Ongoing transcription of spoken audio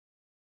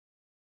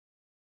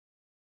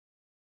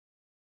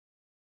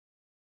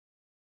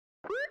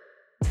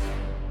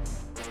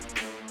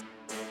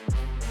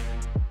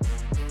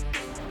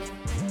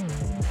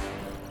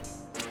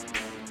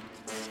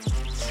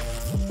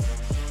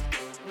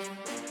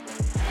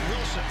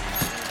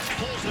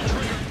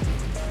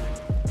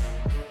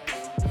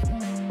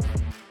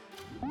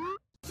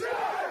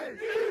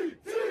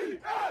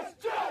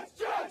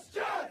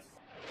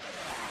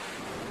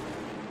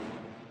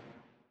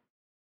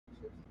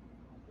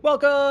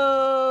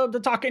Welcome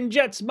to Talking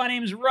Jets. My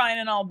name's Ryan,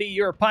 and I'll be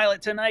your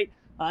pilot tonight.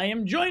 I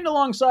am joined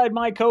alongside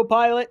my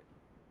co-pilot,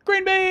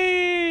 Green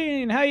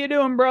Bean. How you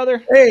doing,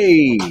 brother?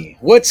 Hey,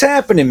 what's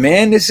happening,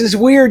 man? This is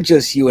weird,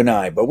 just you and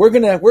I, but we're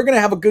gonna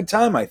have a good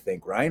time, I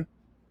think, Ryan.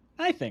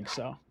 I think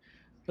so.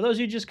 For those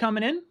of you just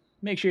coming in,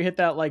 make sure you hit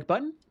that like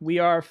button. We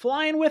are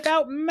flying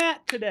without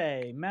Matt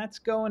today. Matt's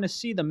going to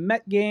see the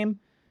Met game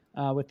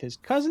with his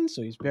cousin,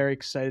 so he's very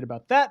excited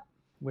about that.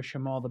 Wish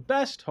him all the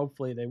best.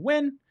 Hopefully they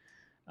win.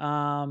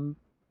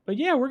 But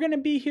yeah, we're going to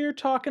be here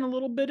talking a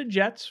little bit of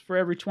Jets for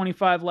every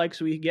 25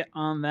 likes we get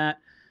on that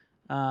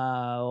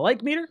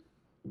like meter.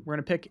 We're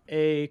going to pick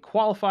a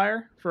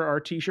qualifier for our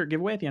t-shirt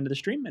giveaway at the end of the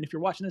stream. And if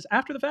you're watching this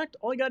after the fact,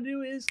 all you got to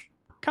do is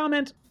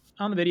comment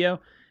on the video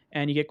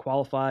and you get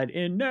qualified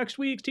in next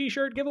week's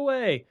t-shirt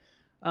giveaway.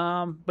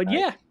 But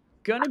yeah,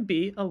 going to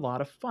be a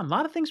lot of fun. A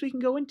lot of things we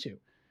can go into.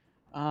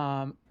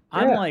 I'm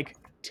like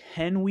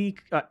 10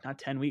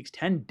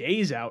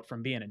 days out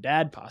from being a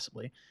dad,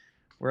 possibly.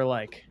 We're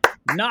like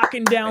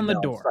knocking down the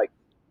door.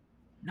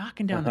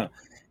 Knocking down the door.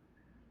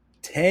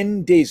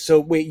 10 days. So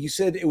wait, you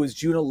said it was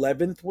June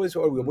 11th was,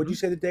 or what did you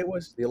say the day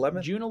was? The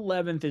 11th? June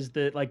 11th is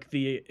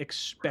the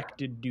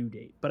expected due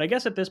date. But I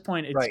guess at this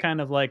point, it's kind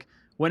of like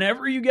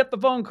whenever you get the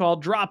phone call,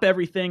 drop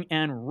everything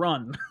and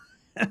run.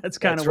 That's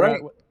kind of where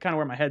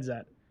my head's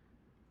at.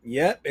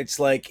 Yep. It's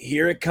like,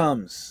 here it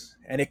comes.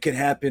 And it could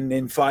happen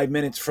in 5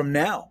 minutes from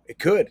now. It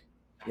could,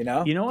 You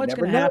know what's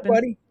going to happen?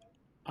 Buddy.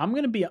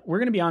 We're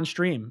going to be on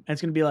stream and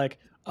it's going to be like,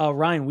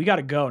 Ryan, we got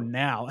to go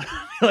now.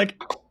 Like,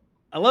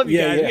 I love you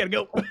guys. We got to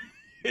go.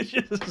 It's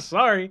just,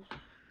 sorry.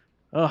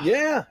 Ugh.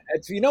 Yeah.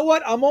 You know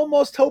what? I'm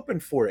almost hoping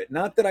for it.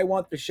 Not that I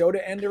want the show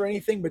to end or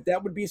anything, but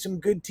that would be some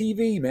good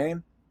TV,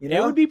 man. You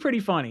know? It would be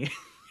pretty funny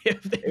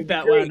if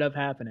that wound up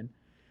happening.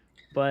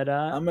 But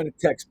I'm going to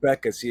text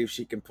Becca, see if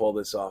she can pull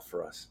this off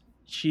for us.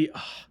 She's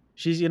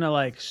going to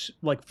like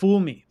fool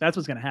me. That's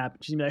what's going to happen.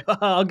 She's going to be like,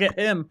 I'll get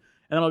him.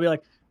 And then I'll be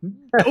like,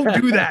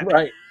 don't do that.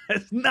 Right.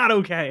 It's not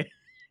okay.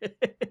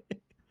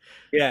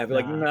 Yeah.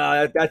 Like,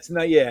 no, that's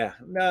not, yeah.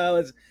 No,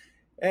 let's,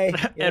 hey.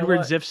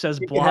 Edward Ziff says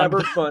blog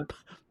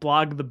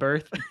the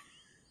birth.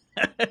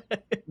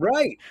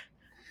 Right.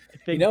 I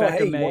think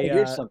Becca you want to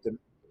hear something?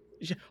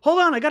 Hold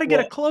on. I got to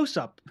get a close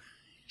up.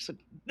 She's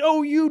like,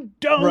 no, you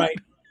don't. Right.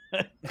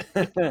 I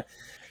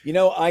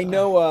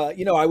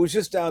was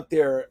just out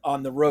there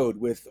on the road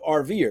with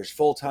RVers,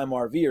 full-time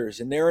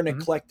RVers, and they're an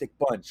eclectic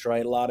bunch,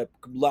 right? A lot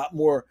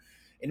more,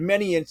 in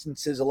many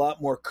instances, a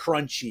lot more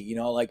crunchy,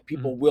 like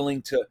people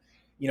willing to,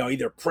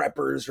 either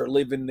preppers or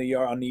live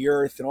on the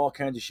earth and all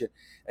kinds of shit.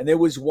 And there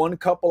was one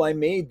couple I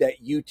made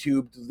that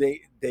YouTubed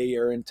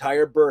their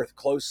entire birth,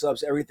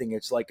 close-ups, everything.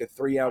 It's like a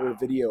 3-hour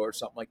video or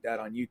something like that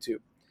on YouTube.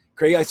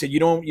 Craig, I said, you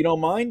don't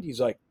mind? He's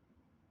like,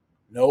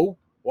 no.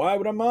 Why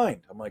would I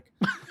mind? I'm like,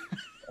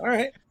 all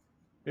right.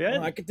 Yeah,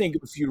 well, I could think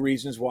of a few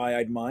reasons why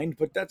I'd mind,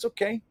 but that's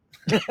okay.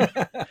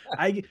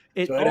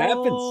 It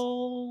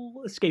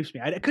all escapes me.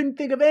 I couldn't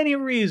think of any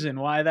reason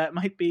why that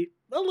might be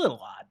a little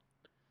odd.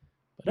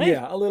 But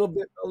yeah, a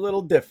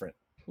little different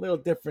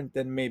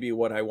than maybe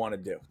what I want to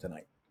do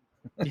tonight.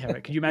 Yeah,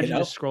 right. Could you imagine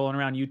just scrolling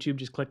around YouTube,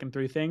 just clicking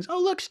through things? Oh,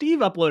 look, Steve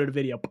uploaded a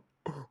video.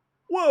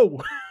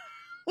 Whoa,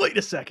 wait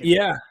a second.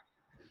 Yeah,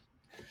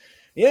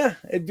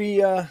 it'd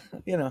be, I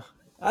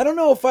don't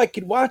know if I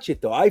could watch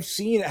it though. I've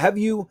seen. Have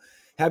you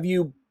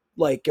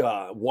like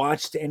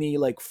watched any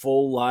like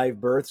full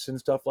live births and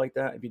stuff like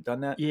that? Have you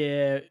done that?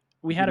 Yeah,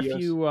 we had a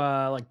few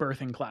like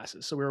birthing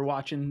classes, so we were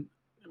watching,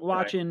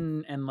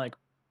 and like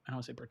I don't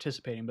want to say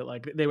participating, but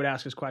like they would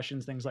ask us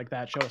questions, things like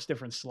that, show us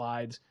different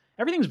slides.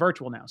 Everything's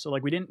virtual now, so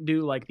like we didn't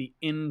do like the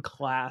in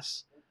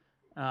class,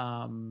 what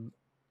are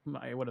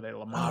they,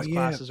 Lamaze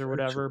classes or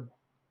whatever.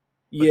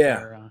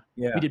 Yeah.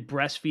 We did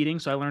breastfeeding,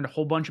 so I learned a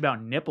whole bunch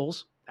about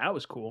nipples. That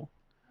was cool.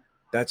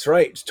 That's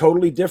right. It's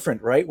totally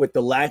different, right? With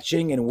the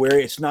latching and where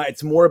it's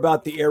more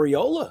about the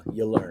areola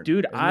you learn.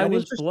 Dude, I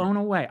was blown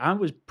away. I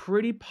was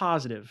pretty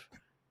positive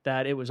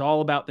that it was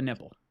all about the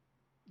nipple.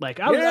 Like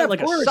I was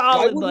like a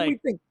solid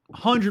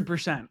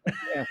 100%.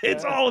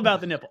 It's all about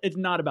the nipple. It's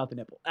not about the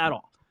nipple at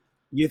all.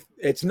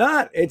 It's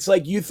not. It's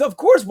like of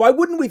course, why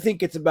wouldn't we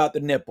think it's about the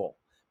nipple?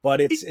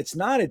 But it's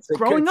not. It's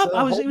growing up,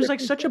 it was like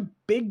such a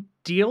big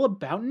deal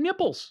about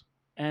nipples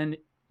and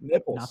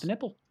nipples. Not the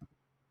nipple.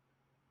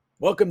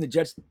 Welcome to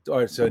Jets.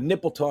 So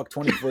Nipple Talk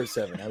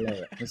 24/7. I love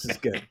it. This is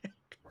good.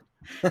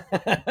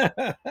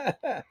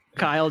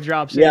 Kyle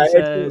drops in and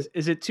says,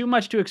 "Is it too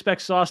much to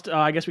expect Sauce?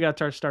 I guess we got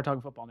to start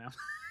talking football now."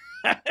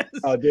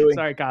 Oh, do we?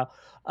 Sorry, Kyle.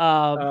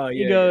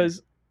 He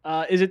goes,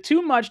 "Is it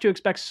too much to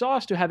expect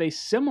Sauce to have a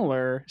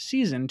similar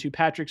season to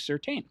Patrick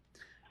Surtain?"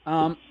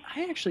 I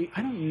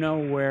don't know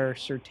where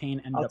Surtain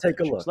ended up. I'll take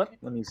a look.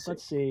 Let me see.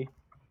 Let's see.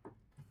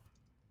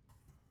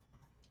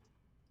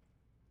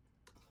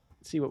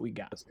 Let's see what we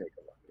got. Let's take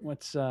a look.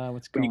 What's going on?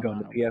 Are you going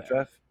to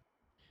PFF?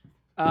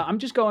 I'm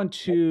just going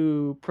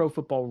to Pro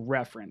Football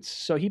Reference.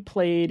 So he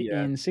played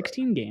in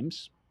 16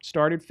 games,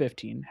 started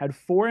 15, had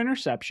 4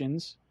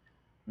 interceptions,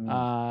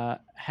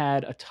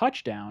 had a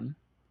touchdown,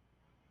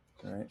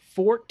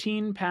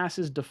 14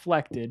 passes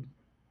deflected,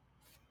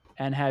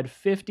 and had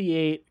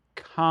 58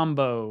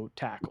 combo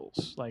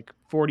tackles, like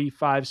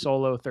 45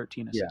 solo,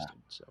 13 Yeah.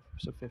 assisted.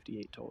 So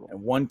 58 total.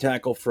 And 1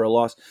 tackle for a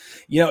loss.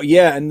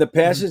 Yeah, and the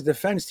passes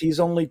defense, he's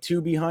only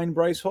 2 behind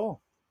Bryce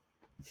Hall.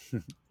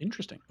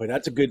 Interesting. But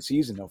that's a good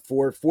season, though.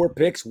 Four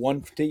picks,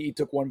 he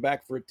took 1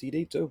 back for a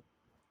TD, too.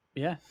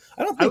 Yeah.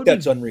 I don't think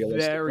that's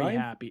unrealistic. Very Ryan.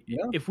 happy.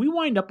 Yeah. If we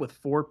wind up with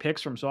 4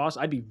 picks from Sauce,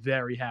 I'd be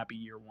very happy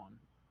year 1.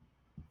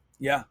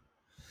 Yeah.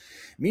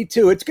 Me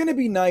too. It's going to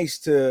be nice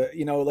to,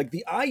 like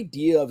the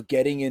idea of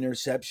getting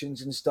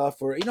interceptions and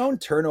stuff, or,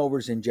 and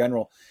turnovers in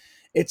general.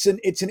 It's an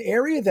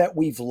area that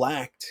we've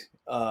lacked,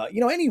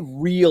 any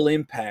real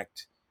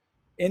impact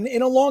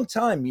in a long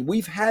time.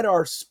 We've had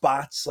our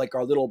spots, like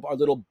our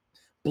little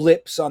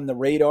blips on the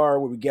radar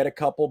where we get a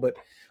couple, but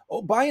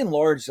by and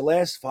large, the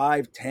last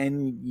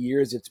 5-10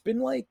 years, it's been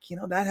like,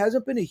 that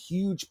hasn't been a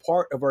huge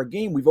part of our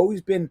game. We've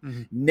always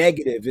been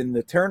negative in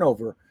the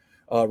turnover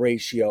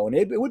ratio. And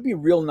it would be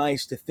real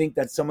nice to think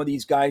that some of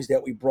these guys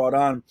that we brought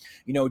on,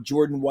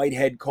 Jordan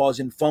Whitehead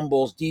causing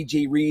fumbles,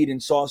 DJ Reed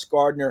and Sauce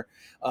Gardner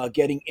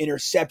getting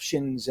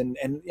interceptions. And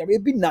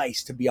it'd be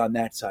nice to be on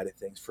that side of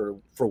things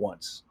for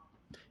once.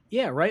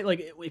 Yeah, right.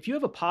 Like if you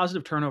have a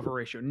positive turnover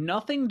ratio,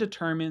 nothing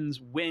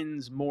determines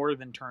wins more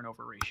than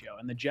turnover ratio.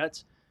 And the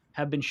Jets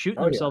have been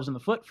shooting themselves in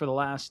the foot for the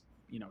last,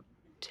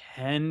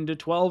 10 to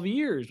 12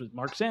 years with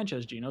Mark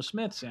Sanchez, Geno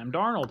Smith, Sam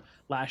Darnold.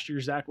 Last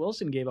year, Zach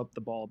Wilson gave up the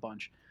ball a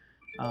bunch.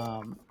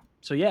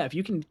 So yeah, if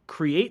you can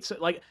create,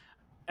 like,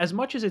 as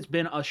much as it's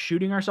been us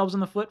shooting ourselves in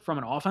the foot from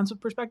an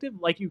offensive perspective,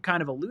 like you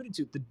kind of alluded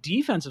to, the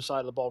defensive side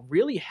of the ball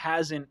really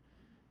hasn't,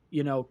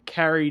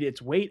 carried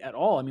its weight at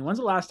all. I mean, when's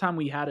the last time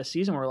we had a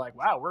season where we're like,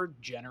 wow, we're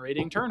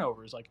generating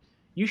turnovers? Like,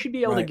 you should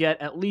be able to get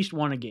at least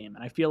 1 a game.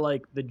 And I feel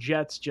like the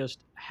Jets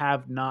just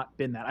have not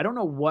been that. I don't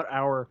know what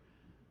our,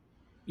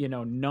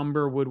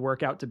 number would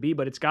work out to be,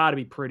 but it's got to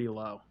be pretty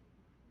low.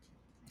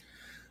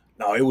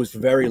 No, it was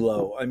very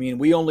low. I mean,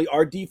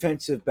 our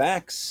defensive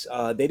backs,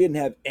 they didn't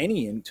have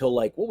any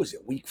until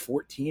week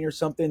 14 or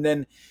something.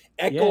 Then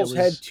Eccles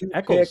had 2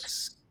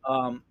 picks,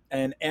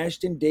 and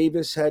Ashton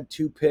Davis had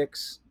 2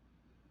 picks.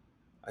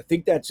 I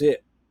think that's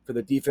it for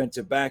the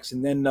defensive backs.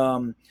 And then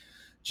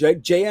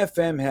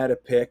JFM had a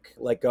pick,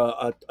 like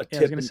a tip.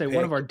 I was going to say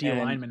one of our D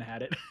linemen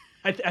had it.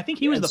 I think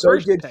he was the so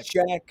first did pick.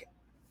 Shaq.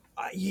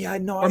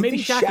 Or maybe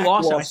Shaq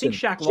Lawson. I think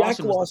Shaq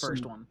Lawson was the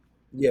first one.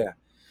 Yeah.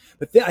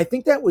 But I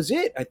think that was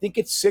it. I think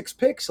it's 6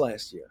 picks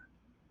last year.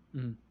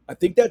 Mm-hmm. I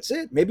think that's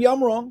it. Maybe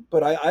I'm wrong,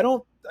 but I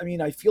don't. I mean,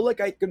 I feel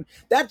like I can.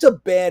 That's a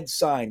bad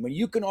sign when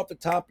you can, off the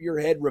top of your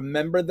head,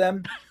 remember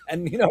them,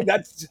 and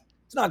it's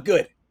not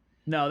good.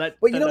 No, that's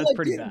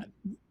pretty bad.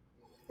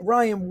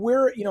 Ryan,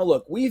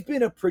 look, we've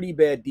been a pretty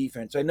bad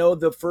defense. I know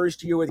the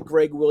first year with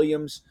Greg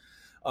Williams,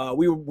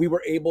 we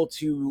were able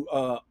to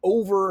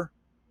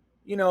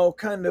we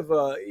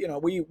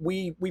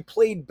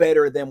played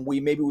better than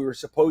we were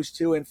supposed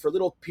to. And for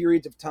little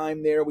periods of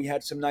time there, we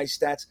had some nice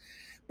stats,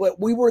 but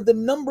we were the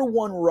number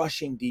 1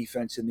 rushing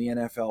defense in the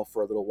NFL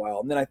for a little while.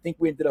 And then I think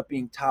we ended up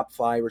being top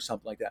 5 or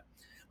something like that.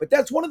 But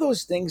that's one of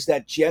those things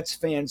that Jets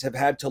fans have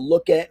had to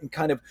look at and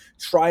kind of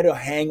try to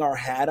hang our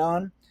hat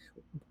on,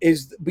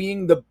 is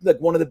being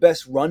one of the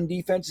best run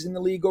defenses in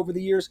the league over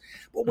the years.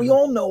 But we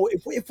all know,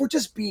 if we're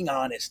just being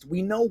honest,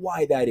 we know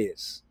why that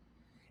is.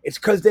 It's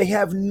because they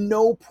have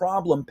no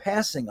problem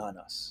passing on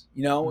us.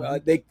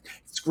 They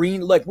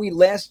screen, like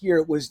last year,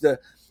 it was the,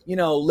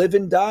 live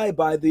and die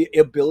by the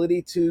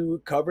ability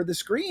to cover the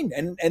screen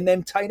and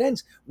then tight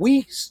ends.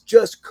 We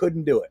just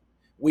couldn't do it.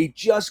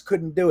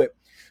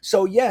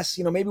 So yes,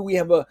 maybe we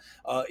have a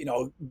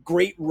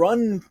great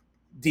run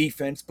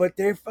defense, but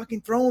they're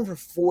fucking throwing for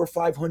 400 or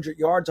 500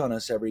 yards on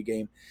us every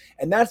game.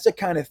 And that's the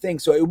kind of thing.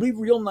 So it would be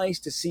real nice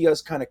to see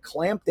us kind of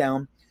clamp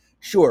down.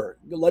 Sure,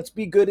 let's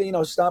be good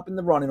at, stopping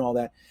the run and all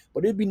that.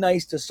 But it'd be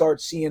nice to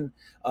start seeing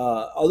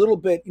a little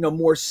bit,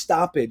 more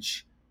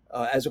stoppage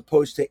as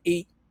opposed to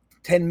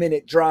 8-10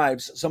 minute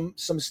drives.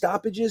 Some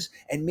stoppages,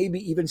 and maybe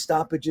even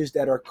stoppages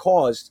that are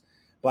caused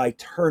by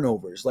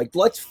turnovers. Like,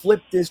 let's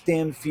flip this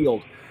damn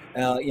field,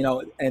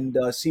 and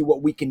see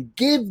what we can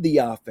give the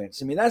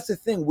offense. I mean, that's the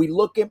thing. We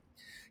look at,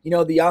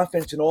 the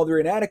offense and all their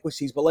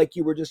inadequacies, but like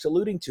you were just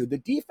alluding to, the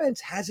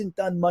defense hasn't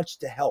done much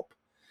to help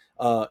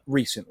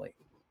recently.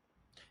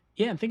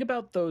 Yeah, and think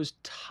about those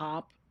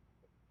top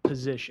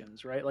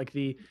positions, right? Like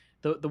the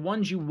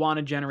ones you want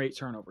to generate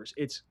turnovers.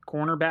 It's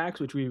cornerbacks,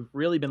 which we've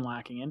really been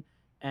lacking in,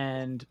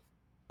 and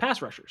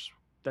pass rushers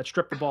that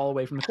strip the ball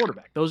away from the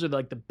quarterback. Those are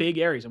like the big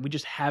areas, and we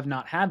just have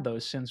not had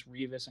those since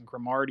Revis and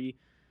Cromartie.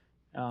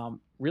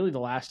 Really the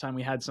last time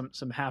we had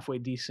some halfway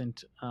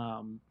decent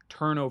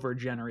turnover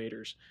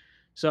generators.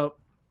 So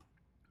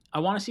I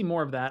want to see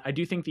more of that. I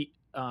do think the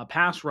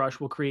pass rush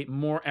will create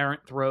more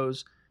errant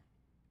throws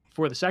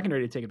for the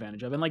secondary to take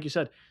advantage of. And like you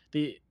said,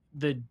 the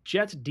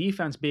Jets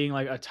defense being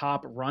like a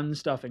top run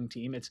stuffing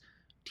team, it's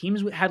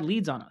teams had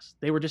leads on us.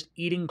 They were just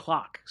eating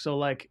clock. So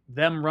like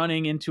them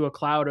running into a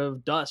cloud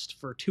of dust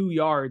for 2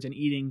 yards and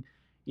eating,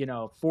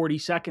 40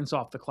 seconds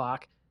off the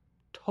clock,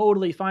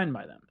 totally fine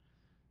by them.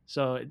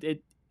 So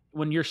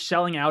when you're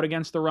selling out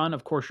against the run,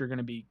 of course you're going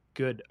to be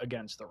good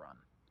against the run.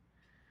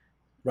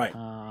 Right.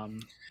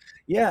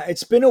 Yeah,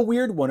 it's been a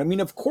weird one. I mean,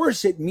 of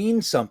course it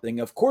means something.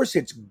 Of course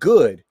it's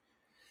good.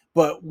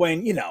 But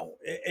when,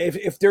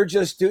 if they're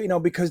just,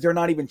 because they're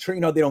not even,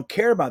 they don't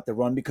care about the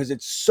run because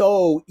it's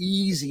so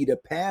easy to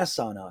pass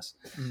on us.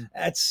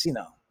 That's,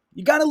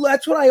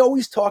 that's what I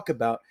always talk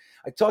about.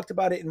 I talked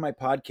about it in my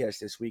podcast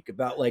this week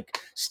about like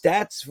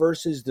stats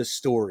versus the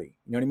story.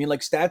 You know what I mean?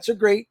 Like stats are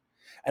great.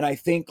 And I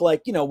think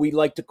we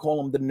like to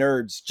call them the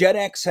nerds.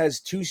 JetX has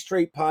 2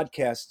 straight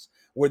podcasts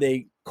where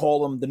they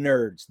call them the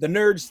nerds. The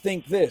nerds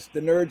think this. The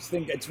nerds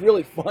think it's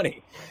really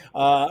funny.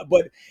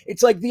 But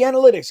it's like the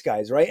analytics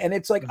guys, right? And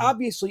it's like,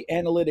 obviously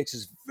analytics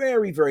is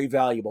very, very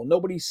valuable.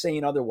 Nobody's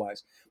saying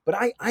otherwise. But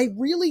I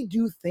really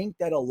do think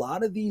that a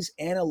lot of these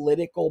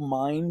analytical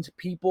mind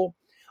people,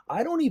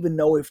 I don't even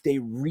know if they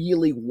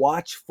really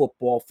watch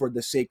football for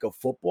the sake of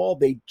football.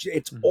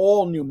 It's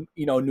all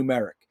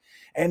numeric.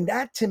 And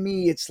that to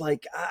me, it's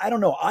like, I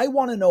don't know. I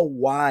want to know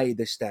why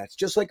the stats,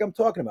 just like I'm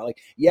talking about. Like,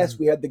 yes,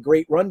 we had the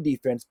great run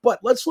defense, but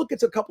let's look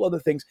at a couple other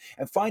things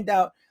and find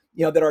out,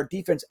 that our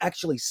defense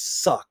actually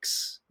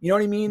sucks. You know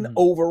what I mean?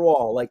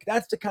 Overall, like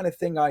that's the kind of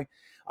thing I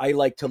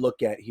like to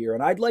look at here.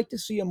 And I'd like to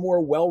see a more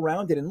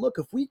well-rounded. And look,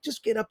 if we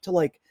just get up to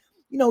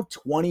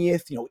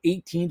 20th,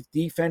 18th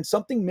defense,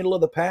 something middle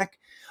of the pack,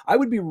 I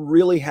would be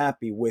really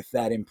happy with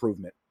that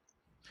improvement.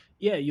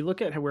 Yeah, you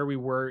look at where we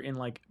were in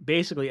like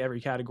basically every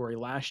category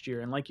last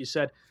year. And like you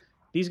said,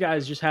 these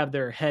guys just have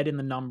their head in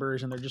the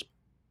numbers and they're just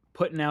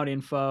putting out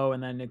info.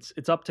 And then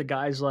it's up to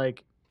guys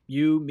like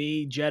you,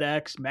 me,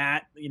 JetX,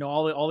 Matt,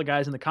 all the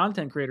guys in the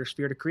content creator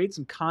sphere to create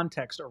some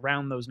context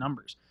around those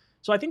numbers.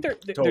 So I think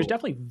there's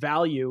definitely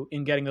value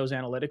in getting those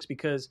analytics,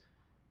 because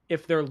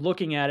if they're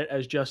looking at it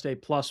as just a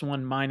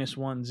 +1,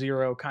 -1,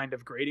 0 kind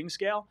of grading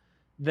scale,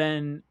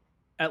 then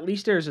at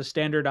least there's a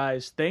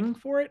standardized thing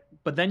for it.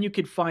 But then you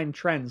could find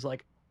trends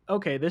like,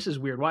 okay, this is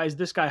weird. Why is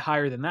this guy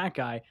higher than that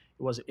guy?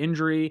 Was it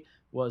injury?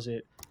 Was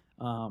it,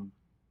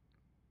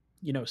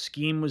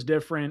 scheme was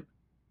different?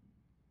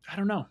 I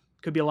don't know.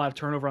 Could be a lot of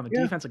turnover on the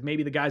defense. Like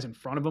maybe the guys in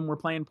front of him were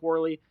playing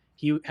poorly.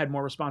 He had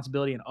more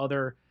responsibility in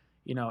other,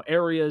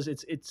 areas.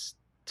 It's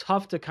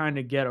tough to kind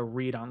of get a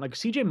read on. Like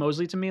CJ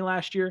Mosley to me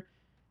last year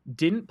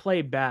didn't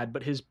play bad,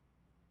 but his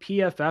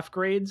PFF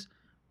grades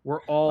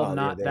were all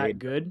not that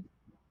good.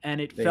 And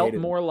it felt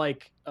more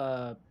like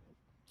a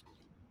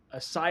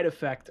side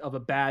effect of a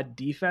bad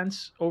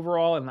defense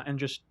overall and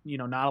just,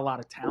 not a lot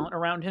of talent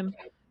around him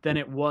than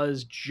it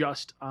was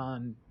just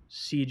on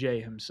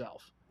CJ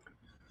himself.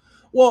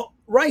 Well,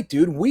 right,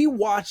 dude. We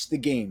watch the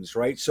games,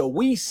 right? So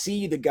we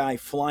see the guy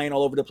flying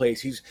all over the place.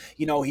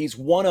 He's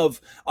one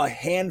of a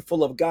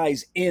handful of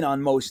guys in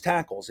on most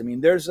tackles. I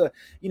mean, there's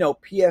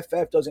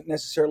PFF doesn't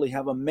necessarily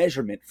have a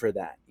measurement for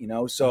that,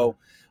 So,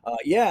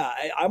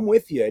 I'm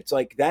with you. It's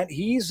like that.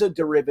 He's a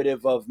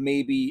derivative of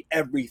maybe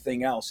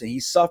everything else, and he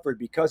suffered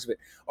because of it.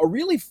 A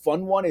really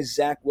fun one is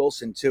Zach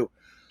Wilson too.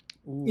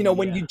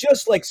 When you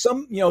just like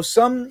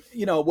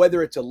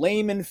whether it's a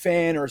layman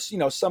fan or,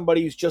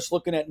 somebody who's just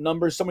looking at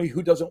numbers, somebody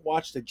who doesn't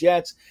watch the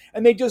Jets,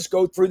 and they just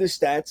go through the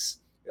stats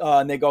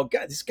and they go,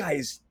 God, this guy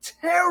is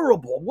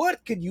terrible.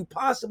 What could you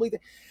possibly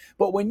think?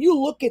 But when you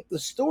look at the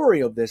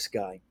story of this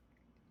guy,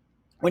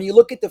 when you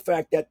look at the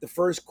fact that the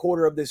first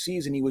quarter of the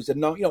season, he was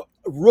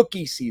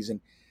rookie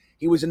season,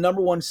 he was the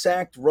number 1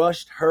 sacked,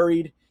 rushed,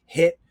 hurried,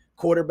 hit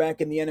quarterback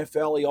in the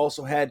NFL. He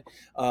also had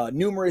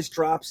numerous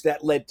drops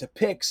that led to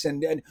picks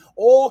and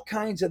all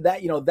kinds of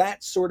that,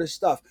 that sort of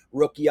stuff.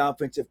 Rookie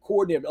offensive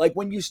coordinator. Like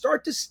when you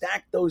start to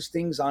stack those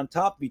things on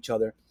top of each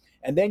other,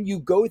 and then you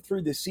go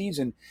through the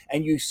season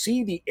and you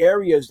see the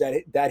areas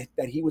that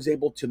he was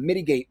able to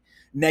mitigate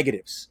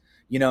negatives.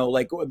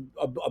 Like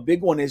a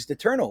big one is the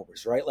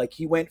turnovers, right? Like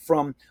he went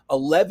from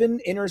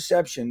 11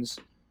 interceptions,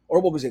 or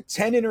what was it,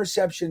 10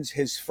 interceptions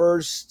his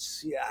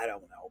first, I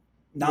don't know,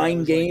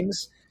 9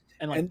 games.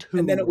 And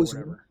then it was,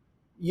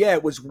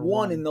 it was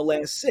one in the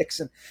last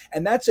 6.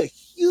 And that's a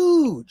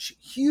huge,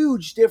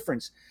 huge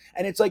difference.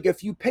 And it's like,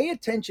 if you pay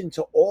attention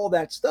to all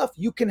that stuff,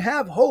 you can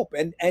have hope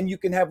and you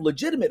can have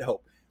legitimate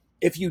hope.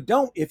 If you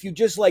don't, if you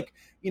just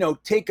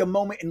take a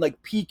moment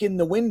and peek in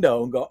the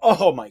window and go,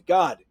 oh my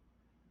God,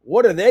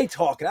 what are they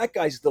talking? That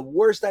guy's the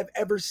worst I've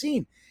ever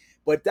seen.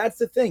 But that's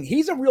the thing.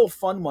 He's a real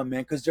fun one,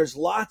 man, because there's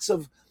lots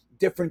of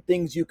different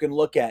things you can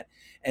look at.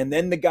 And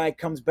then the guy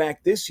comes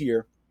back this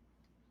year.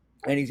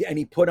 And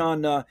he put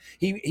on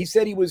he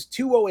said he was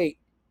 208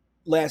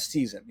 last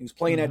season. He was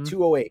playing at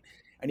 208,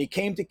 and he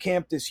came to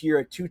camp this year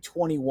at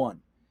 221.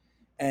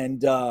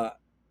 And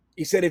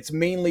he said it's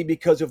mainly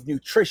because of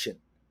nutrition,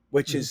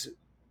 which is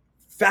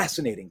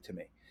fascinating to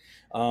me.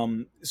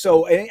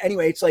 So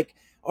anyway, it's like,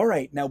 all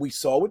right, now we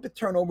saw with the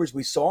turnovers,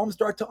 we saw him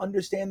start to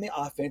understand the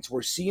offense.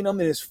 We're seeing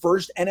him in his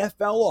first NFL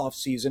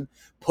offseason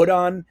put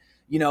on,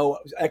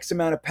 X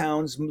amount of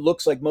pounds.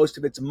 Looks like most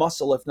of it's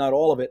muscle, if not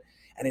all of it.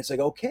 And it's like,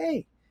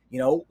 okay.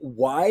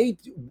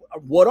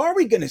 What are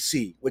we going to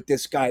see with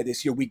this guy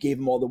this year? We gave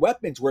him all the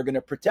weapons. We're going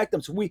to protect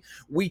him. So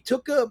we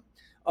took a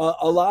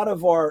lot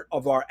of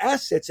our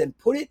assets and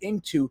put it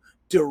into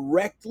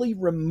directly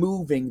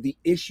removing the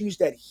issues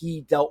that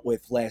he dealt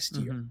with last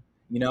year. Mm-hmm.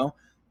 You know,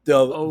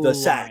 O the line,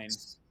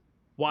 sacks,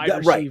 wide right?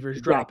 receivers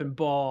Exactly. dropping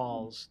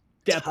balls,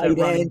 depth at Tight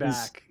running ends,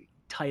 back,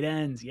 tight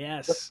ends.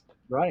 Yes.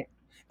 right?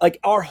 Like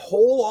our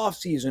whole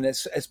offseason,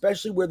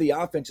 especially where the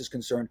offense is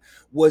concerned,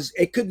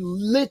 it could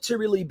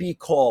literally be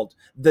called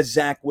the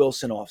Zach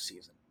Wilson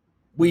offseason.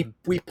 We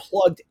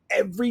plugged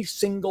every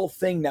single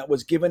thing that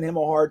was giving him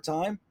a hard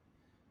time,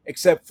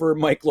 except for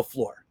Mike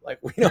LaFleur. Like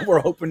we're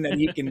hoping that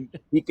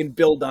he can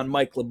build on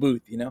Mike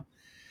LeBooth,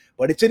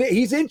 But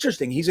he's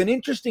interesting. He's an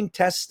interesting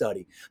test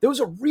study. There was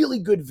a really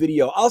good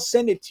video. I'll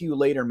send it to you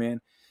later, man.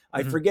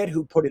 I forget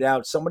who put it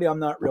out. Somebody I'm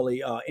not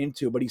really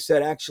into, but he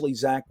said actually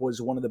Zach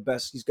was one of the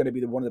best. He's going to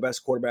be one of the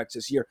best quarterbacks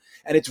this year,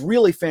 and it's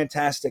really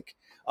fantastic.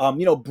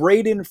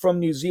 Braden from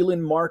New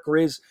Zealand, Mark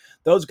Riz,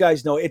 those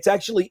guys know. It's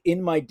actually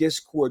in my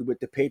Discord with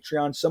the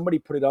Patreon. Somebody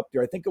put it up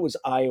there. I think it was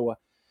Iowa.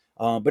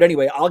 But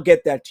anyway, I'll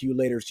get that to you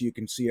later so you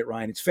can see it,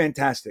 Ryan. It's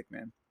fantastic,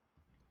 man.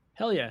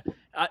 Hell yeah.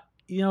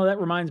 That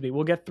reminds me.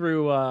 We'll get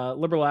through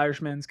Liberal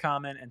Irishman's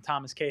comment and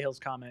Thomas Cahill's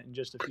comment in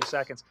just a few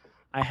seconds.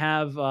 I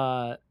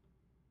have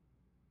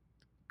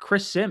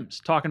Chris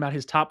Sims talking about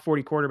his top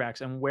 40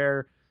 quarterbacks and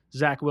where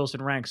Zach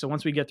Wilson ranks. So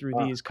once we get through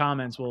these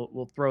comments,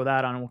 we'll throw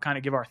that on and we'll kind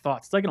of give our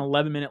thoughts. It's like an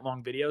 11-minute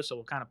long video, so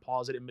we'll kind of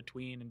pause it in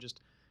between and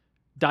just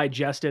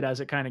digest it as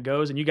it kind of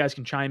goes. And you guys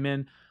can chime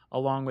in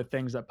along with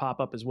things that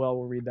pop up as well.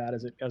 We'll read that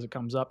as it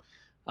comes up.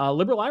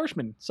 Liberal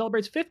Irishman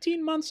celebrates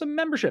 15 months of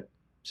membership.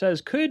 Says,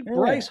 could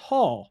Bryce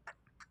Hall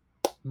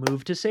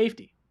move to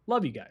safety?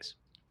 Love you guys.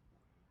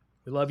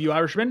 We love you,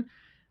 Irishman.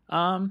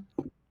 I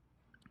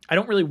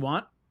don't really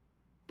want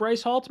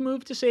Bryce Hall to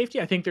move to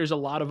safety. I think there's a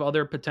lot of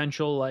other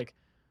potential like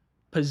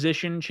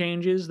position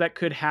changes that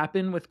could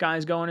happen with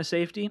guys going to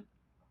safety.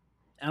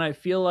 And I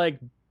feel like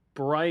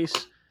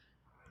Bryce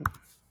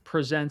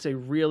presents a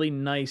really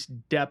nice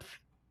depth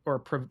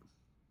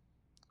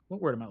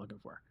what word am I looking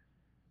for?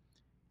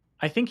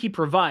 I think he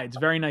provides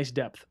very nice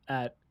depth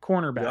at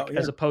cornerback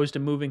as opposed to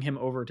moving him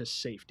over to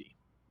safety.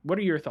 What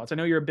are your thoughts? I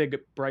know you're a big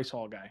Bryce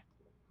Hall guy.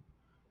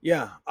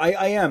 Yeah,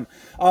 I am.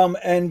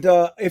 And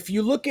if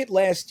you look at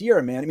last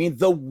year, man, I mean,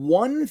 the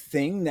one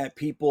thing that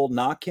people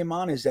knock him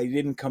on is that he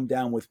didn't come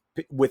down with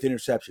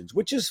interceptions,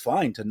 which is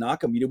fine to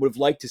knock him. You would have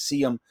liked to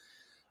see him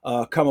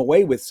come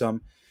away with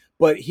some.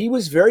 But he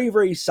was very,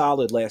 very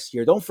solid last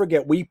year. Don't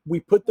forget, we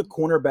put the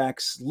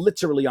cornerbacks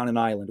literally on an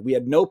island. We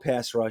had no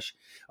pass rush.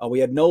 We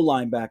had no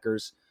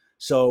linebackers.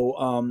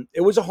 So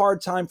it was a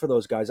hard time for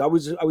those guys. I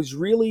was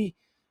really...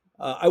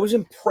 I was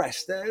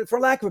impressed, for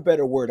lack of a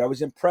better word. I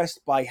was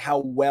impressed by how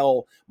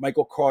well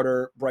Michael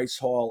Carter, Bryce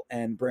Hall,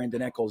 and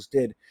Brandon Echols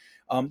did.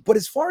 But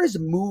as far as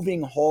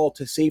moving Hall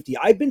to safety,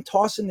 I've been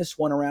tossing this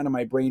one around in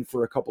my brain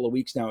for a couple of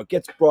weeks now. It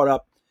gets brought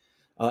up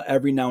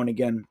every now and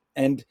again.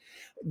 And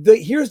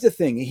here's the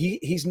thing.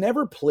 He's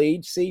never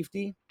played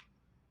safety.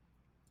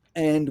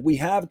 And we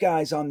have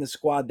guys on the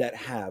squad that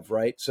have,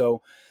 right?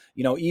 So,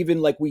 even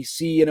like we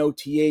see in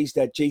OTAs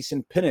that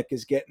Jason Pinnock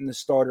is getting the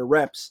starter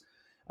reps.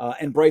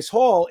 And Bryce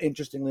Hall,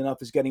 interestingly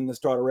enough, is getting the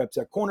starter reps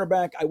at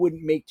cornerback. I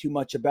wouldn't make too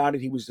much about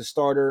it. He was the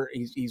starter.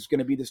 He's going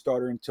to be the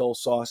starter until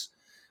Sauce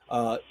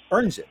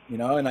earns it,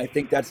 and I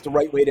think that's the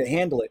right way to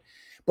handle it.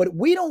 But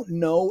we don't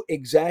know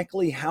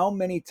exactly how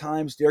many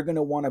times they're going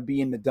to want to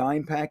be in the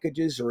dime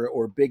packages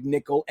or big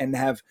nickel and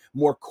have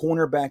more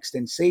cornerbacks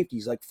than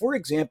safeties. Like, for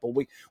example,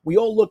 we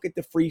all look at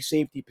the free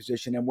safety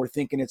position and we're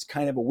thinking it's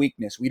kind of a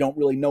weakness. We don't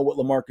really know what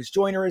LaMarcus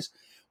Joyner is.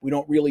 We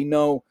don't really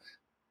know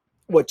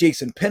what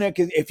Jason Pinnock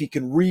is, if he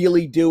can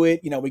really do it.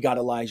 We got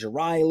Elijah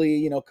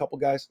Riley, a couple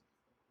guys.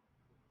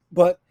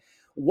 But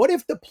what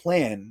if the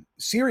plan,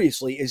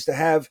 seriously, is to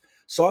have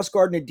Sauce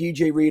Gardner,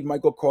 DJ Reed,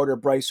 Michael Carter,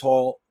 Bryce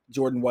Hall,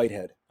 Jordan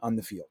Whitehead on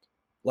the field?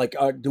 Like,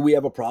 do we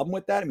have a problem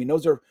with that? I mean,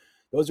 those are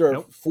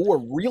nope. 4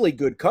 really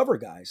good cover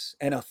guys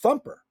and a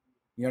thumper.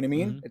 You know what I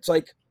mean? Mm-hmm. It's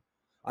like,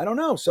 I don't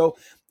know. So,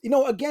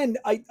 again,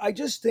 I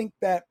just think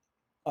that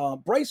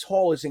Bryce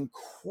Hall is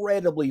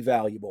incredibly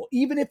valuable.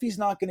 Even if he's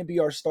not going to be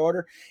our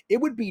starter, it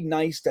would be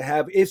nice to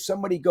have, if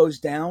somebody goes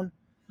down,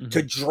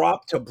 to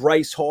drop to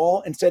Bryce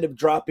Hall instead of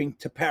dropping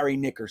to Parry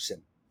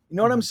Nickerson. You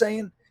know what I'm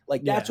saying?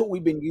 Like, that's what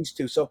we've been used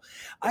to. So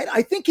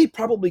I think he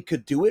probably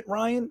could do it,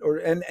 Ryan,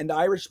 and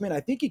Irishman. I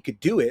think he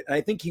could do it, and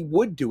I think he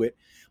would do it.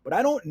 But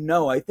I don't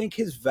know. I think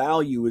his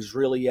value is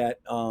really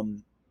at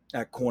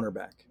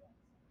cornerback.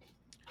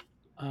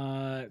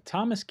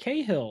 Thomas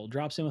Cahill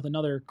drops in with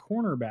another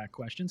cornerback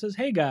question. Says,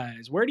 hey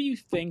guys, where do you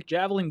think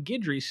Javelin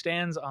Guidry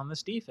stands on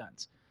this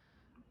defense?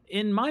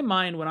 In my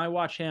mind, when I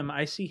watch him,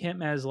 I see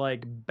him as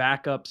like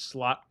backup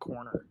slot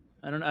corner.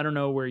 I don't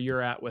know where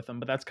you're at with him,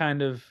 but that's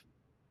kind of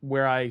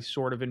where I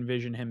sort of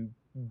envision him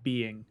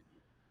being.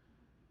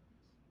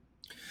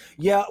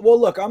 Yeah, well,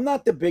 look, I'm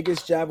not the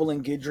biggest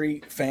Javelin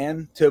Guidry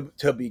fan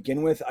to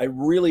begin with. I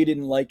really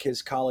didn't like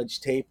his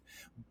college tape,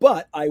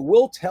 but I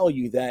will tell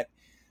you that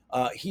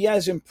he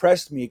has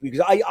impressed me because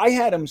I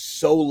had him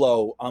so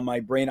low on my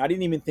brain. I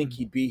didn't even think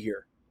he'd be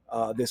here.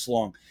 this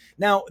long.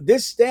 Now,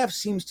 this staff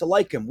seems to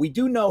like him. We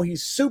do know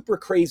he's super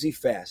crazy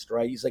fast,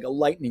 right? He's like a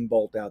lightning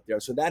bolt out there,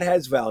 so that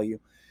has value.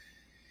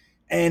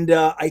 And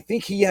I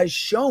think he has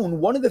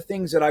shown one of the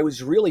things that I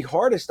was really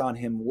hardest on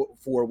him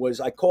for was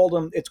I called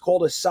him, it's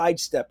called a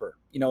sidestepper,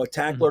 a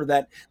tackler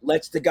that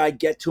lets the guy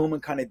get to him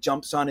and kind of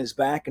jumps on his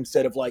back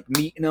instead of like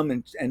meeting him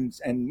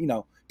and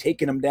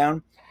taking him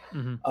down.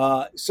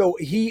 So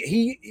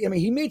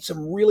he made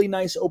some really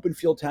nice open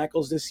field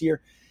tackles this year.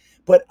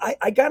 But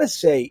I got to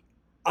say,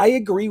 I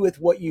agree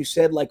with what you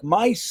said. Like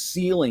my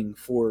ceiling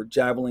for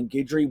Javelin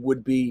Guidry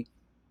would be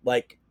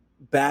like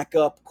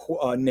backup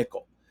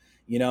nickel.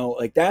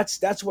 Like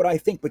that's what I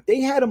think. But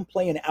they had him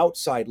playing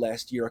outside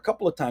last year a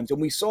couple of times.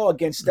 And we saw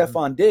against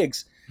Stephon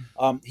Diggs,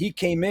 he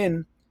came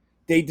in.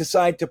 They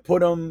decided to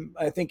put him,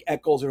 I think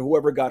Eccles or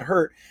whoever got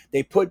hurt.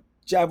 They put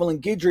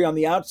Javelin Guidry on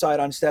the outside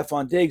on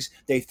Stephon Diggs.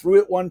 They threw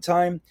it one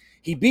time.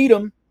 He beat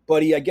him,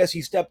 but I guess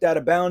he stepped out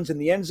of bounds in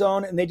the end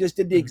zone. And they just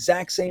did the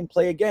exact same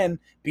play again,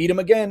 beat him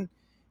again.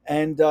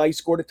 And he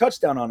scored a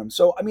touchdown on him.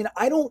 So, I mean,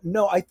 I don't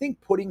know. I think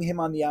putting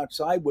him on the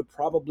outside would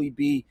probably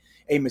be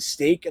a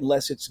mistake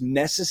unless it's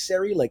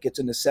necessary, like it's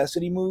a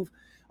necessity move.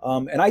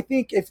 And I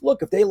think if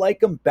they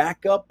like him,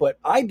 back up. But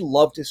I'd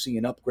love to see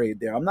an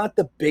upgrade there. I'm not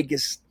the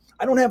biggest.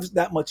 I don't have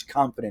that much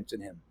confidence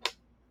in him.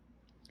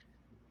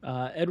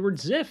 Edward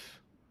Ziff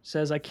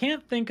says, I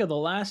can't think of the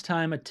last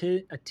time a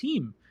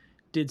team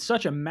did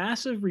such a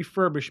massive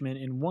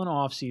refurbishment in one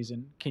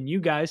offseason. Can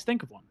you guys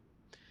think of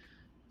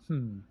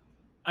one?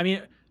 I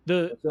mean,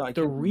 the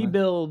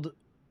rebuild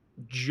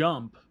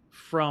jump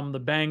from the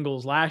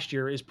Bengals last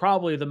year is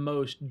probably the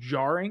most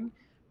jarring.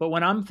 But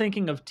when I'm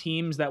thinking of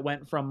teams that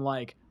went from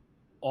like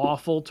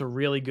awful to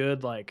really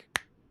good, like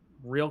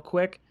real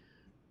quick,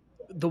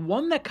 the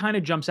one that kind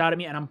of jumps out at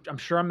me, and I'm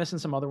sure I'm missing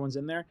some other ones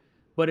in there,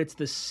 but it's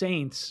the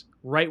Saints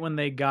right when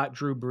they got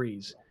Drew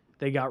Brees.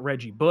 They got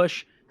Reggie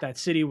Bush. That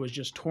city was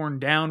just torn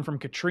down from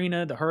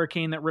Katrina, the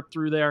hurricane that ripped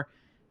through there.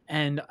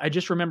 And I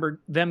just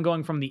remember them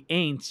going from the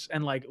Aints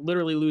and like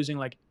literally losing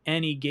like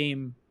any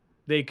game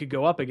they could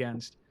go up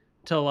against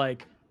to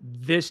like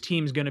this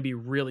team's going to be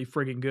really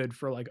friggin' good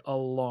for like a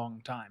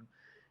long time.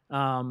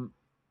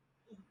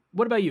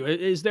 What about you?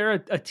 Is there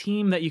a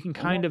team that you can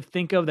kind of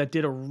think of that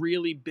did a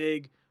really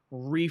big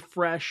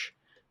refresh?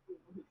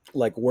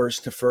 Like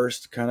worst to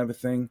first kind of a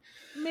thing?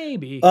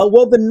 Maybe.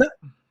 Well,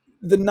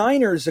 the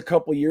Niners a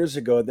couple years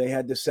ago, they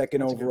had the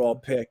second overall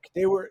pick.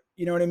 They were,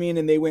 you know what I mean?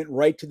 And they went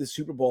right to the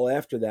Super Bowl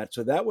after that.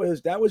 So that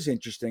was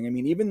interesting. I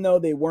mean, even though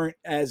they weren't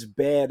as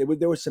bad,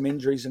 there were some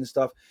injuries and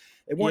stuff.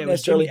 They weren't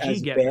necessarily Jimmy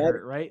G as bad.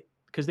 Hurt, right?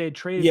 Because they had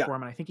traded for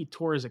him, and I think he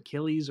tore his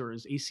Achilles or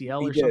his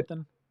ACL or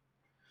something.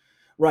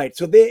 Right.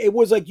 So it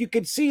was like you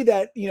could see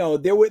that,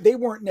 they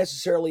weren't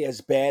necessarily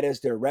as bad as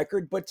their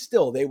record, but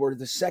still they were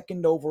the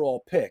second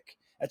overall pick.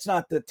 That's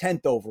not the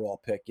 10th overall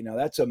pick.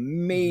 That's a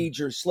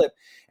major slip.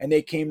 And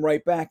they came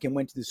right back and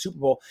went to the Super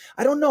Bowl.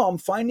 I don't know. I'm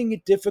finding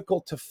it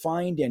difficult to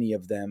find any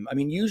of them. I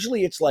mean,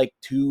 usually it's like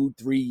 2-3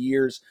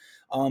 years.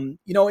 And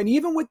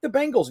even with the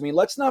Bengals, I mean,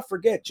 let's not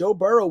forget Joe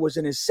Burrow was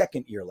in his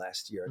second year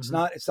last year. It's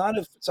not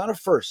a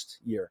first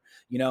year,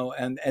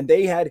 and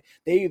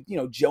they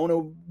Jonah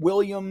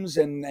Williams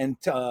and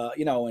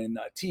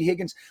T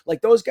Higgins,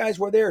 like those guys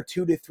were there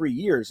 2 to 3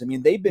 years. I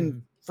mean, they've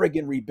been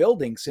friggin'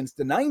 rebuilding since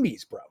the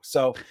 90s, bro.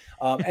 So,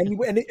 and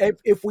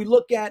if we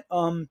look at,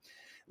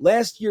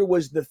 last year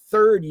was the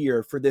third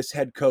year for this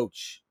head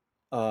coach,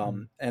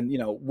 and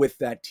with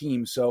that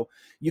team. So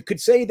you could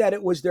say that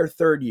it was their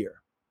third year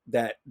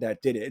that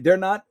did it.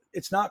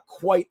 It's not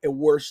quite a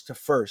worst to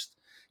first,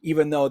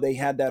 even though they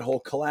had that whole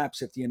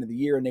collapse at the end of the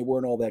year and they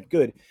weren't all that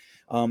good.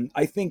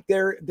 I think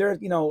they're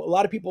a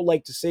lot of people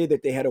like to say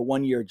that they had a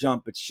 1-year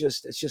jump. It's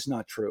just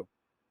not true.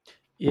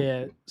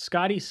 Yeah.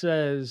 Scotty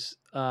says,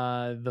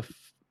 the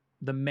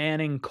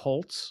Manning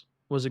Colts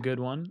was a good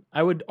one.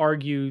 I would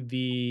argue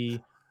the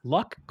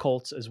Luck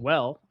Colts as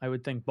well. I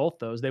would think both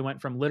those. They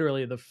went from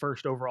literally the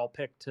first overall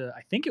pick to,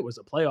 I think it was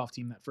a playoff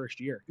team that first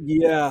year.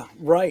 Yeah,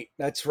 right.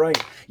 That's right.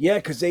 Yeah,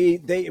 because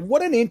I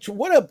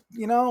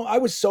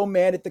was so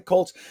mad at the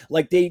Colts.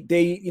 Like they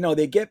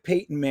get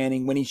Peyton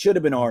Manning when he should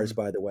have been ours,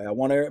 by the way. I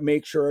want to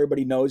make sure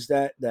everybody knows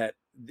that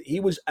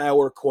he was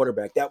our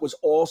quarterback. That was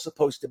all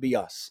supposed to be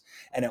us,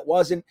 and it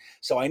wasn't.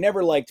 So I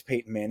never liked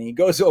Peyton Manning. He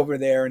goes over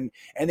there and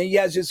he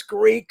has this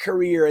great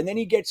career, and then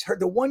he gets hurt.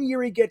 The 1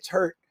 year he gets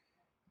hurt,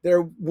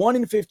 they're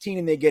 1-15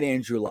 and they get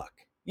Andrew Luck.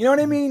 You know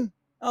what I mean?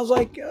 I was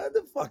like,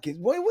 the fuck is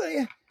what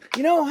is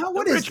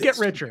rich this? Get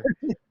richer.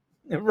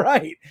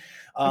 Right.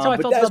 That's how I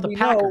felt about the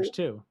Packers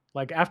too.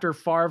 Like after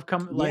Favre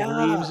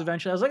leaves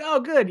eventually, I was like, oh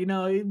good,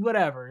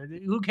 whatever.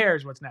 Who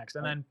cares what's next?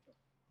 And then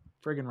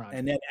friggin' Rodgers.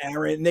 And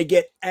then they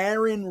get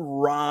Aaron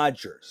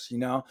Rodgers,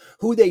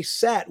 who they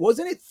sat.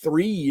 Wasn't it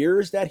 3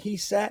 years that he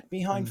sat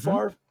behind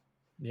Favre?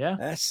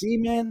 Yeah. See,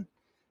 man,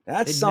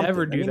 that's They'd something.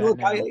 Never do that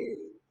now.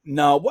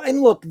 No,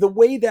 and look, the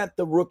way that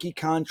the rookie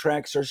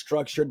contracts are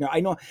structured now, I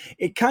know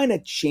it kind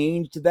of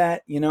changed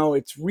that.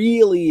 It's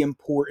really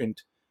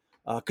important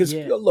because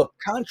look,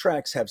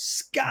 contracts have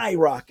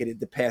skyrocketed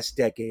the past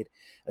decade,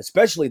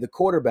 especially the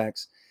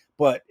quarterbacks.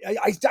 But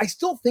I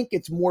still think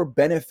it's more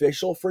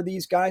beneficial for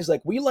these guys.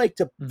 Like, we like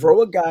to Mhm.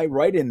 throw a guy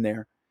right in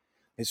there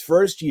his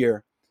first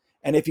year.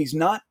 And if he's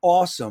not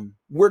awesome,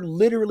 we're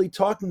literally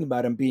talking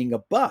about him being a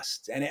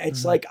bust. And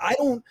it's Mhm. like,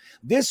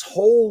 this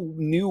whole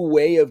new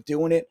way of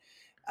doing it,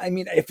 I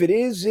mean, if it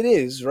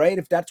is, right?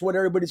 If that's what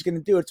everybody's going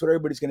to do, it's what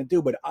everybody's going to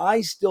do. But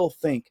I still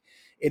think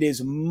it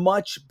is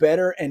much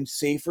better and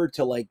safer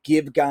to like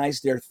give guys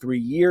their 3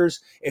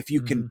 years. If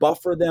you can Mhm.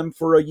 buffer them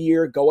for a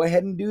year, go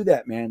ahead and do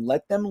that, man.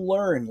 Let them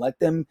learn. Let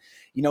them,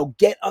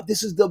 get up.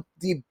 This is the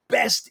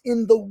best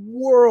in the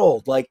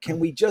world. Like, can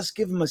we just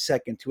give them a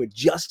second to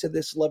adjust to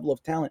this level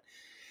of talent?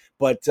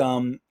 But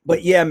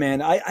yeah,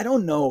 man, I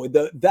don't know.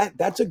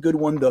 That's a good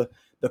one.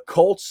 The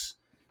Colts.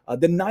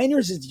 The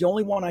Niners is the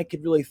only one I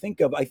could really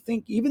think of. I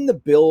think even the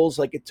Bills,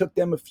 like, it took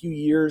them a few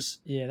years.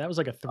 Yeah, that was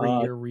like a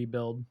Uh, 3-year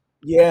rebuild.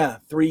 yeah,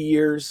 3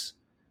 years.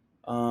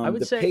 I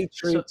would The say so.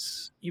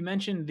 Patriots. You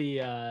mentioned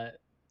the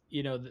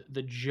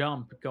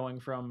jump going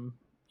from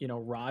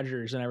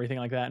Rodgers and everything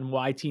like that, and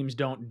why teams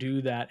don't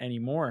do that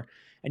anymore.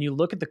 And you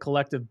look at the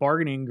collective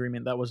bargaining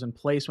agreement that was in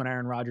place when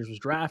Aaron Rodgers was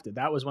drafted.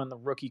 That was when the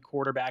rookie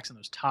quarterbacks and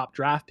those top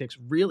draft picks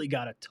really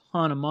got a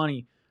ton of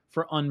money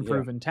for Yeah.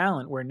 unproven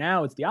talent. Where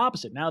now it's the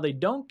opposite. Now they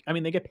don't. I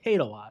mean, they get paid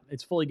a lot.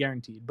 It's fully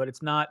guaranteed, but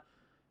it's not.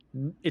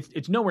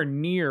 It's nowhere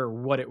near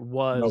what it No.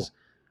 was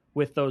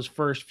with those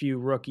first few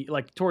rookie,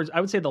 like towards, I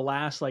would say the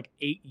last like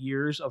 8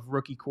 years of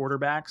rookie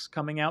quarterbacks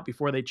coming out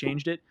before they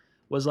changed it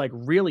was like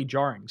really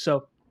jarring.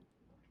 So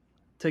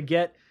to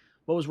get,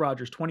 what was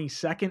Rodgers,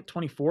 22nd,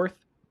 24th,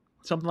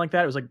 something like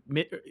that. It was like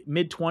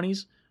mid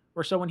 20s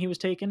or so when he was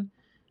taken.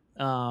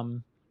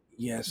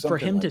 Yeah, For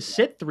something him like to that.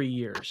 sit 3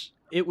 years,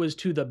 it was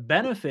to the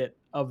benefit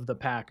of the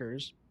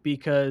Packers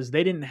because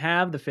they didn't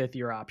have the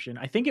 5th-year option.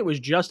 I think it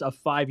was just a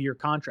 5-year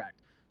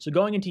contract. So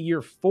going into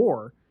year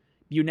 4,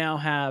 you now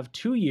have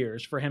 2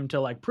 years for him to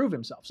like prove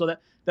himself. So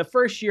that the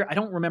first year, I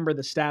don't remember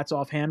the stats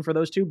offhand for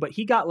those two, but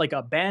he got like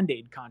a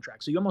Band-Aid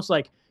contract. So you almost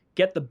like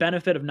get the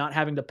benefit of not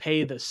having to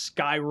pay the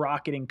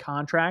skyrocketing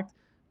contract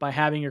by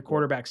having your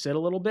quarterback sit a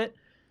little bit.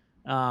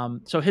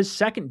 So his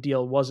second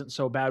deal wasn't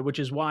so bad, which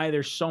is why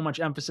there's so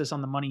much emphasis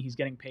on the money he's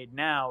getting paid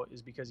now,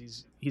 is because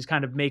he's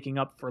kind of making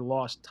up for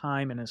lost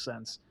time in a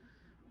sense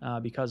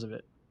because of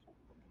it.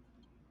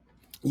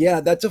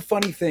 Yeah, that's a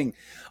funny thing,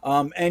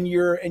 and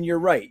you're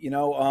right.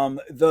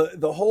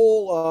 The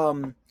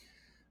whole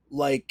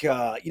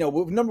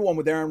number one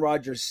with Aaron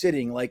Rodgers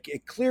sitting, like,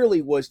 it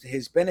clearly was to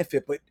his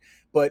benefit, but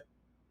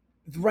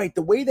right,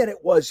 the way that it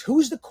was,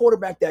 who's the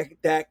quarterback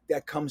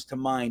that comes to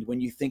mind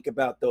when you think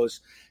about those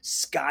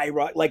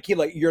skyrocket, like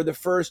you're the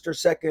first or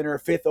second or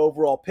fifth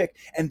overall pick,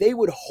 and they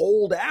would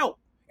hold out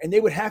and they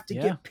would have to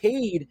Yeah. get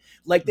paid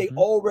like they Mhm.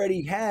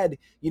 already had,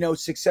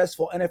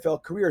 successful NFL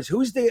careers.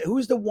 Who's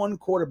the one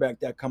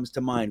quarterback that comes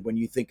to mind when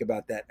you think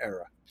about that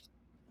era?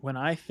 When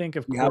I think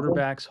of You have one?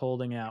 quarterbacks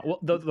holding out, well,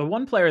 the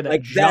one player that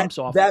Like that jumps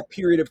off, that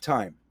period of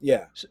time.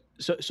 Yeah.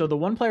 so the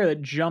one player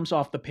that jumps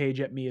off the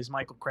page at me is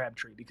Michael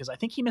Crabtree, because I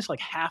think he missed like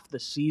half the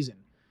season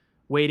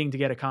waiting to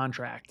get a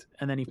contract,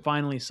 and then he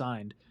finally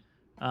signed.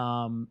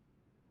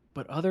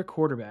 But other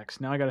quarterbacks,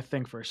 now I got to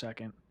think for a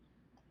second.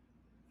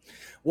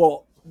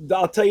 Well,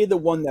 I'll tell you the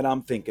one that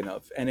I'm thinking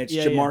of, and it's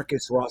Yeah, yeah.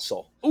 Jamarcus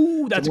Russell.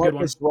 Ooh, that's a good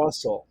one. Jamarcus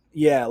Russell.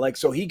 Yeah, like,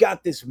 so he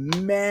got this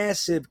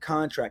massive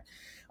contract,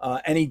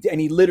 and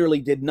he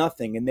literally did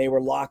nothing, and they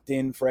were locked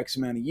in for X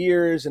amount of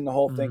years and the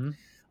whole thing.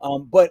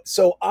 But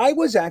so I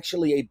was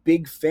actually a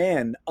big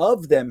fan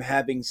of them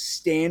having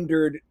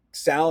standard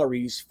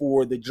salaries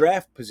for the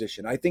draft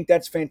position. I think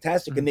that's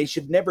fantastic, and they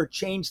should never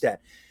change that.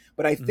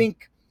 But I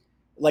think,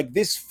 like,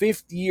 this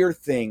 5th-year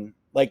thing,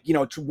 like,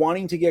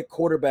 wanting to get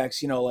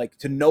quarterbacks, like,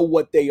 to know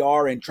what they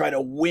are and try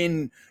to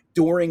win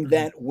during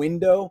that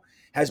window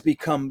has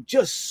become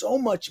just so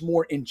much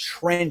more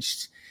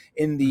entrenched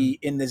in the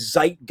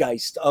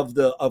zeitgeist of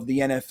the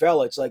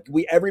NFL. It's like,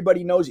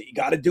 everybody knows it. You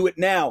got to do it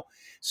now.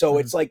 So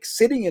it's like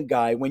sitting a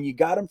guy, when you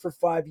got him for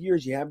 5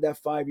 years, you have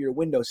that 5-year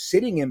window.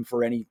 Sitting him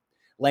for any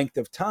length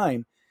of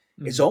time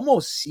is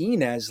almost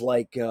seen as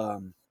like,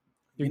 you're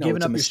giving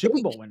it's a up your Super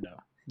mistake. Bowl window.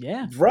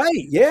 Yeah.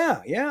 Right.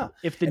 Yeah. Yeah.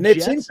 If the And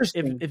it's Jets,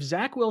 interesting. if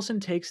Zach Wilson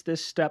takes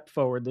this step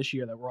forward this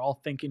year that we're all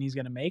thinking he's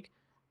going to make,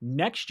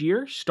 next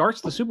year starts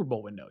the Super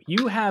Bowl window.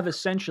 You have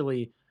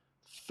essentially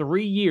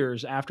 3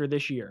 years after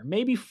this year,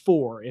 maybe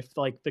 4 if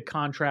like the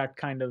contract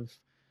kind of,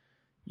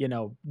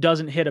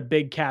 doesn't hit a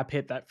big cap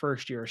hit that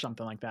first year or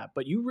something like that.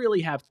 But you really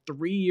have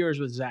 3 years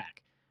with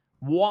Zach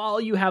while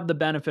you have the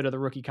benefit of the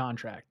rookie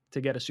contract to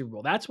get a Super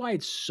Bowl. That's why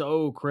it's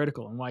so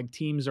critical, and why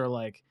teams are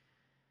like,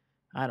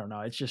 I don't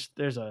know. It's just,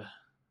 there's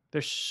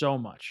so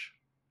much.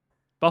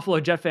 Buffalo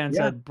Jet fan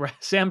said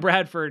Sam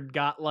Bradford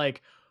got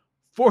like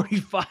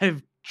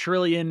 45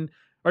 billion,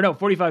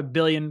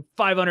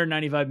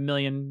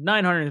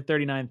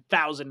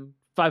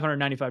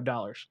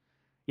 $595,939,595.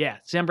 Yeah,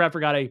 Sam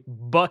Bradford got a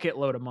bucket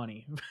load of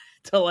money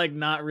to like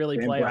not really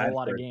Sam play a whole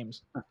lot of Bradford.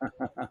 games.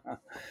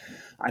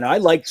 And I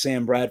like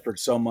Sam Bradford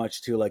so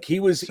much too. Like, he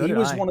was So did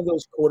I. one of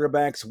those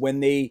quarterbacks when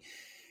the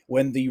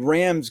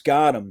Rams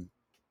got him.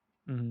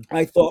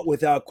 I thought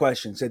without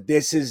question said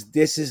this is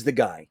the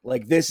guy.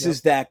 Like this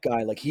is that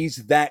guy. Like he's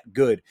that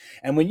good.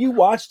 And when you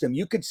watched him,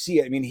 you could see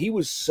it. I mean, he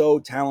was so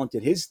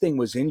talented. His thing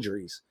was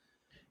injuries.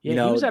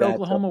 Yeah, he was at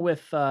Oklahoma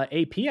with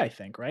AP, I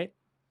think, right?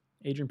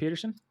 Adrian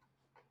Peterson.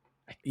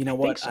 You know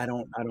what? So. I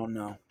don't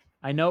know.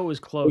 I know it was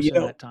close at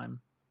that time.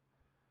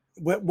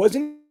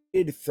 Wasn't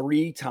it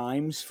 3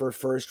 times for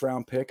first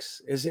round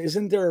picks?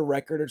 Isn't there a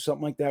record or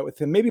something like that with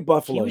him? Maybe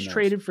Buffalo. He was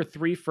traded for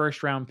 3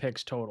 first round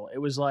picks total. It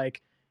was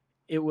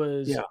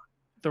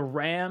the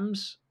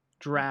Rams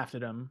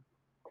drafted him.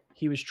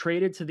 He was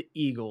traded to the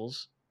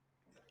Eagles.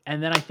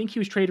 And then I think he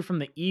was traded from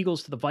the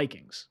Eagles to the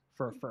Vikings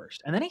for a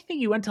first. And then I think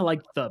he went to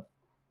like the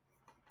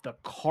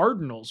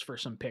Cardinals for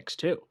some picks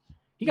too.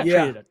 He got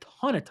traded a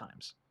ton of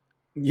times.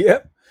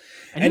 Yep.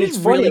 And it's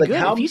really good.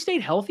 If he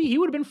stayed healthy, he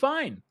would have been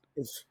fine.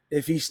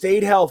 If he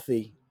stayed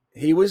healthy,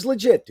 he was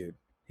legit, dude.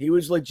 He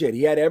was legit.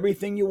 He had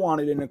everything you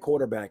wanted in a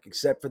quarterback,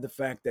 except for the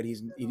fact that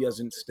he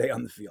doesn't stay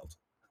on the field.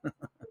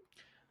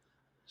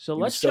 So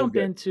let's jump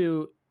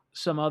into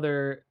some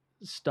other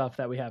stuff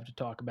that we have to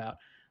talk about.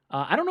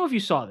 I don't know if you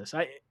saw this.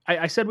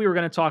 I said we were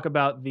going to talk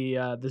about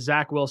the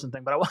Zach Wilson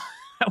thing, but I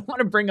want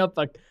to bring up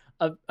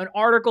an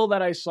article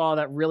that I saw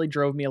that really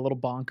drove me a little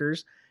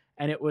bonkers,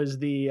 and it was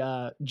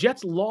the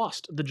Jets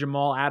lost the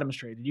Jamal Adams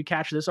trade. Did you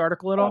catch this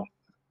article at all?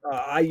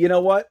 You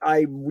know what?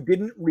 I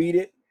didn't read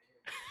it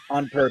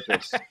on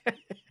purpose,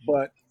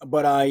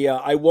 but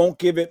I won't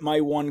give it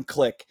my one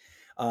click.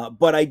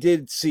 But I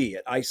did see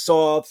it. I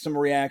saw some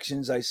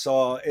reactions.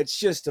 It's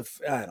just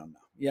I don't know.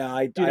 Yeah,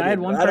 I had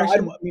one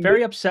person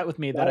very upset with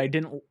me that I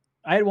didn't.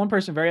 I had one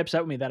person very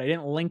upset with me that I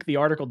didn't link the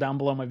article down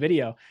below my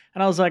video,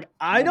 and I was like,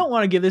 I don't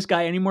want to give this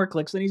guy any more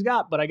clicks than he's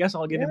got, but I guess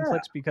I'll give him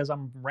clicks because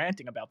I'm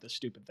ranting about this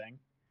stupid thing.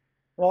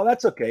 Well,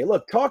 that's okay.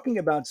 Look, talking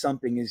about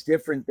something is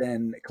different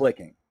than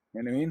clicking.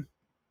 You know what I mean?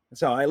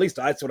 So at least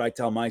that's what I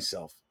tell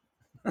myself.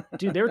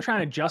 Dude, they were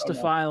trying to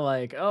justify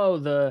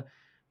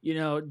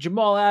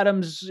Jamal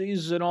Adams,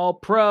 he's an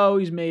all-pro.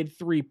 He's made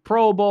 3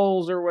 Pro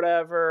Bowls or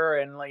whatever.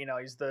 And,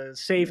 he's the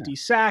safety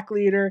sack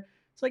leader.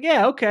 It's like,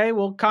 yeah, okay.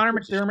 Well, Connor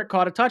McDermott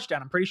caught a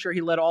touchdown. I'm pretty sure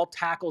he led all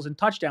tackles and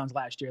touchdowns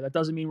last year. That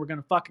doesn't mean we're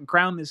going to fucking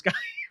crown this guy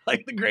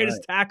like the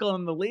greatest tackle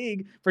in the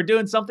league for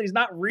doing something he's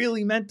not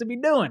really meant to be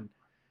doing.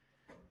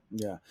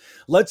 Yeah.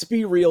 Let's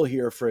be real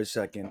here for a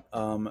second.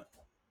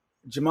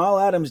 Jamal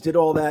Adams did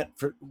all that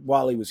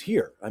while he was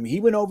here. I mean, he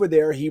went over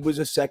there. He was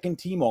a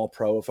second-team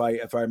All-Pro, if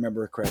I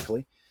remember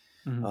correctly.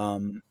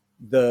 Mm-hmm.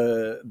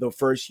 The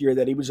first year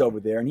that he was over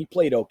there, and he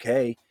played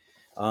okay.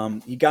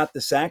 He got the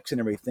sacks and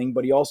everything,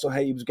 but he also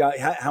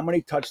how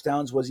many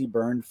touchdowns was he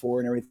burned for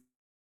and everything?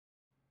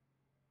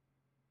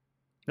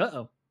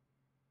 Uh-oh.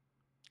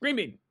 Green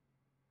Bean.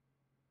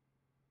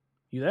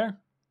 You there?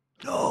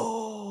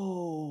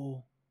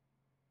 No.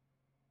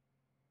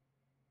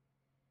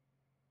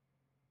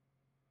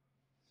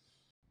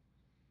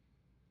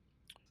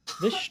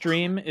 This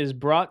stream is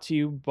brought to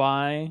you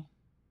by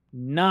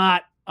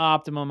not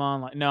Optimum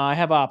Online. No, I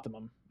have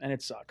Optimum, and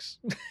it sucks.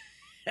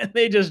 And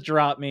they just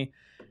dropped me.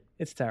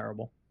 It's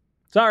terrible.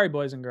 Sorry,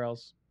 boys and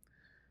girls.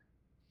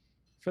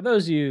 For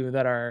those of you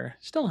that are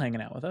still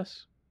hanging out with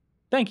us,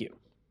 thank you.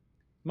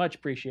 Much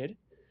appreciated.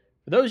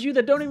 For those of you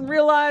that don't even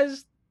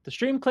realize the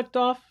stream clicked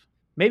off,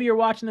 maybe you're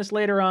watching this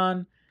later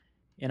on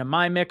in a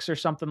My Mix or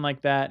something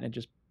like that, and it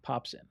just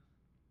pops in.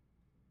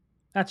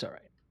 That's all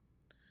right.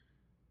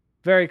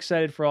 Very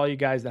excited for all you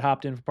guys that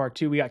hopped in for part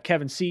 2. We got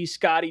Kevin C.,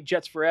 Scotty,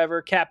 Jets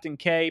Forever, Captain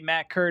K,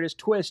 Matt Curtis,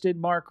 Twisted,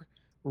 Mark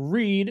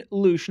Reed,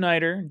 Lou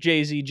Schneider,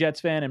 Jay-Z Jets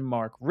fan, and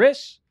Mark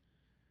Riss.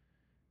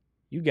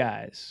 You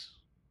guys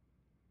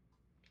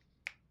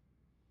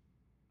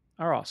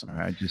are awesome. All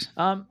right,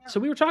 so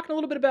we were talking a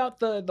little bit about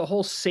the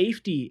whole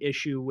safety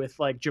issue with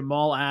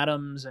Jamal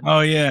Adams and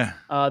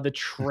the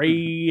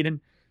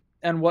trade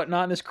and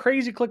whatnot. And this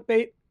crazy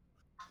clickbait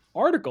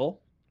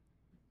article,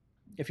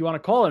 if you want to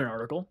call it an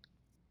article,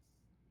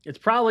 it's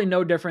probably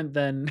no different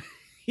than,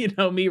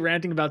 me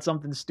ranting about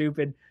something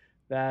stupid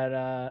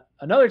that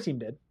another team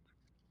did.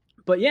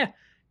 But yeah,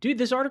 dude,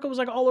 this article was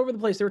all over the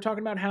place. They were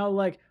talking about how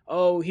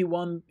he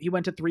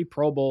went to 3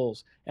 Pro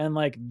Bowls and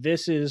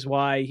this is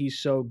why he's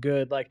so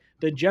good.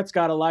 The Jets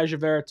got Elijah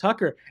Vera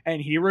Tucker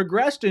and he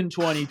regressed in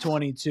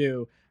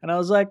 2022. And I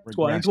was like,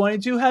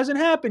 2022 hasn't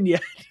happened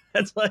yet.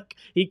 That's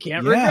he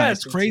can't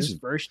regress. It's crazy. His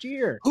first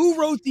year.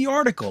 Who wrote the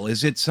article?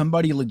 Is it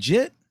somebody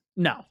legit?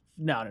 No.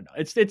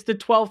 It's the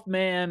 12th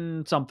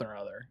man something or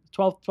other.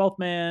 12th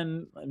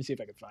man. Let me see if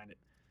I can find it.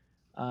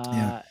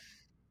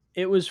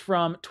 It was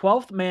from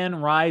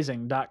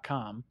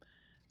 12thmanrising.com.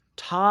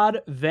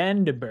 Todd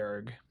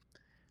Vandenberg.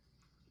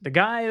 The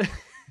guy,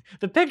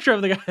 the picture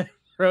of the guy that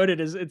wrote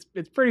it it's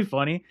pretty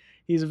funny.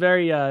 He's a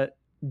very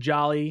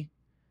jolly,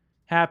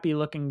 happy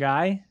looking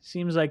guy.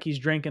 Seems like he's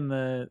drinking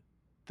the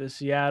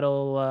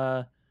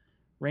Seattle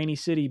Rainy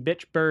City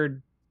Bitch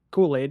Bird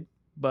Kool-Aid,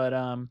 but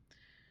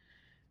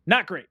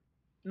not great.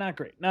 Not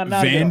great. Not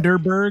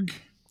Vanderberg?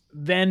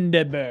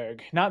 Vandenberg.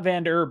 Not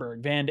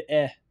Vanderberg.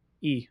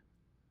 Van-E.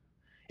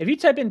 If you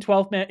type in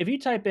 12th man,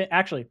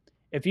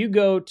 If you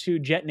go to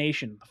Jet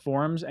Nation the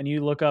forums and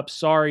you look up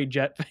 "Sorry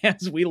Jet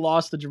fans, we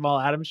lost the Jamal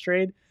Adams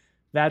trade,"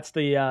 that's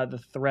the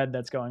thread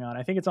that's going on.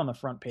 I think it's on the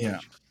front page. Yeah.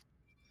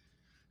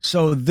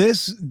 So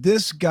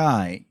this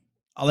guy,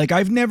 like,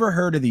 I've never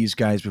heard of these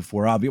guys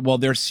before. Well,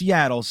 they're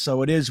Seattle,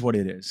 so it is what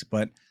it is.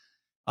 But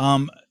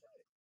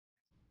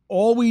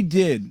all we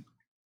did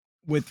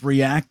with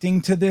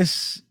reacting to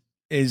this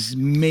is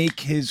make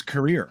his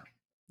career.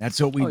 That's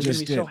what we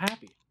just did. He's gonna be so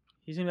happy.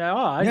 He's gonna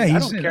be like, I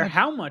don't care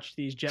how much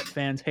these Jet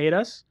fans hate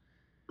us.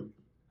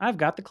 I've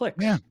got the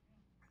clicks. Yeah.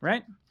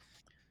 Right?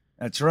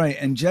 That's right.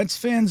 And Jets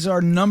fans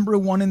are number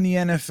one in the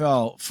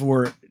NFL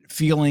for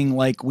feeling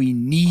like we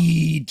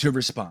need to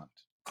respond.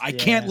 I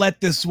can't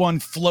let this one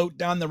float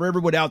down the river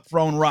without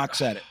throwing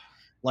rocks at it.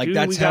 Like, dude,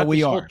 that's how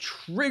we are.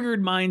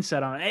 Triggered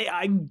mindset on it. Hey,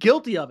 I'm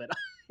guilty of it.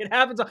 It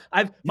happens.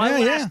 My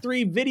last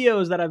 3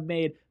 videos that I've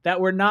made that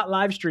were not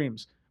live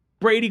streams.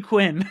 Brady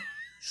Quinn,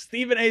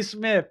 Stephen A.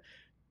 Smith,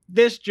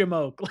 this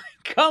Jamoke. Like,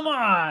 come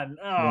on.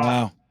 Oh.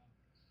 Wow.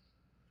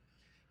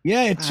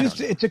 Yeah,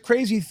 it's a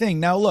crazy thing.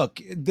 Now look,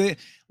 this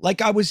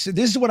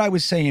is what I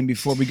was saying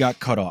before we got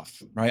cut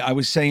off, right? I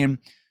was saying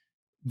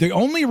the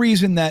only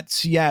reason that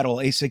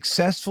Seattle, a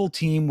successful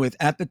team with,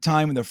 at the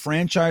time, the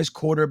franchise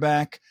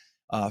quarterback,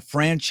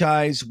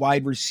 franchise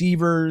wide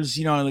receivers,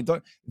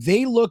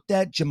 they looked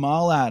at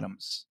Jamal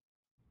Adams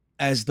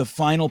as the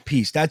final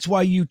piece. That's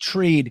why you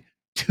trade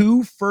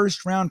 2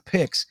 first-round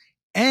picks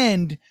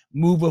and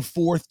move a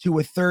 4th to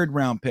a 3rd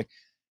round pick.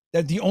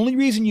 That the only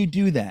reason you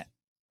do that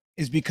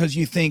is because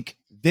you think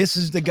this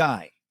is the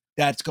guy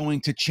that's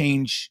going to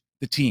change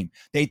the team.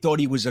 They thought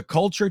he was a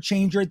culture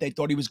changer. They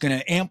thought he was going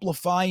to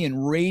amplify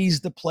and raise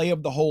the play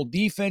of the whole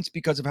defense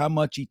because of how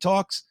much he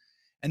talks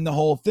and the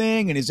whole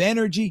thing and his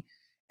energy.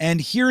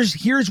 And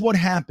here's what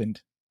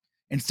happened.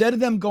 Instead of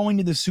them going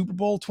to the Super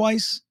Bowl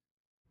twice,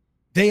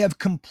 they have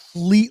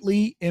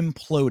completely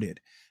imploded.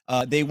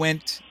 They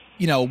went,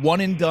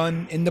 one and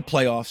done in the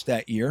playoffs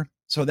that year.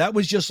 So that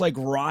was just like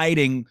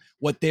riding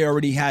what they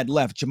already had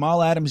left.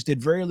 Jamal Adams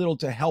did very little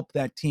to help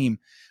that team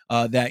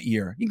that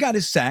year. He got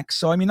his sacks.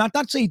 So, I mean, not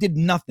to say he did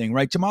nothing,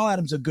 right? Jamal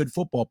Adams is a good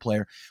football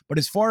player. But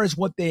as far as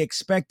what they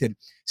expected,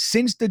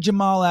 since the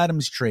Jamal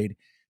Adams trade,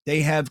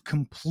 they have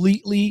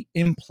completely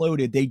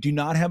imploded. They do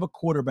not have a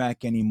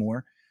quarterback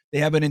anymore. They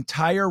have an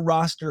entire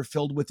roster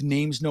filled with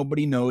names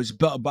nobody knows.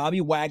 Bobby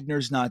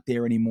Wagner's not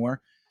there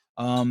anymore.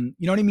 You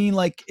know what I mean?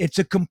 Like, it's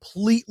a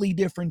completely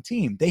different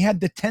team. They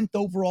had the 10th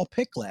overall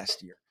pick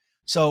last year.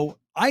 So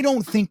I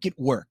don't think it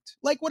worked.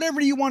 Like,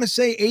 whatever you want to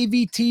say,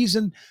 AVT's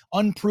an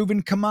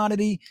unproven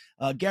commodity.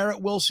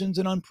 Garrett Wilson's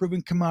an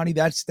unproven commodity.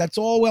 That's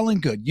all well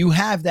and good. You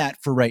have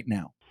that for right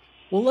now.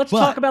 Well, let's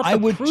talk about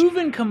the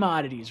proven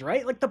commodities,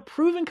 right? Like, the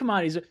proven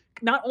commodities.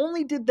 Not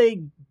only did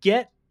they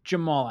get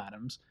Jamal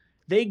Adams,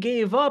 they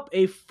gave up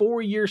a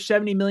 4-year,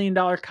 $70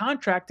 million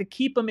contract to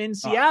keep him in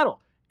Seattle.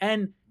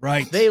 And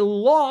they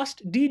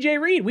lost DJ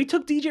Reed. We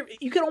took DJ.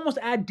 You could almost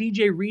add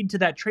DJ Reed to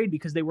that trade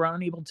because they were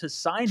unable to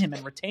sign him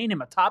and retain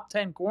him, a top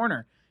 10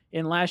 corner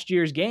in last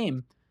year's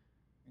game.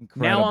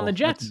 Incredible. Now on the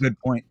Jets. That's a good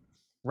point.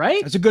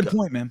 Right? That's a good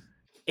point, man.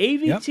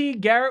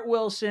 AVT, Garrett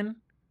Wilson,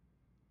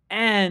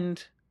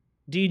 and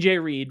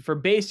DJ Reed for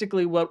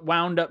basically what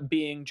wound up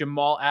being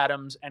Jamal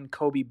Adams and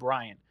Kobe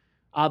Bryant.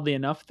 Oddly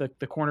enough, the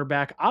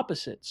cornerback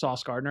opposite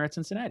Sauce Gardner at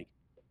Cincinnati.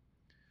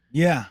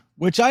 Yeah,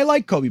 which I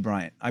like Kobe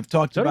Bryant. I've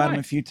talked about him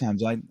a few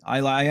times.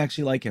 I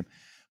actually like him.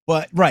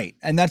 But right,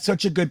 and that's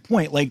such a good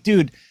point. Like,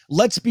 dude,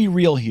 let's be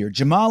real here.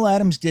 Jamal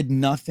Adams did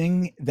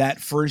nothing that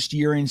first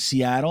year in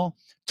Seattle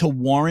to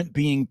warrant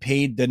being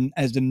paid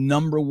as the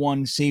number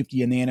 1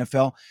 safety in the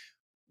NFL.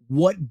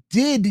 What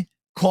did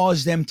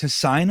cause them to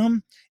sign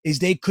him is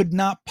they could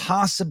not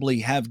possibly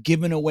have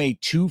given away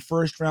 2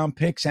 first-round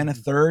picks and a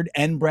 3rd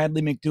and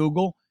Bradley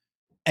McDougall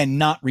and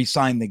not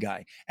re-sign the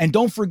guy. And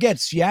don't forget,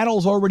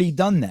 Seattle's already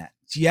done that.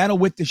 Seattle,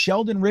 with the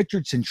Sheldon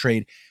Richardson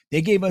trade,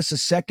 they gave us a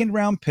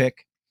 2nd-round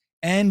pick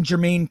and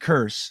Jermaine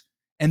Kearse.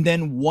 And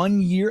then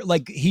 1 year,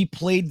 like, he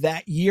played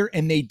that year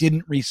and they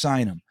didn't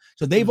re-sign him.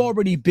 So they've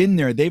already been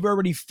there. They've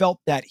already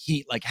felt that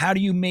heat. Like, how do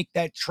you make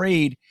that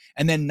trade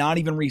and then not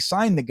even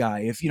re-sign the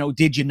guy? If,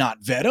 did you not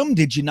vet him?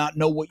 Did you not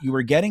know what you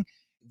were getting?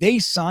 They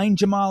signed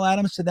Jamal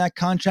Adams to that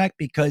contract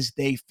because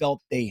they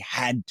felt they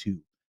had to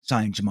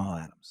sign Jamal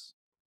Adams.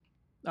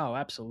 Oh,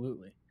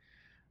 absolutely.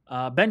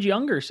 Benji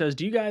Unger says,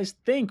 do you guys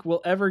think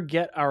we'll ever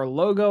get our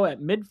logo at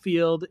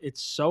midfield?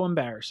 It's so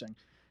embarrassing.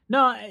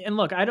 No, and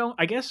look,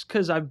 I guess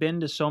because I've been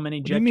to so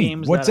many Jet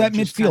games. What's that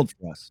midfield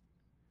for us?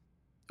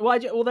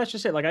 Well, that's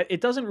just it. Like,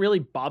 it doesn't really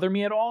bother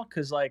me at all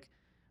because, like,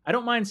 I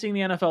don't mind seeing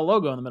the NFL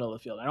logo in the middle of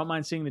the field. I don't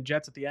mind seeing the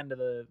Jets at the end of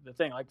the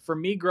thing. Like, for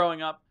me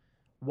growing up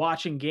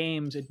watching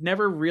games, it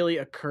never really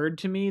occurred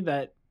to me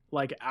that,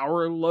 like,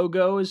 our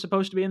logo is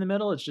supposed to be in the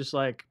middle. It's just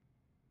like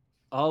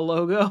a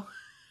logo.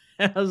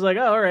 And I was like,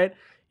 oh, all right,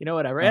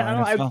 whatever.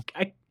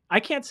 I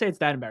can't say it's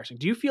that embarrassing.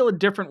 Do you feel a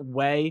different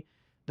way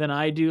than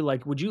I do?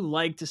 Like, would you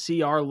like to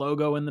see our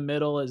logo in the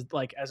middle as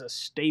a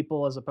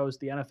staple as opposed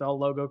to the NFL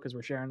logo because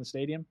we're sharing the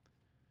stadium?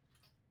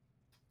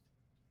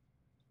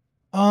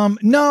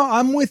 No,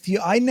 I'm with you.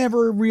 I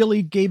never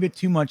really gave it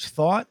too much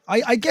thought.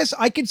 I guess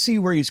I could see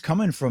where he's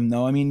coming from,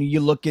 though. I mean, you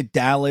look at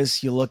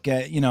Dallas, you look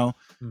at, a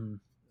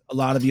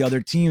lot of the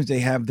other teams, they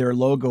have their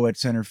logo at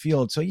center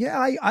field. So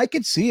yeah, I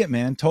could see it,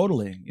 man.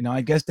 Totally.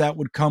 I guess that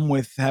would come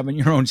with having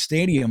your own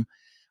stadium.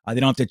 They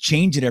don't have to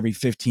change it every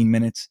 15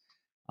 minutes.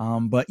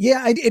 But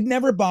yeah, it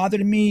never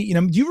bothered me.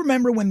 Do you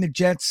remember when the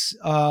Jets,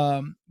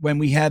 when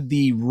we had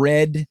the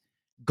red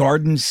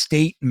Garden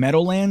State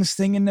Meadowlands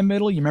thing in the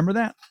middle? You remember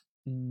that?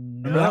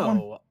 Remember that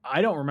one?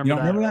 I don't remember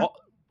that. Remember that?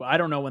 I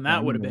don't know when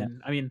that would have been.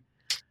 That. I mean,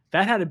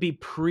 that had to be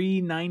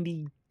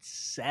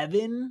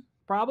pre-97,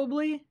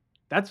 probably.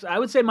 I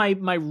would say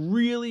my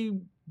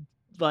really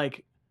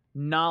like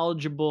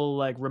knowledgeable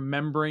like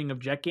remembering of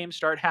Jet games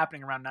started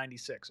happening around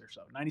 96 or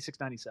so,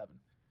 96, 97.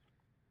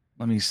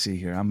 Let me see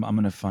here. I'm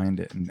going to find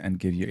it and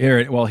give you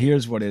here. Well,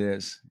 here's what it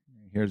is.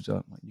 Here's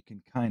you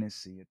can kind of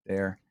see it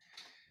there.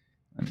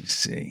 Let me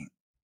see.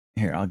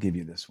 Here, I'll give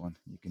you this one.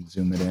 You can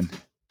zoom it in.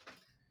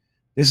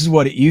 This is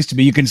what it used to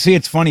be. You can see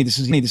it's funny. This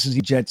is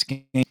the Jets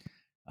game.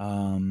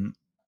 Let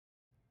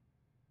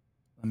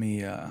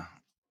me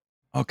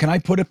can I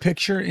put a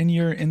picture in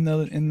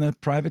the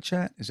private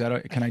chat? Is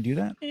that can I do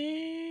that?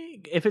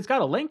 If it's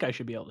got a link, I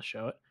should be able to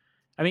show it.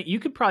 I mean, you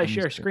could probably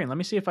share a screen. Let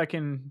me see if I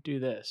can do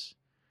this.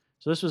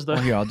 So this was the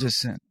here, I'll just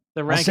send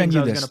the rankings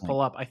I was going to pull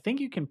up. I think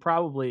you can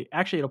probably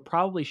it'll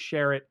probably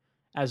share it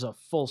as a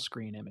full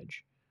screen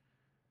image.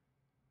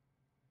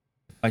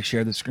 I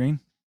share the screen.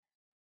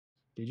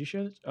 Did you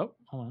share this? Oh,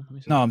 hold on. Let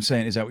me see. No, I'm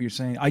saying, is that what you're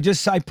saying? I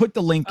put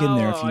the link in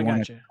there if you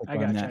want to. I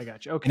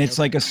got you. Okay. And it's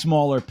like a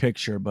smaller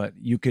picture, but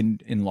you can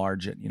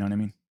enlarge it. You know what I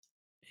mean?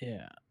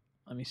 Yeah.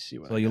 Let me see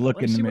what. So you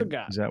look in the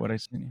middle. Is that what I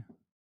sent you?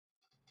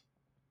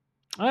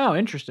 Oh,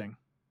 interesting.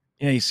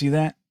 Yeah, you see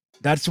that?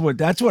 That's what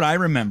I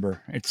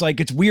remember. It's like,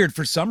 it's weird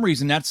for some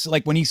reason. That's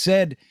like when he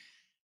said,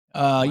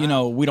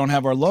 wow. We don't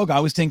have our logo. I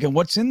was thinking,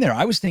 what's in there?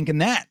 I was thinking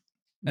that.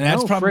 And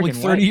that's probably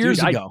 30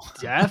 years ago.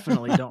 I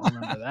definitely don't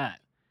remember that.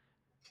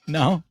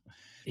 No,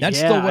 that's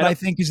still what I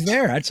think is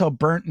there. That's how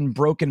burnt and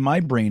broken my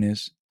brain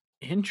is.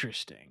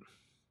 Interesting.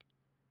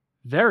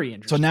 Very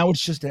interesting. So now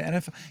it's just an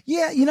NFL.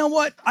 Yeah, you know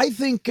what? I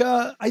think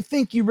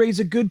you raise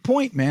a good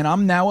point, man.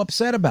 I'm now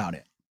upset about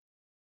it.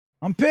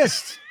 I'm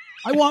pissed.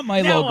 I want my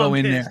logo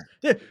in there.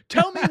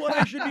 Tell me what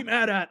I should be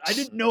mad at. I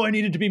didn't know I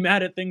needed to be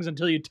mad at things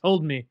until you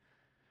told me.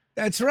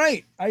 That's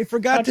right. I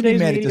forgot to be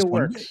mad at this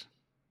one.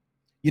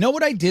 You know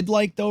what I did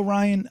like though,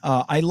 Ryan?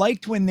 I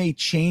liked when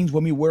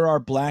we wear our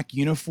black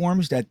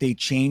uniforms, that they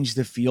changed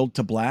the field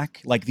to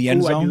black, like the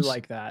end zones. I do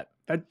like that.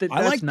 That's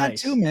I like that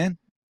too, man.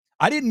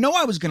 I didn't know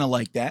I was going to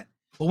like that,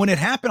 but when it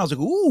happened, I was like,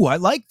 "Ooh, I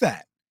like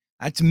that."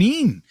 That's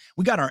mean.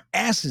 We got our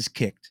asses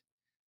kicked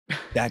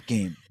that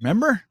game.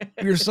 Remember?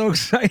 We were so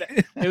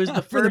excited. It was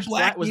the first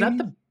black. Was that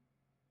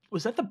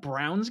the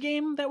Browns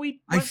game that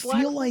we? I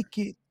feel like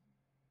it.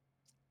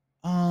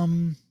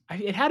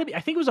 It had to be.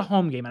 I think it was a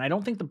home game, and I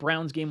don't think the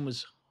Browns game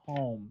was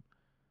home.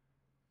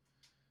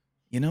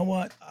 You know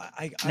what?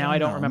 I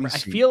don't remember. I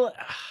feel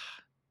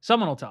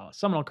someone will tell us.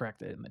 Someone will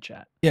correct it in the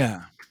chat.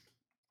 Yeah.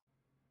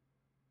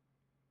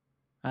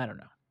 I don't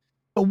know.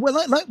 Well,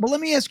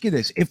 let me ask you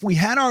this: if we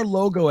had our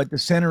logo at the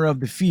center of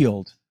the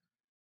field,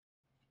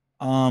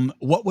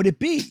 what would it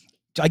be?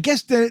 I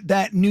guess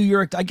that New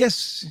York.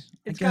 It's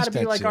got to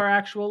be like our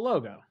actual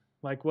logo,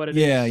 like what it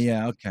is.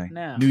 Yeah. Okay.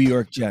 Now. New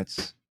York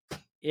Jets.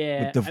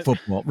 Yeah, with the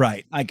football,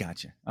 right? I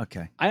got you.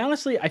 Okay. I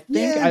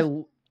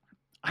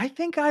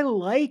think I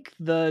like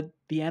the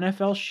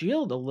NFL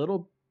shield a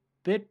little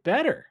bit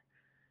better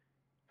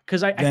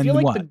because I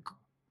feel like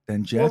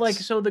than Jets. Well, like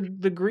so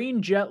the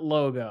green Jet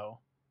logo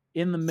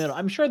in the middle.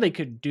 I'm sure they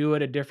could do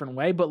it a different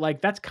way, but like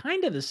that's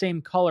kind of the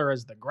same color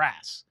as the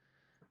grass.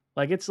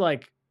 Like it's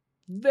like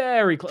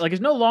very like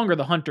it's no longer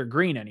the hunter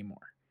green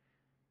anymore.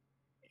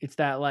 It's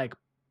that like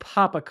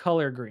pop a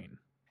color green,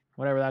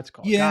 whatever that's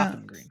called. Yeah.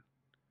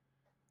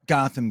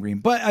 Gotham green.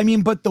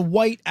 But the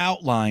white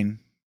outline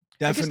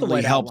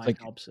definitely helps.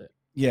 Helps it.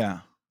 Yeah,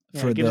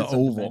 for the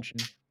oval.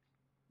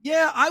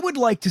 Yeah, I would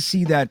like to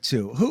see that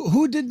too.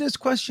 Who did this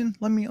question?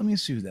 Let me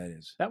see who that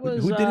is. That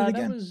was who did it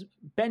again? That was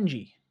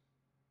Benji.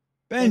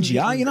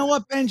 Benji. You know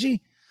what, Benji?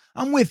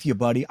 I'm with you,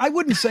 buddy. I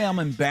wouldn't say I'm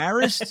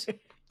embarrassed,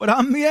 but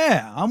I'm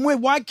with.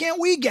 Why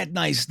can't we get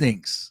nice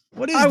things?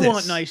 What is this? I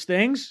want nice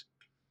things.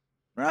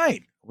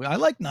 Right. Well, I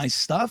like nice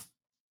stuff.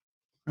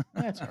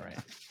 That's all right.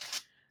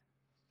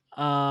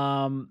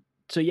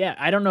 So yeah,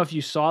 I don't know if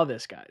you saw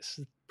this, guys.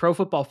 Pro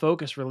Football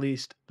Focus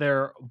released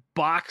their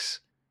box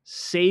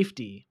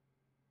safety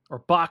or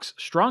box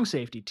strong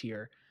safety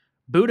tier.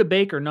 Budda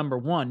Baker, number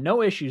 1.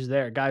 No issues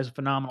there. Guy's a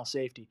phenomenal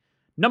safety.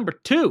 Number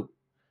 2,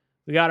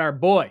 we got our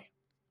boy,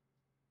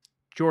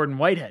 Jordan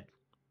Whitehead.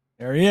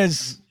 There he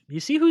is. You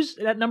see who's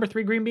at number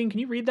 3, Green Bean? Can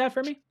you read that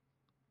for me?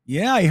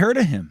 Yeah, I heard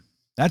of him.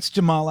 That's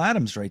Jamal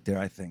Adams right there,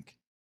 I think.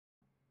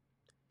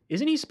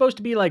 Isn't he supposed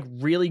to be like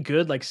really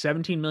good, like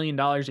 $17 million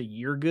a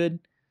year good?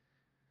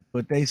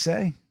 What they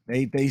say.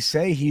 They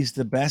say he's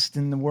the best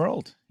in the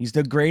world. He's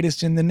the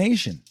greatest in the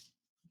nation.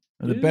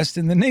 Or the best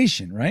in the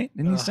nation, right?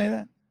 Didn't you say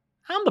that?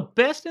 I'm the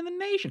best in the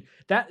nation.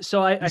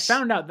 I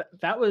found out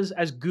that was,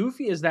 as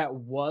goofy as that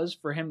was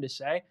for him to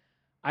say,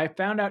 I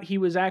found out he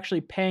was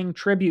actually paying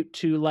tribute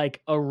to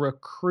like a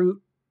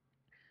recruit.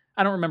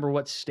 I don't remember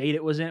what state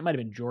it was in. It might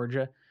have been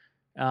Georgia.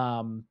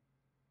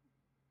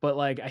 But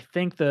like, I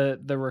think the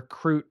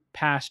recruit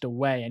passed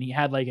away, and he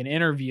had like an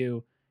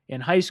interview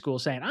in high school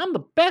saying, I'm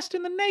the best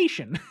in the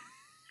nation.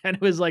 And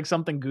it was like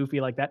something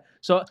goofy like that.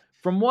 So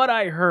from what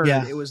I heard,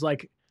 it was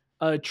like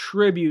a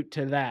tribute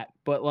to that.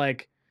 But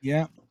like,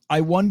 yeah,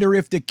 I wonder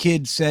if the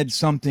kid said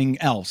something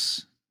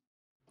else.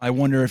 I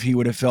wonder if he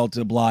would have felt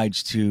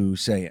obliged to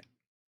say it.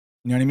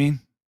 You know what I mean?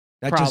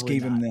 That just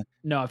gave him the.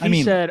 No, if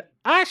he said,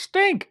 I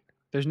stink,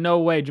 there's no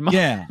way Jamal.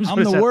 Yeah, Adams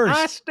I'm the said, worst.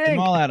 I stink.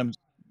 Jamal Adams.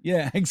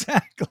 Yeah,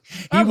 exactly.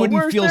 I'm He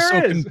wouldn't feel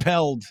so is.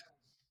 compelled.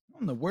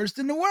 I'm the worst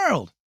in the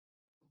world.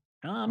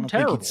 I'm I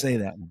terrible. think he'd say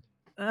that one.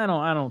 I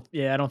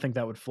don't think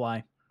that would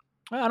fly.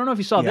 I don't know if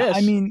you saw this.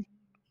 I mean,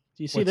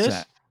 do you see this?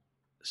 That?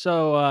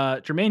 So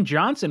Jermaine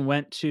Johnson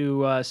went to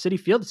Citi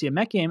Field to see a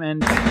Met game,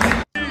 and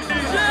I'm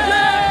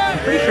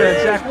pretty sure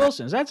it's Zach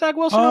Wilson. Is that Zach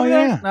Wilson over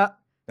there?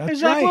 That's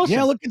Zach right. Wilson.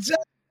 Yeah, look at Zach.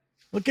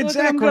 Look at Look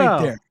Zach at him right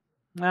go.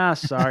 there.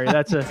 Sorry,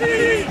 that's a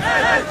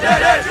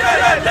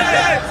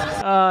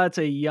it's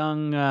a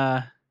young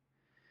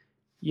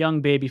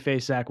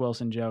babyface Zach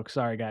Wilson joke.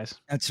 Sorry, guys.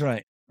 That's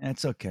right.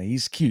 That's okay.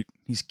 He's cute.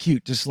 He's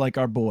cute, just like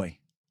our boy.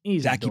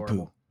 He's Zachy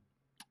adorable.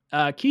 Poo.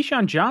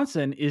 Keyshawn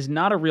Johnson is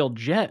not a real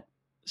Jet.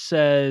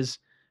 Says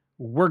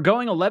we're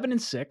going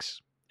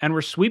 11-6 and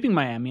we're sweeping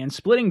Miami and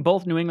splitting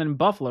both New England and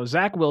Buffalo.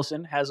 Zach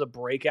Wilson has a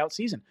breakout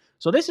season.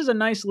 So this is a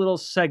nice little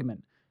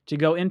segment to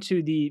go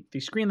into the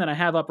screen that I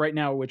have up right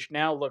now, which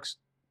now looks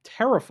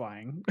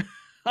terrifying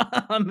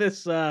on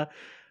this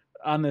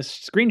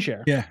screen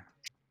share. Yeah.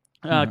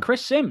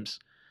 Chris Sims.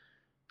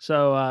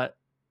 So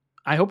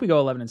I hope we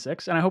go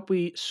 11-6, and I hope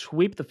we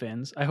sweep the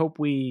Fins. I hope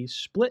we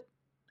split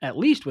at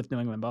least with New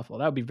England and Buffalo.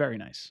 That would be very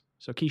nice.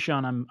 So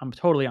Keyshawn, I'm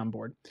totally on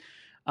board.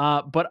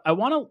 But I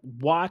want to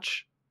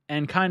watch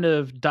and kind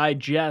of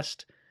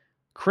digest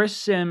Chris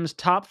Sims'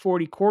 top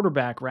 40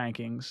 quarterback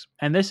rankings.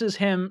 And this is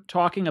him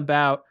talking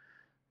about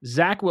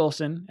Zach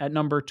Wilson at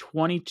number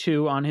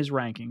 22 on his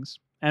rankings.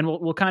 And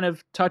we'll kind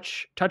of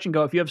touch and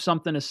go. If you have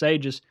something to say,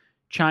 just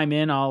chime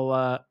in.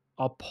 I'll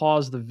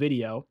pause the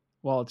video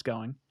while it's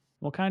going.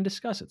 We'll kind of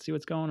discuss it, see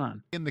what's going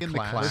on. In the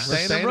class. We're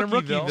staying in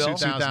Rookieville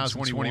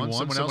 2021.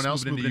 Someone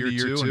else moved into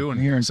year two,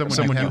 and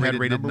someone you had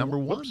rated number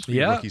one for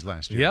rookies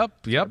last year.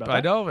 Yep.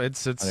 I know.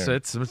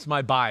 It's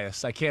my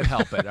bias. I can't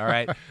help it. All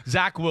right.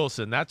 Zach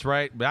Wilson. That's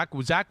right.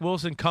 Zach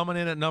Wilson coming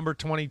in at number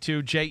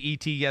 22.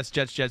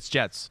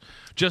 Jets.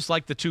 Just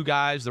like the two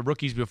guys, the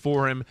rookies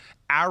before him.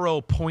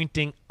 Arrow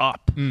pointing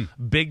up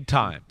big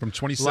time. From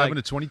 27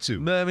 to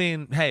 22. I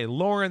mean, hey,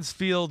 Lawrence,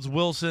 Fields,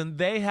 Wilson,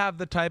 they have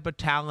the type of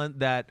talent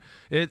that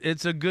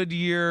it's a good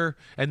year,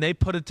 and they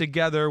put it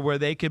together where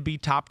they could be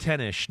top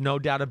 10-ish, no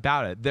doubt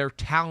about it. Their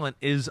talent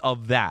is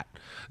of that.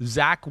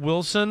 Zach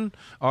Wilson,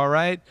 all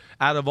right,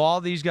 out of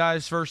all these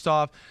guys, first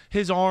off,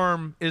 his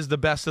arm is the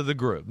best of the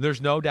group.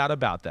 There's no doubt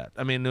about that.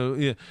 I mean,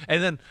 and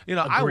then,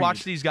 I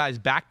watched these guys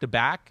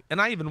back-to-back,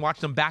 and I even watched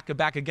them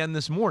back-to-back again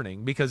this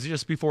morning because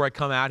just before I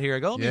come out here, I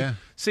go, let me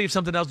see if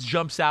something else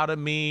jumps out at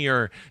me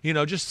or,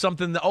 just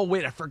something that, oh,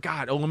 wait, I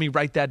forgot. Oh, let me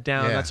write that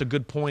down. Yeah. That's a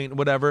good point,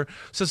 whatever.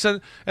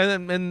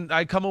 And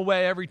I come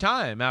away every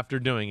time after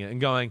doing it and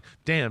going,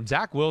 damn,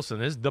 Zach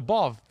Wilson, the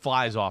ball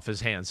flies off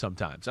his hands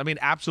sometimes. I mean,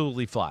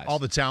 absolutely flies. All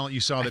the talent you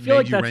saw that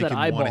made you rank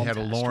him one ahead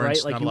of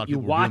Lawrence. Right? Not a lot of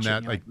people were doing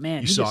that. Like,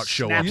 man, you saw it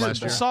show up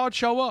last year. Saw it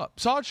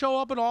show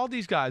up in all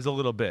these guys a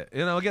little bit.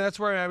 Again, that's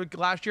where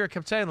last year I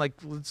kept saying, like,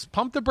 let's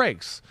pump the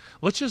brakes.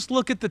 Let's just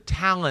look at the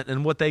talent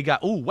and what they got.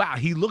 Oh, wow,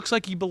 he looks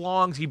like he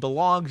belongs.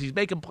 He's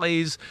making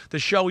plays to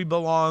show he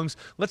belongs.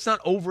 Let's not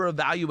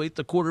over-evaluate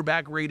the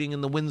quarterback rating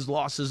and the wins,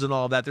 losses, and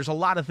all of that. There's a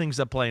lot of things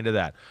that play into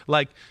that,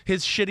 like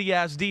his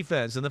shitty-ass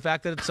defense and the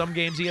fact that in some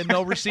games he had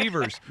no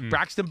receivers.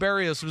 Braxton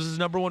Berrios was his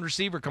number one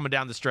receiver coming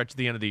down the stretch at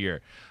the end of the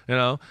year.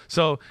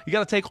 So you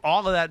got to take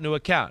all of that into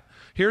account.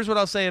 Here's what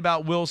I'll say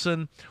about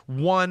Wilson.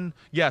 One,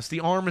 yes, the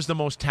arm is the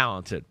most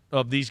talented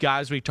of these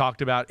guys we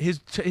talked about.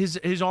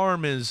 His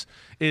arm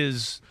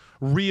is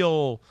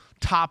real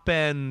top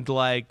end,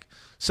 like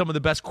some of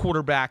the best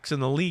quarterbacks in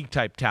the league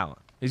type talent.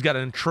 He's got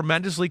a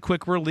tremendously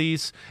quick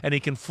release, and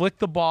he can flick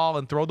the ball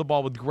and throw the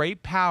ball with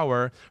great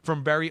power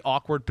from very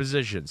awkward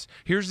positions.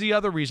 Here's the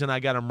other reason I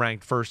got him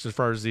ranked first as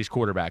far as these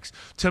quarterbacks.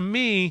 To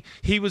me,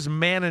 he was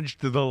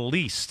managed the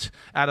least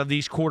out of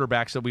these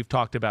quarterbacks that we've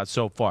talked about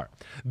so far.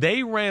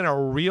 They ran a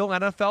real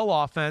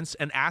NFL offense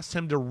and asked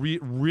him to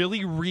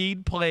really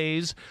read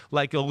plays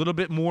like a little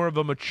bit more of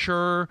a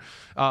mature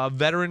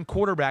veteran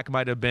quarterback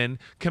might have been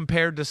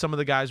compared to some of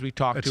the guys we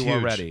talked to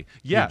already.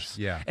 Yes.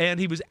 Huge. Yeah.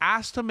 And he was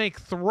asked to make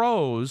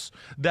throws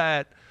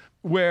that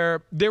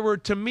where there were,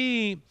 to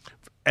me,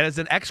 as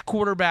an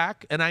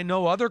ex-quarterback, and I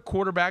know other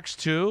quarterbacks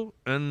too,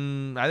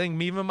 and I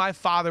think even my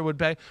father would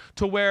pay,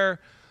 to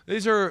where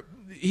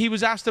he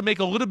was asked to make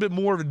a little bit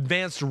more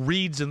advanced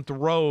reads and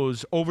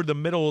throws over the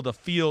middle of the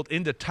field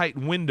into tight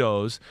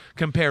windows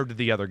compared to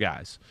the other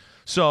guys.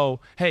 So,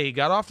 hey, he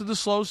got off to the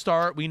slow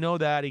start. We know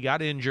that. He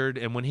got injured.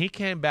 And when he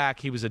came back,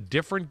 he was a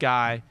different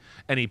guy,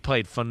 and he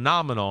played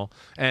phenomenal.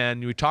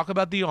 And we talk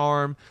about the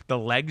arm. The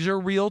legs are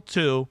real,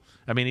 too.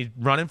 I mean, he's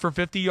running for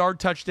 50-yard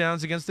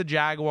touchdowns against the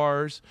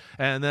Jaguars.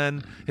 And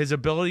then his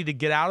ability to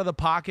get out of the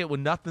pocket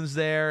when nothing's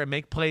there and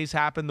make plays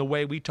happen the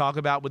way we talk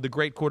about with the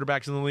great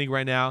quarterbacks in the league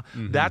right now,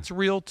 that's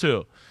real,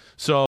 too.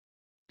 So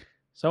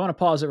I want to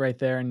pause it right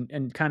there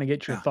and kind of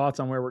get your thoughts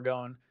on where we're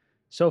going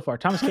so far.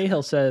 Thomas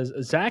Cahill says,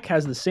 Zach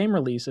has the same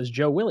release as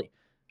Joe Willie.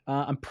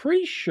 I'm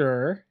pretty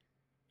sure,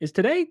 is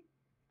today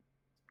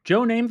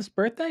Joe Namath's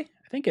birthday?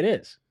 I think it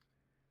is.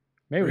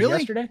 Maybe it was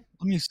yesterday?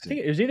 Let me see. I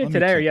think it was either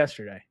today or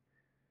yesterday.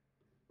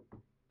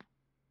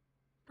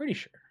 Pretty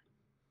sure.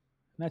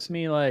 That's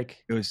me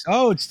like...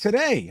 it's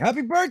today.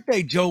 Happy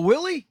birthday, Joe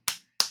Willie.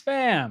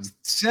 Bam.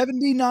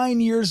 79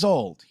 years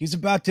old. He's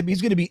going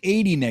to be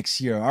 80 next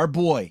year. Our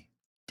boy.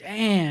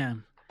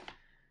 Damn.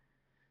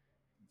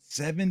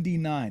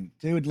 79.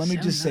 Dude, let me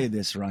just say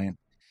this, Ryan.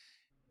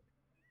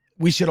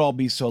 We should all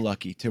be so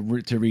lucky to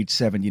reach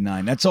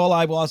 79. That's all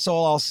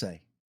I'll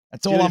say.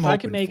 That's all I'm hoping for. If I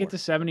could make it to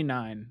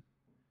 79.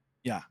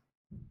 Yeah.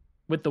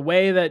 With the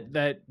way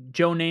that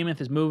Joe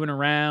Namath is moving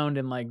around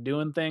and like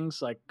doing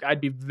things, like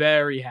I'd be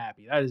very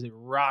happy. That is a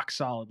rock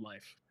solid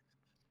life.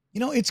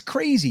 It's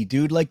crazy,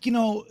 dude. Like,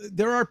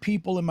 there are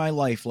people in my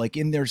life, like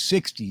in their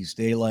 60s,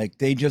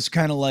 they just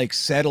kind of like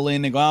settle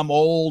in and go, I'm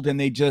old, and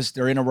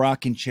they're in a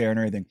rocking chair and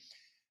everything.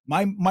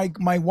 My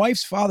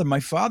wife's father, my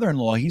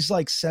father-in-law, he's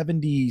like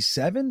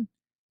 77.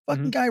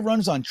 Fucking guy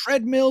runs on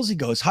treadmills. He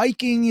goes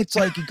hiking. It's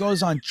like he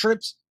goes on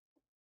trips.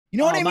 You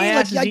know what I mean? My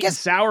ass is eating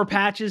Sour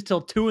Patches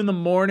till 2 a.m.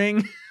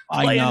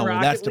 I know,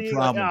 that's the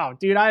problem. Like,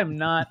 dude, I am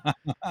not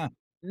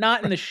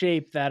in the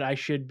shape that I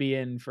should be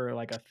in for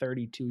like a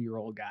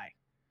 32-year-old guy.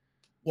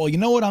 Well, you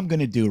know what I'm going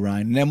to do,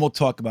 Ryan, and then we'll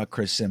talk about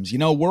Chris Sims.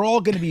 We're all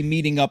going to be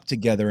meeting up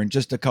together in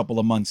just a couple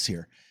of months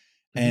here.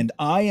 And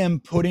I am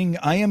going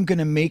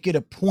to make it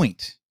a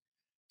point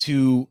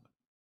to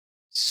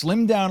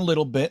slim down a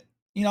little bit.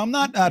 I'm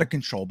not out of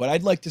control, but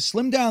I'd like to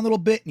slim down a little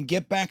bit and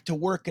get back to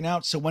working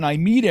out. So when I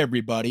meet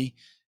everybody,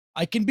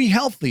 I can be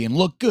healthy and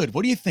look good.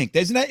 What do you think?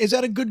 Is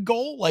that a good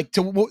goal?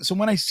 So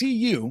when I see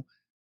you,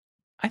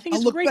 I think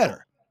it's a great goal.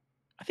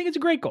 I think it's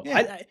a great goal.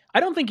 Yeah. I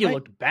don't think you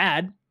looked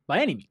bad by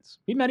any means.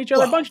 We met each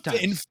other a bunch of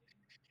times.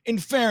 In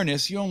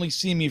fairness, you only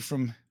see me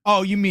from...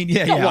 Oh, you mean,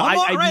 yeah. Well,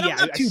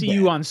 I see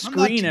you on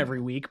screen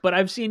every week, but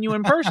I've seen you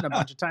in person a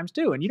bunch of times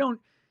too, and you don't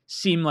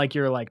seem like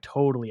you're like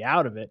totally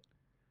out of it.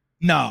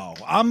 No,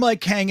 I'm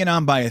like hanging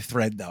on by a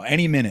thread though.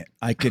 Any minute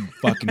I could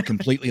fucking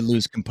completely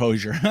lose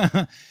composure.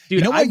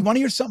 Dude, what? You want to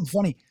hear something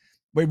funny?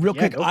 Wait, real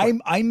quick.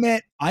 I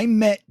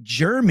met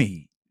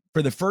Jeremy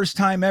for the first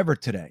time ever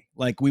today.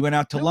 Like we went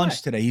out to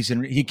lunch today.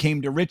 He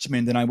came to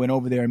Richmond and I went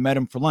over there and met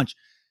him for lunch.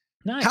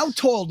 Nice. How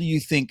tall do you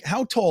think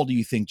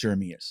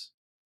Jeremy is?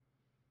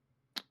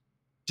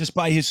 Just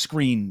by his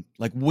screen.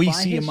 Like we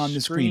see him on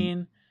the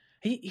screen.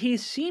 He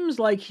seems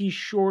like he's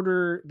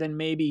shorter than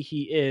maybe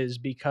he is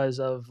because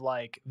of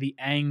like the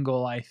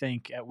angle, I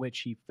think, at which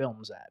he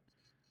films at.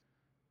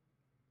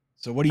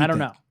 So what do you think? I don't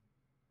know.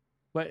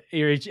 What are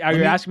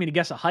you asking me to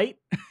guess a height?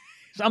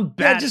 I'm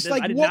bad. Just at this.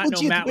 like, I did not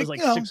know Matt was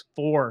like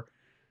 6'4".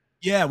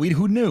 Yeah,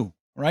 who knew?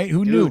 Right?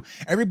 Who knew?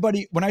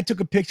 Everybody, when I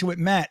took a picture with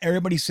Matt,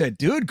 everybody said,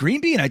 dude,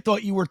 Green Bean, I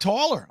thought you were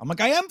taller. I'm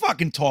like, I am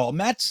fucking tall.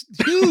 Matt's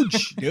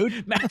huge,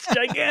 dude. Matt's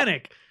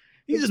gigantic.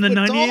 He's in the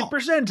 98th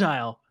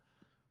percentile.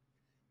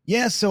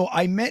 Yeah, so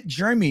I met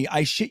Jeremy.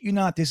 I shit you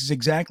not. This is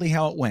exactly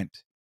how it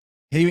went.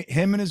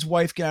 Him and his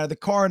wife get out of the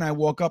car, and I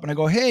walk up, and I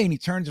go, hey, and he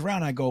turns around,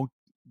 and I go,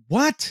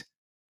 what?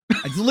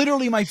 It's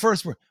literally my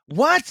first word.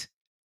 What?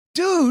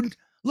 Dude,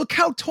 look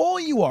how tall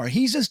you are.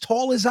 He's as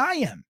tall as I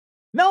am.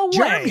 No way.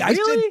 Jeremy,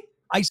 really?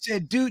 I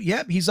said, dude,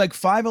 yep, he's like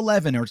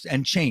 5'11"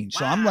 and change.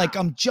 So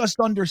I'm just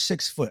under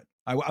 6 foot.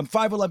 I'm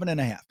 5'11"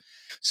 and a half.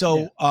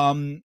 So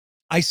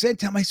I said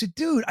to him, I said,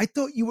 dude, I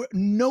thought you were,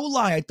 no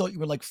lie, I thought you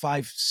were like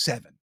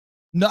 5'7".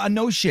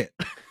 No shit.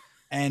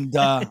 And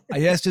I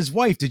asked his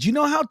wife, did you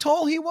know how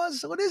tall he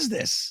was? What is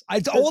this?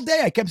 All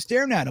day I kept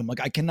staring at him like,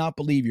 I cannot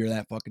believe you're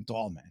that fucking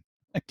tall, man.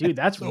 Dude,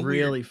 that's so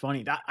really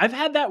funny. I've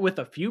had that with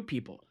a few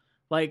people.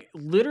 Like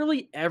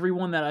literally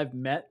everyone that I've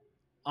met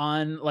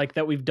on like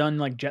that we've done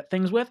like jet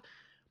things with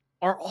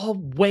are all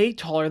way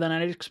taller than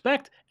I'd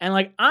expect. And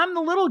like, I'm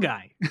the little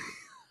guy.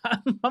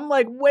 I'm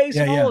like way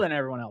smaller than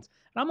everyone else.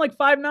 And I'm like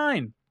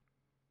 5'9".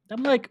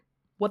 I'm like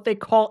what they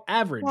call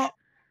average. Well,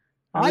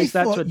 at least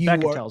that's what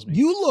Becca tells me.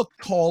 You look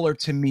taller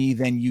to me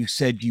than you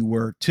said you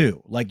were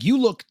too. Like you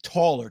look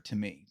taller to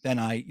me than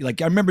I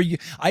remember you.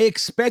 I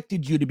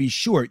expected you to be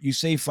short. You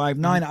say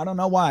 5'9". I don't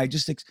know why.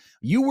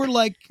 You were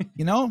like,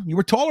 you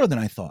were taller than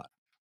I thought.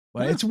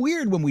 But it's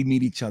weird when we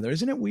meet each other.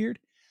 Isn't it weird?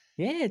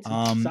 Yeah, it's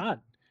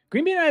odd.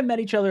 Green Bean and I have met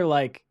each other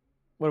like,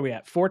 what are we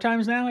at? 4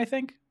 times now, I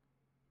think.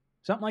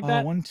 Something like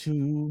that. 1,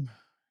 2,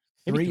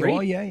 3. Maybe 3. Oh,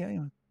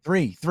 yeah.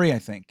 3, I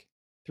think.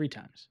 3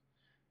 times.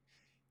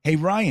 Hey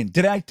Ryan,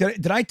 did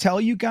I tell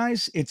you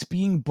guys it's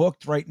being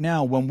booked right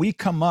now? When we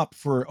come up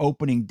for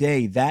opening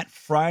day, that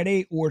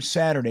Friday or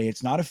Saturday,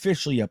 it's not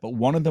official yet, but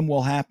one of them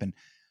will happen.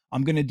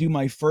 I'm going to do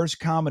my first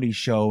comedy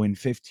show in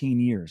 15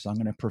 years. I'm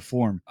going to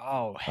perform.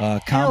 Oh,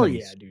 hell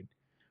comedies. yeah, dude.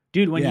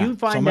 Dude, when you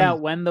find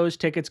out when those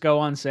tickets go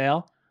on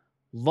sale,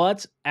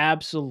 let's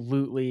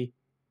absolutely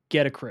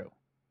get a crew.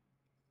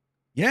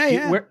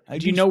 Yeah.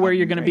 Do you know where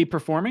you're going to be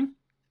performing?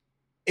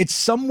 It's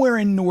somewhere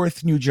in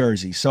North New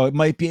Jersey. So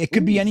it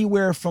could be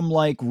anywhere from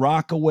like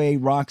Rockaway,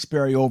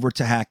 Roxbury over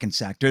to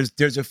Hackensack.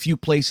 There's a few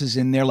places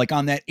in there, like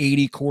on that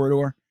 80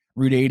 corridor,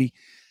 Route 80.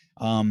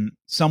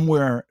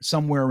 Somewhere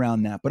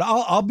around that. But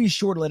I'll be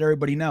sure to let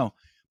everybody know.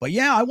 But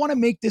yeah, I want to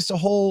make this a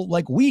whole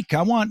like week.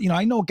 I want,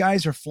 I know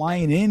guys are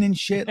flying in and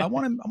shit. I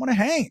want to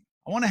hang.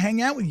 I want to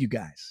hang out with you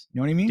guys.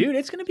 You know what I mean? Dude,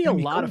 it's going to be a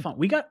lot of fun.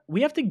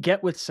 We have to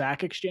get with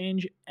Sack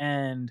Exchange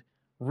and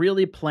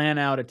really plan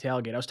out a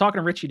tailgate. I was talking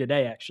to Richie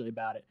today actually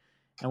about it.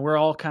 And we're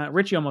all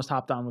Richie almost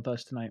hopped on with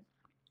us tonight.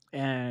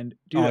 And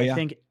dude, I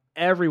think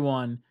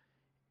everyone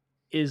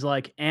is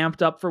like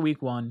amped up for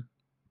week 1.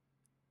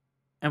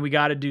 And we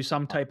got to do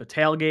some type of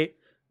tailgate,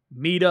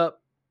 meetup,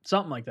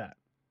 something like that.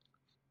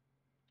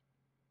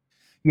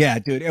 Yeah,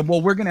 dude. And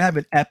well, we're going to have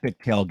an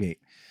epic tailgate.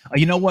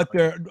 You know what?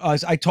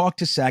 I talked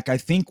to Sack. I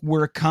think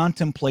we're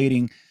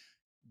contemplating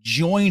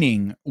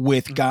joining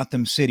with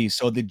Gotham City.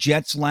 So the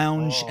Jets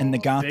Lounge and the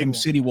Gotham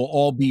City will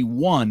all be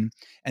one.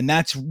 And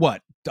that's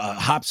what?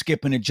 Hop,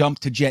 skip, and a jump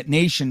to Jet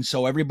Nation.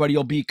 So everybody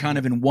will be kind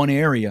of in one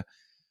area.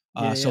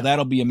 So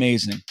that'll be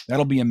amazing.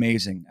 That'll be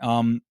amazing.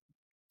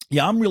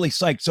 Yeah, I'm really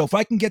psyched. So if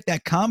I can get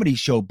that comedy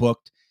show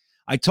booked,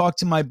 I talked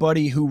to my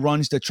buddy who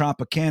runs the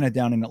Tropicana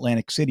down in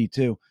Atlantic City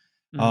too.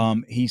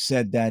 He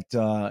said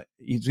that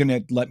he's going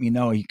to let me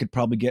know he could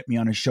probably get me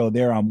on a show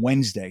there on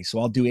Wednesday. So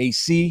I'll do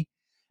AC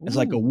as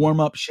like a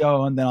warm-up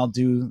show, and then I'll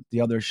do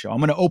the other show. I'm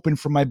going to open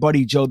for my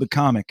buddy Joe the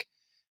Comic.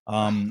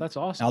 That's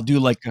awesome. I'll do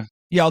like a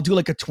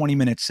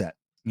 20-minute set.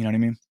 You know what I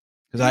mean?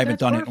 Because I haven't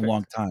done it in a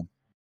long time.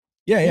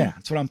 Yeah,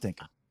 that's what I'm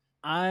thinking.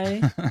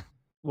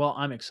 Well,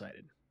 I'm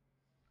excited.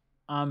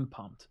 I'm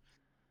pumped.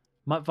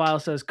 Mutt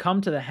Viles says,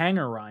 "Come to the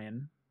hangar,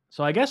 Ryan."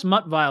 So I guess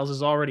Mutt Viles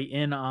is already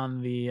in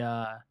on the.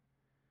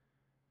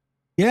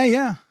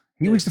 Yeah.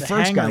 He was the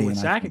first guy with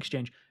Sack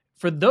Exchange.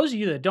 For those of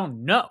you that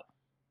don't know,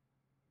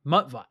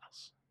 Mutt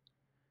Viles,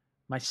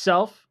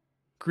 myself,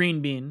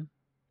 Green Bean,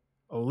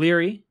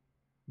 O'Leary,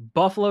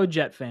 Buffalo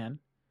Jet fan,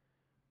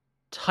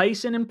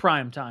 Tyson in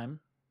primetime,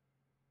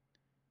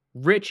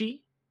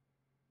 Richie,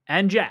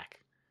 and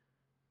Jack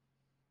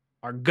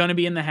are gonna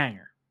be in the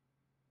hangar.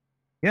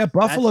 Yeah,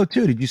 Buffalo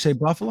too. Did you say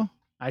Buffalo?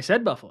 I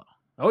said Buffalo.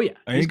 Oh yeah,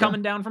 he's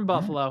coming down from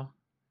Buffalo,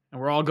 and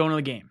we're all going to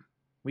the game.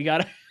 We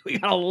got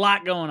a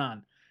lot going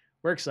on.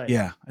 We're excited.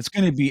 Yeah, it's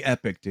going to be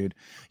epic, dude.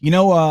 You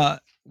know,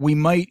 we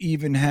might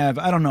even have.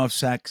 I don't know if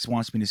Sax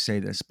wants me to say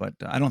this, but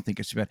I don't think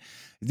it's too bad.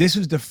 This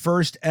is the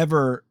first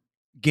ever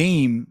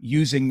game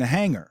using the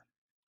hangar.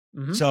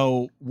 Mm-hmm.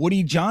 So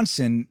Woody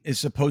Johnson is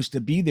supposed to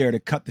be there to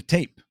cut the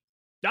tape.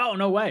 Oh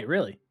no way!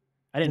 Really?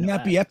 I didn't. Wouldn't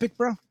that be epic,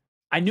 bro?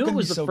 I knew it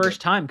was the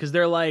first time because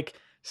they're like.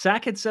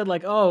 Sack had said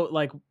like, oh,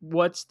 like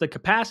what's the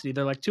capacity?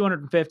 They're like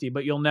 250,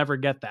 but you'll never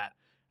get that.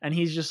 And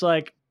he's just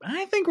like,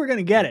 I think we're going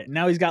to get it.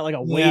 Now he's got like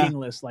a waiting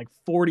list, like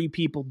 40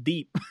 people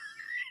deep.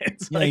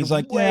 It's like he's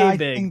like, way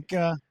big.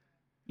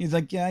 He's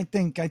like, I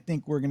think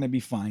we're going to be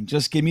fine.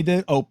 Just give me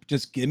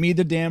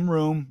the damn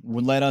room.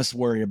 We'll let us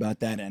worry about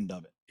that end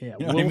of it. Yeah.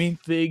 You know what I mean?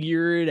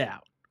 Figure it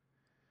out.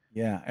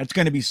 Yeah. It's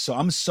going to be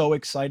I'm so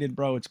excited,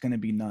 bro. It's going to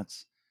be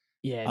nuts.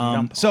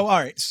 Yeah. So, all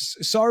right.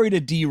 Sorry to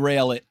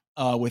derail it.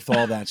 With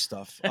all that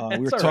stuff. We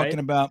were talking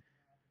about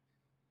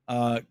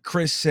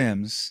Chris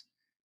Sims.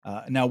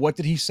 Now, what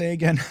did he say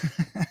again?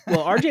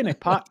 Well, RJ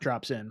McPop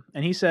drops in,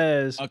 and he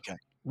says, okay,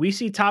 we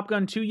see Top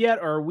Gun 2 yet,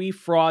 or are we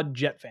fraud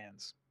Jet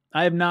fans?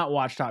 I have not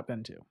watched Top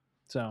Gun 2,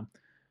 so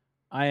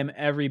I am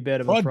every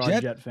bit of a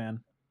fraud Jet fan.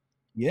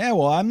 Yeah,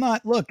 well, I'm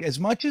not. Look, as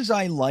much as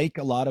I like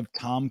a lot of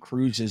Tom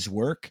Cruise's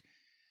work,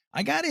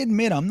 I got to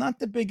admit, I'm not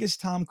the biggest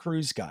Tom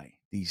Cruise guy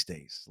these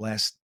days.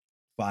 Last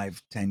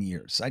 5-10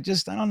 years. I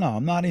don't know.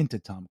 I'm not into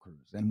Tom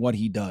Cruise and what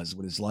he does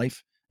with his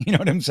life. You know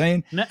what I'm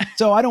saying?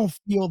 So I don't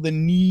feel the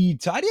need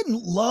to.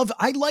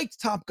 I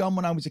liked Top Gun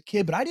when I was a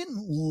kid, but I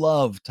didn't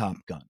love Top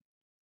Gun.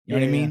 You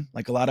know what I mean?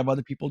 Like a lot of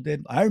other people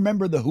did. I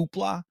remember the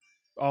hoopla.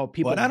 Oh,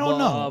 people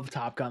love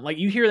Top Gun. Like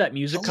you hear that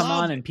music come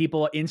on and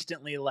people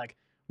instantly like,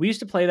 we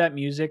used to play that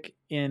music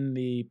in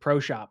the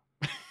pro shop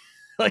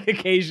like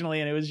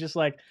occasionally. And it was just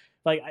like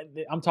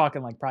I'm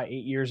talking like probably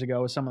 8 years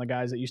ago with some of the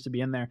guys that used to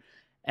be in there.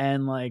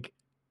 And like,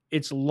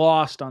 it's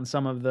lost on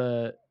some of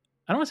the,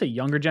 I don't want to say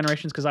younger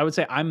generations, because I would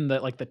say I'm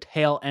the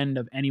tail end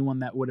of anyone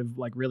that would have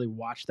like really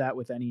watched that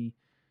with any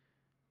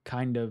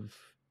kind of,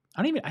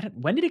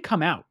 when did it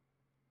come out?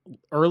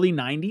 Early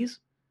 90s?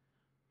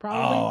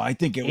 Probably. Oh, I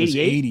think it was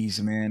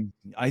 80s, man.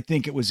 I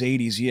think it was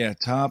 80s. Yeah,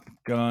 Top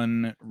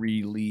Gun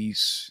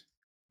release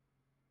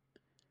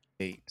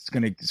 8.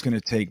 It's gonna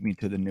take me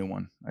to the new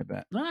one, I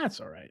bet. No, that's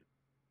all right.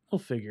 We'll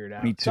figure it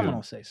out. Me too. Someone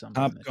will say something.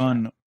 Top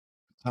Gun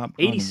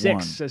 86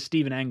 1. says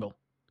Stephen Engel.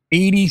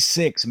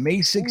 86, May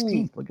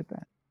 16th. Ooh. Look at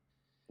that.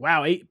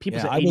 Wow, people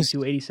said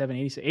 82, 87,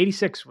 86.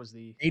 86 was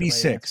the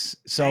 86.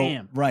 So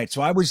damn. Right.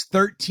 So I was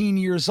 13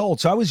 years old.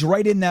 So I was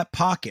right in that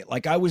pocket.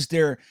 Like I was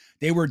there.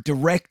 They were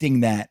directing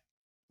that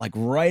like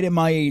right in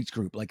my age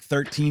group, like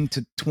 13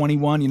 to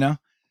 21, you know?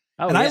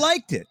 Oh, and I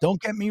liked it. Don't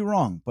get me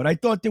wrong, but I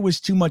thought there was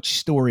too much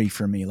story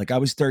for me. Like I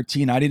was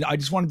 13. I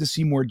just wanted to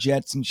see more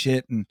jets and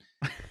shit. And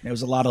there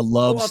was a lot of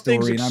love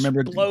story. And I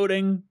remember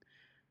exploding.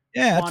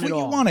 Yeah, that's what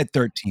you want at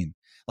 13.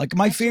 Like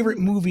my favorite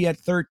movie at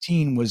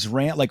 13 was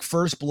like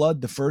First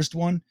Blood, the first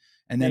one,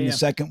 and then the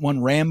second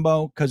one,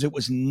 Rambo, because it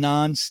was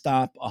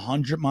nonstop,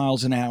 100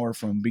 miles an hour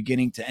from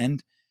beginning to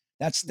end.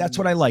 That's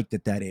what I liked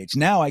at that age.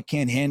 Now I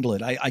can't handle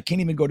it. I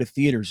can't even go to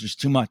theaters. There's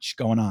too much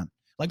going on.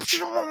 Like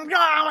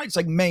it's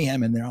like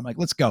mayhem in there. I'm like,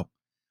 let's go.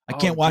 I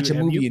can't watch a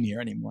movie in here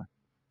anymore.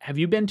 Have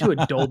you been to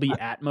a Dolby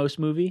Atmos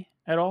movie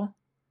at all?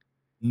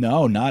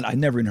 No, not. I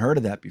never even heard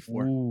of that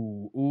before.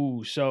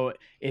 Ooh. So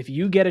if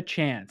you get a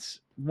chance,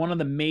 one of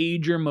the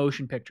major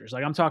motion pictures,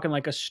 like I'm talking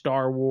like a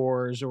Star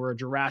Wars or a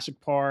Jurassic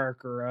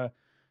Park or a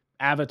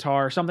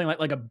Avatar, something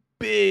like a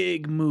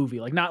big movie,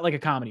 like not like a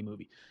comedy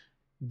movie.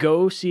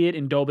 Go see it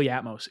in Dolby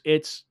Atmos.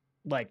 It's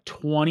like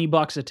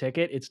 $20 a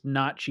ticket. It's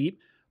not cheap.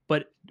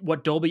 But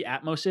what Dolby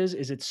Atmos is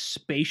it's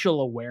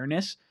spatial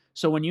awareness.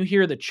 So when you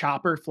hear the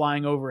chopper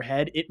flying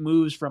overhead, it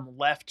moves from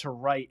left to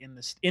right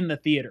in the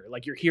theater.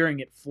 Like you're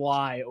hearing it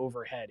fly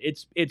overhead.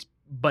 It's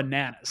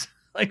bananas.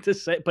 Like to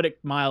say, put it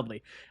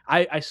mildly.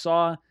 I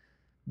saw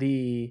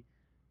the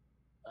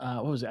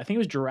what was it? I think it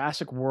was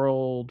Jurassic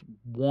World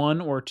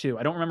 1 or 2.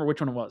 I don't remember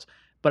which one it was,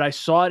 but I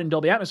saw it in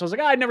Dolby Atmos. I was like,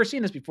 I'd never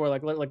seen this before.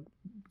 Like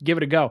give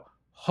it a go.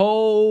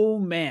 Oh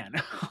man,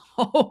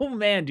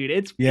 dude,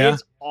 it's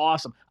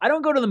awesome. I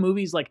don't go to the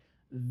movies like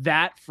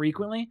that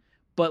frequently,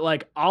 but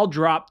like I'll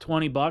drop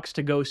 $20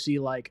 to go see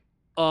like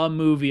a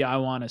movie I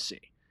want to see.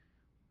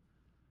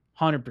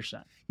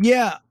 100%.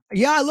 Yeah.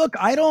 Look,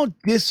 I don't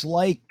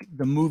dislike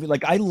the movie.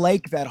 Like I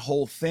like that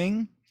whole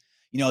thing.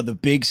 You know, the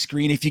big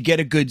screen. If you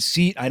get a good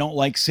seat, I don't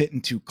like sitting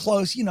too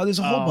close. You know, there's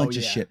a whole bunch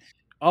of shit.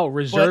 Oh,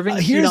 reserving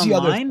a seat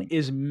online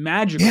is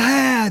magical.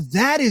 Yeah,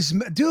 that is,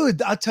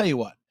 dude. I'll tell you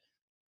what.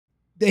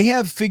 They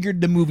have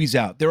figured the movies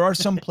out. There are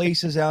some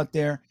places out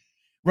there,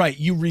 right?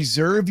 You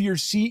reserve your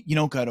seat. You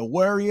don't got to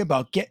worry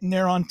about getting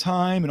there on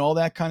time and all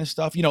that kind of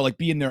stuff. You know, like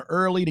being there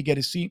early to get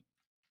a seat.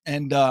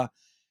 And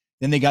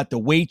then they got the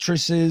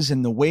waitresses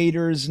and the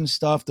waiters and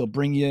stuff. They'll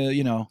bring you,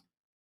 you know,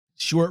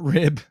 short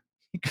rib.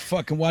 You can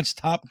fucking watch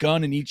Top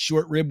Gun and eat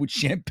short rib with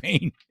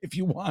champagne if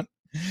you want.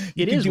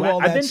 It is.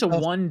 I've been to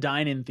one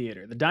dine-in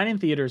theater. The dine-in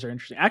theaters are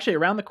interesting. Actually,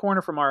 around the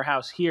corner from our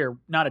house here,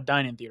 not a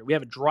dine-in theater. We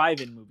have a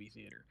drive-in movie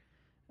theater.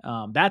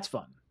 That's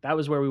fun. That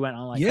was where we went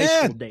on like high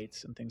school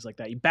dates and things like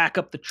that. You back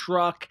up the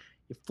truck,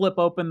 you flip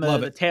open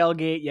the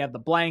tailgate, you have the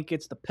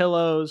blankets, the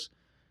pillows,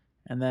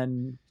 and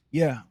then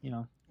you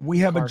know, we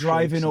have a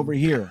drive-in over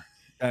here.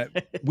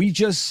 We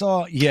just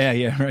saw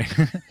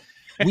right.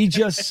 we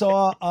just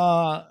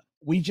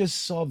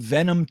saw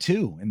Venom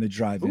 2 in the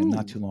drive-in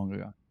not too long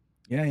ago.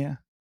 Yeah.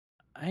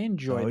 I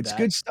enjoyed it's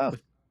good stuff.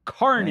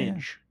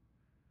 Carnage.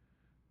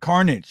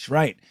 Carnage,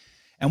 right.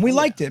 And we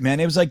liked it, man.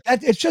 It was like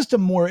that. It's just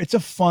it's a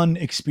fun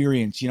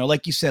experience. You know,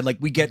 like you said, like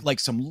we get like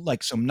some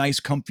nice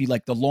comfy,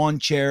 like the lawn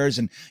chairs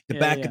and the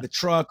back of the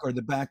truck or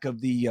the back of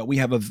the, we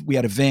had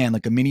a van,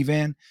 like a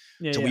minivan.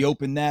 We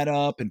opened that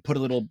up and put a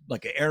little,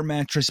 like an air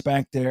mattress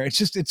back there.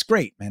 It's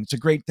great, man. It's a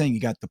great thing. You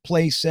got the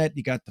play set,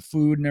 you got the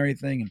food and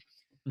everything.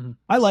 And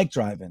I like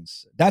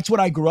drive-ins. That's what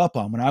I grew up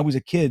on when I was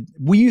a kid.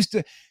 We used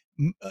to,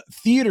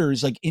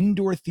 theaters, like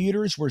indoor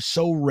theaters were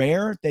so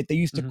rare that they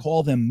used to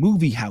call them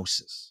movie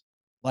houses.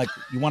 Like,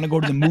 you want to go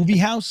to the movie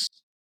house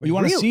or you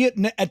want to see it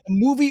at the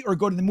movie or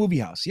go to the movie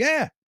house?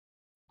 Yeah.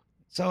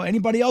 So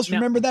anybody else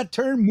remember that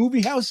term,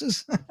 movie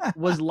houses?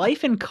 Was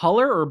life in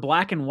color or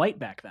black and white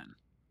back then?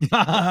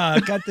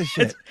 Got the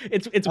shit.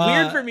 It's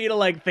weird for me to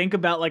like think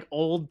about like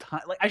old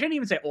time. Like I shouldn't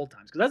even say old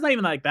times because that's not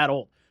even like that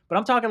old. But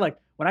I'm talking like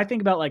when I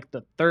think about like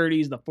the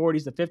 30s, the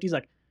 40s, the 50s,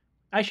 like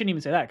I shouldn't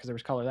even say that because there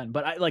was color then.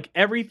 But I like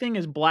everything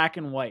is black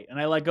and white. And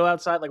I like go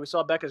outside, like we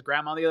saw Becca's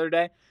grandma the other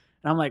day,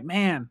 and I'm like,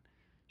 man,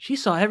 she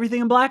saw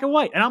everything in black and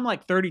white. And I'm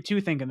like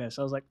 32 thinking this.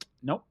 I was like,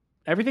 nope,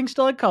 everything's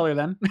still in color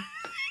then.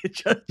 It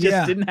just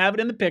didn't have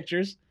it in the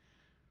pictures.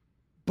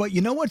 But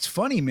you know what's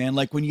funny, man?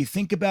 Like when you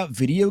think about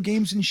video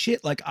games and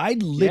shit, like I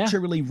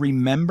literally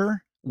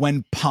remember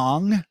when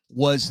Pong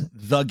was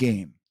the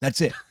game.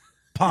 That's it.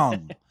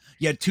 Pong.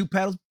 You had two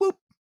paddles. Boop,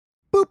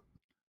 boop,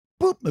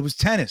 boop. It was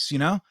tennis, you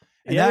know?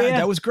 And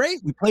that was great.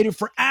 We played it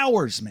for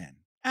hours, man.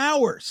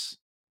 Hours.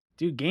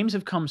 Dude, games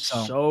have come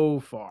so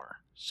far.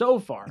 So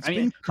far. I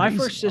mean, my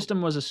first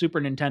system was a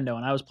Super Nintendo,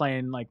 and I was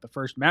playing like the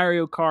first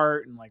Mario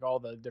Kart and like all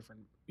the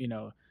different, you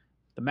know,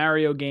 the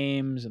Mario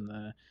games and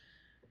the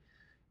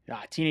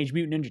Teenage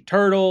Mutant Ninja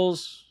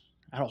Turtles.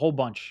 I had a whole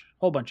bunch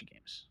of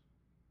games.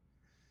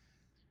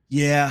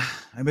 Yeah,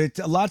 I mean,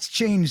 a lot's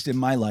changed in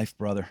my life,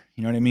 brother.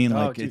 You know what I mean?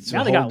 Like, dude,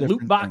 now they got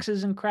loot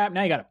boxes and crap.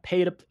 Now you got to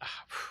pay to.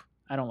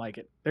 I don't like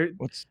it.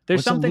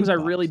 There's some things I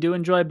really do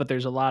enjoy, but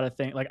there's a lot of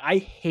things like I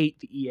hate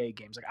the EA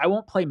games. Like I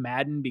won't play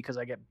Madden because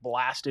I get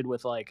blasted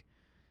with like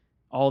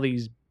all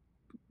these,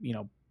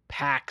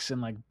 packs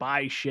and like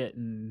buy shit,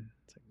 and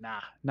it's like, nah,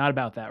 not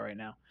about that right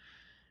now.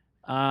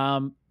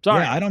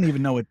 Sorry, I don't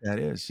even know what that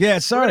is. Yeah,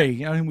 sorry.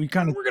 We're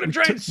gonna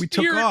try and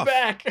steer it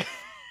back.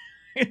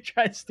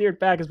 Try and steer it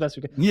back as best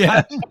we can.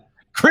 Yeah,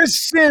 Chris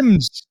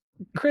Sims.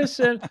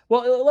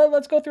 Well,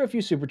 let's go through a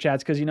few super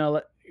chats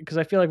because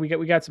I feel like we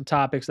got some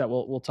topics that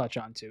we'll touch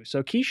on too.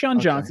 So Keyshawn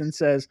Johnson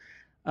says,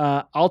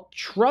 "I'll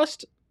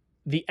trust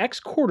the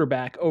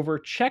ex-quarterback over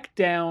check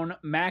down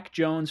Mac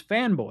Jones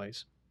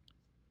fanboys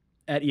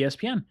at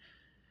ESPN."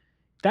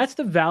 That's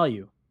the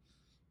value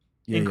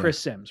in Chris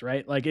Sims,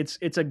 right? Like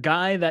it's a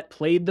guy that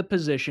played the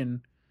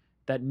position,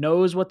 that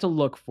knows what to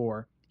look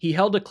for. He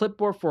held a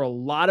clipboard for a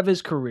lot of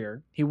his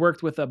career. He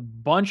worked with a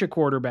bunch of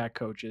quarterback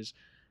coaches.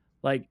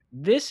 Like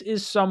this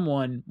is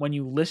someone, when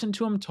you listen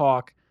to him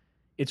talk,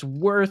 it's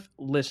worth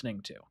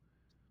listening to.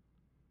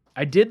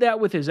 I did that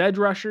with his edge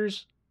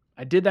rushers.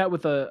 I did that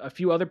with a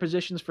few other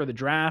positions for the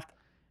draft,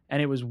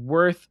 and it was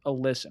worth a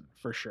listen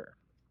for sure.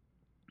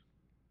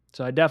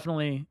 So I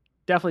definitely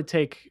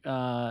take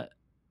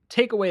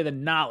away the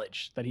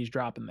knowledge that he's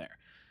dropping there.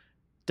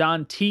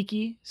 Don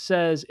Tiki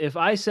says, if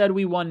I said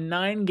we won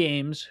 9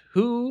 games,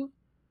 who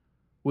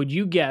would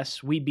you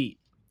guess we beat?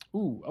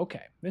 Ooh,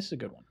 okay. This is a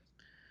good one.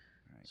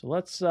 So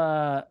let's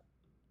pull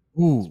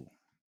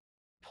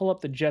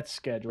up the Jets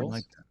schedule. I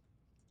like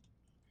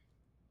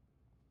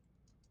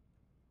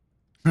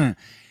that.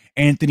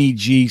 Anthony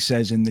G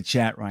says in the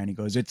chat, Ryan, he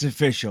goes, it's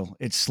official.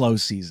 It's slow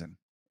season.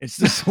 It's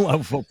the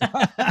slow football.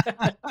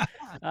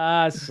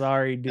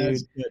 Sorry, dude.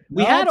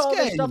 We had all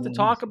this stuff to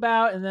talk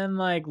about, and then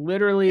like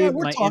literally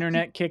my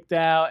internet kicked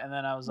out, and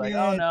then I was like,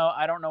 oh no,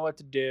 I don't know what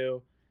to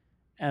do.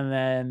 And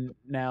then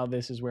now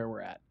this is where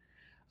we're at.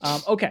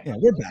 Okay. Yeah,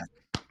 we're back.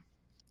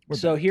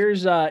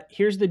 Here's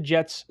the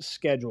Jets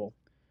schedule.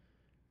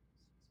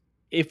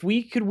 If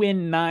we could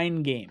win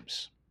 9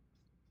 games,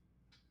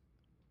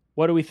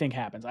 what do we think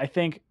happens? I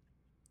think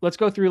let's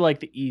go through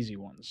like the easy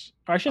ones.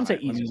 Or I shouldn't say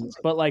easy ones,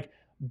 but like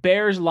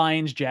Bears,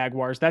 Lions,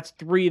 Jaguars. That's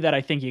 3 that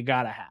I think you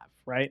gotta have,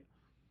 right?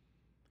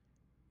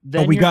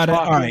 Then we got it.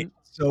 All right.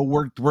 So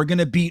we're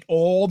gonna beat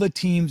all the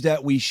teams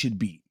that we should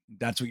beat.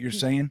 That's what you're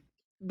saying?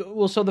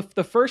 Well, so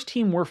the first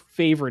team we're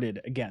favorited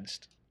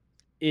against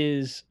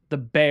is the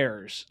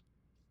Bears,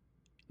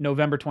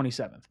 November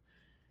 27th.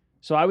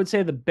 So I would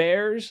say the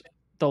Bears,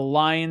 the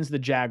Lions, the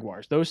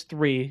Jaguars. Those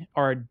 3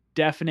 are a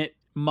definite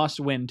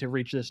must-win to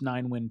reach this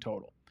 9-win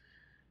total.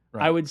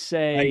 Right. I would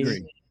say I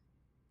agree.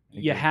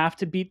 You have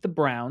to beat the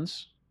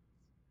Browns.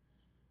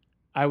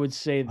 I would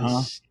say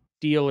the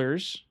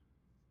Steelers.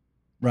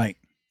 Right.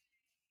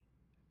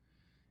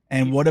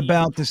 And what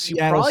about the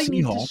Seattle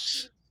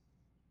Seahawks?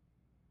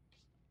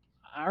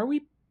 Are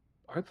we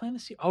playing the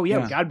Seahawks? Oh, yeah,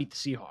 we got to beat the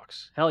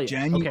Seahawks. Hell yeah.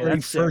 January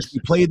 1st.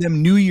 We play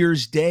them New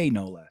Year's Day,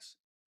 no less.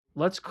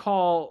 Let's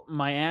call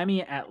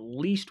Miami at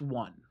least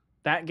 1.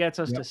 That gets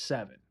us to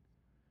 7.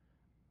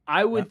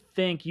 I would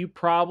think you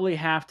probably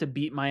have to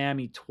beat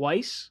Miami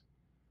twice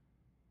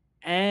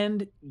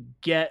and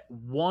get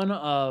one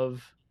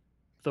of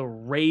the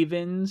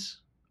Ravens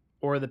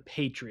or the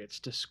Patriots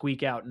to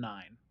squeak out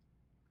 9.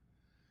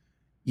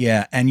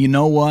 Yeah, and you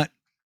know what?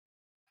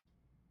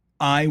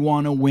 I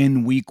want to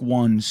win week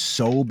 1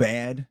 so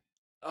bad.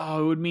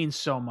 Oh, it would mean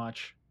so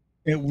much.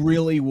 It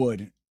really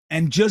would.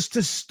 And just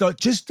to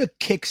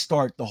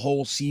kickstart the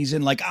whole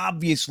season, like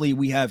obviously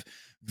we have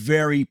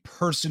very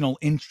personal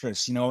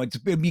interests.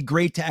 It'd be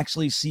great to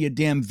actually see a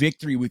damn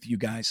victory with you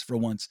guys for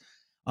once.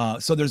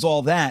 So there's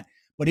all that.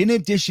 But in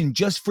addition,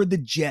 just for the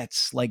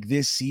Jets, like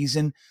this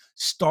season,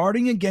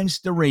 starting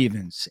against the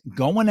Ravens,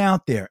 going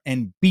out there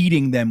and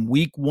beating them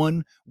week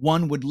 1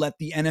 would let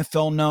the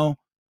NFL know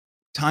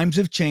times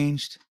have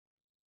changed.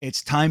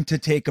 It's time to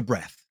take a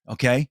breath,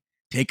 okay?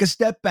 Take a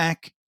step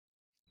back,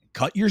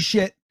 cut your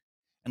shit,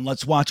 and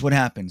let's watch what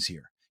happens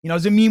here.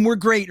 Doesn't mean we're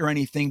great or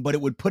anything, but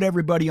it would put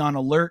everybody on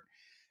alert.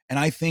 And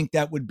I think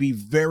that would be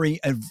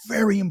a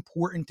very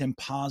important and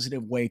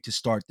positive way to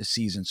start the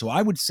season. So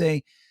I would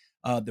say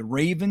the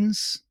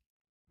Ravens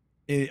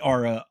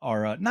are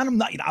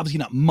obviously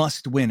not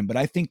must win, but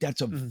I think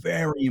that's a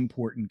very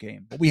important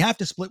game. But we have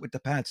to split with the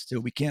Pats too.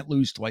 We can't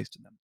lose twice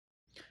to them.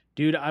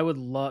 Dude, I would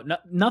love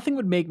nothing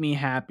would make me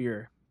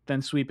happier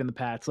than sweeping the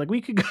Pats. Like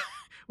we could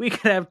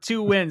have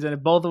 2 wins, and if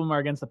both of them are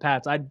against the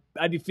Pats, I'd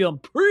be feeling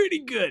pretty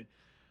good.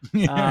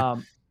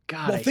 God,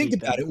 well, think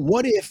about it.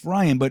 What if,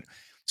 Ryan?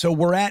 So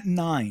we're at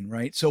 9,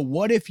 right? So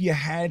what if you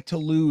had to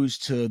lose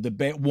to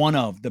one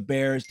of the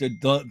Bears,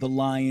 the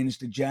Lions,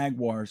 the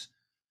Jaguars,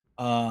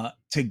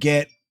 to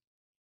get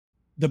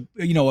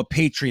a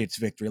Patriots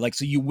victory? Like,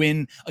 so you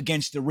win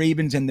against the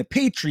Ravens and the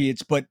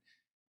Patriots, but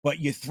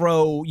you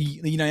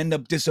end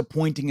up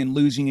disappointing and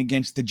losing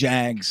against the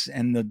Jags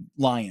and the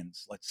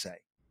Lions, let's say.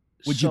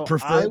 Would you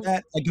prefer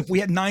that? Like, if we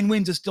had 9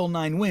 wins, it's still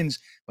 9 wins,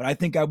 but I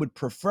think I would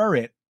prefer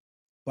it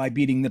by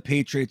beating the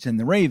Patriots and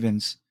the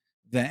Ravens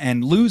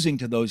and losing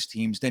to those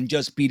teams than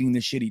just beating the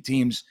shitty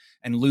teams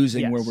and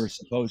losing where we're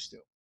supposed to.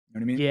 You know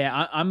what I mean?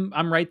 Yeah,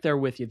 I'm right there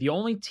with you. The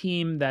only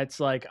team that's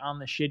like on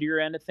the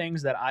shittier end of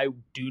things that I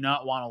do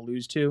not want to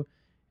lose to,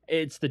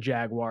 it's the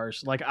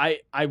Jaguars. Like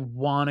I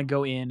want to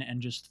go in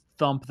and just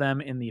thump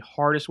them in the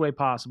hardest way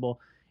possible.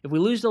 If we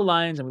lose to the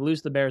Lions and we lose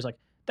to the Bears, like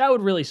that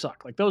would really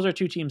suck. Like those are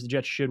two teams the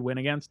Jets should win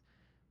against.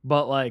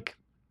 But like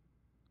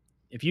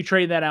if you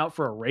trade that out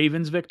for a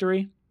Ravens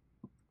victory,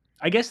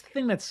 I guess the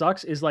thing that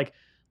sucks is like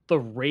the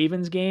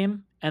Ravens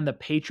game and the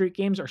Patriot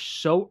games are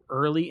so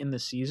early in the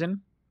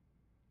season.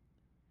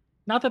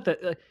 Not that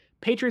the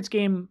Patriots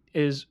game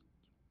is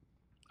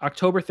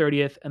October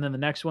 30th, and then the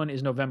next one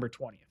is November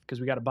 20th,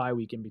 because we got a bye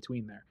week in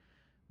between there.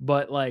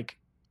 But, like,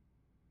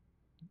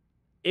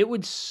 it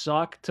would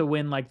suck to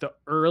win, like, the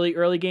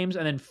early games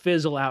and then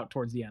fizzle out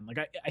towards the end. Like,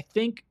 I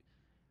think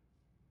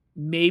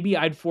maybe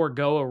I'd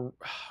forego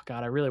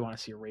God, I really want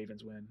to see a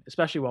Ravens win,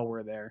 especially while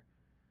we're there.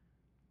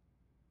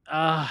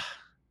 I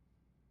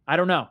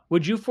don't know.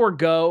 Would you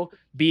forego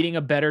beating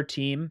a better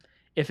team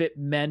if it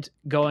meant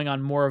going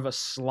on more of a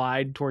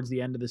slide towards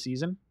the end of the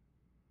season?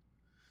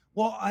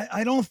 Well,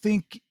 I don't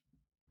think,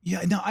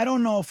 I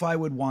don't know if I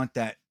would want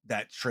that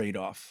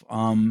trade-off.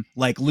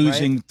 Like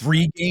losing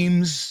 3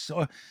 games,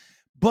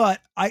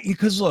 but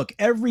because look,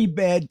 every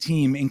bad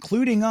team,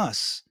 including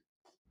us,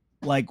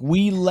 like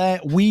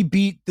we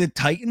beat the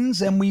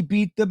Titans and we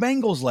beat the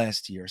Bengals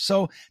last year.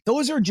 So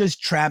those are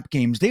just trap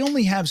games. They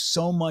only have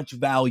so much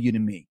value to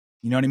me.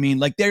 You know what I mean?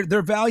 Like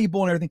they're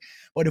valuable and everything.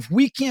 But if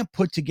we can't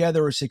put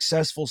together a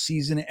successful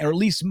season, or at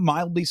least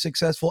mildly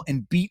successful,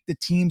 and beat the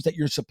teams that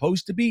you're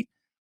supposed to beat,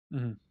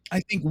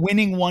 I think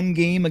winning one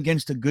game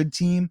against a good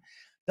team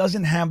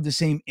doesn't have the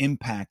same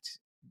impact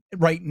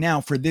right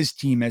now for this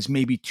team as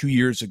maybe 2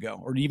 years ago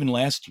or even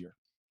last year.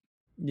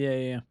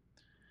 Yeah.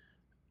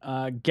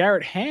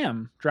 Garrett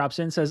Ham drops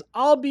in, says,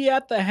 I'll be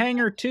at the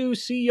hangar too.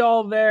 See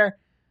y'all there.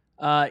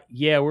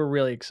 Yeah, we're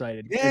really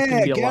excited. Yeah, it's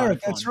gonna be a Garrett, lot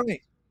of fun. that's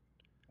right.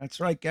 That's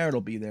right. Garrett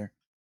will be there.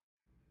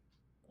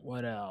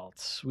 What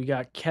else? We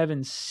got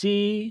Kevin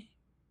C.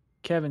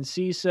 Kevin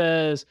C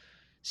says,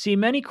 see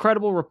many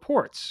credible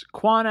reports.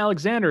 Quan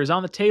Alexander is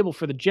on the table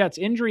for the Jets'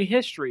 injury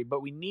history,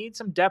 but we need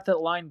some depth at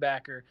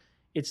linebacker.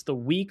 It's the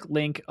weak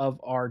link of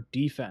our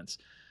defense.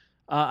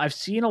 I've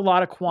seen a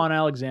lot of Quan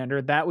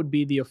Alexander. That would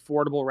be the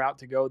affordable route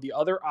to go. The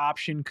other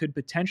option could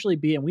potentially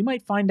be, and we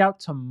might find out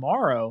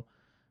tomorrow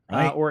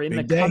or in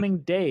the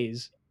coming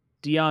days,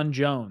 Deion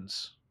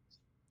Jones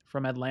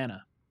from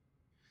Atlanta.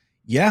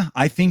 Yeah,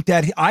 I think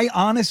that I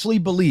honestly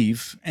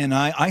believe, and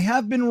I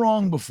have been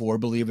wrong before,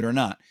 believe it or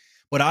not,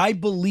 but I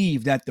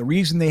believe that the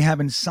reason they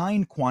haven't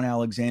signed Quan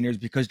Alexander is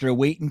because they're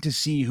waiting to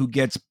see who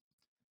gets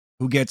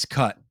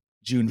cut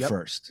June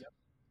 1st. Yep.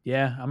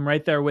 Yeah, I'm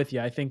right there with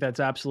you. I think that's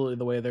absolutely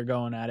the way they're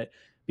going at it,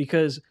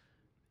 because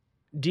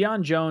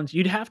Deion Jones,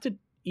 you'd have to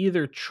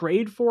either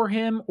trade for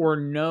him or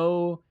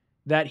know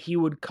that he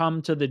would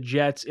come to the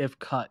Jets if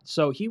cut.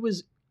 So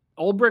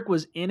Ulbrich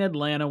was in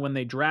Atlanta when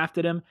they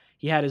drafted him.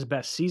 He had his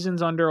best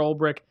seasons under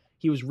Ulbrich.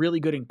 He was really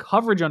good in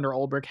coverage under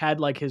Ulbrich, had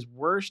like his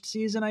worst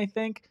season, I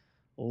think,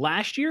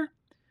 last year.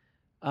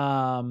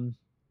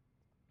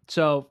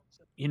 So,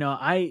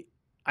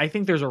 I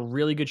think there's a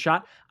really good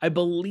shot. I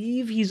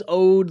believe he's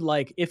owed,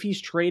 like, if he's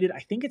traded, I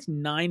think it's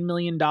 $9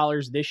 million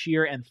this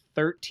year and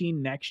 $13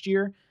 next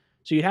year.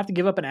 So you'd have to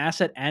give up an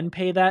asset and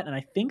pay that. And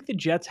I think the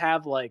Jets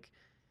have like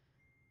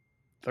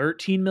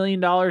 $13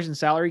 million in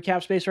salary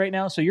cap space right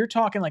now. So you're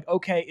talking like,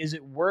 okay, is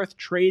it worth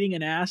trading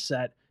an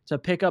asset to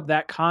pick up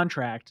that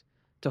contract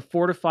to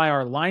fortify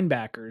our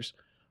linebackers?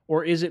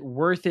 Or is it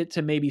worth it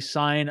to maybe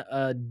sign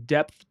a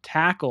depth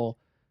tackle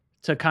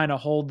to kind of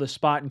hold the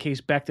spot in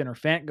case Becton or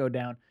Fant go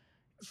down?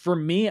 For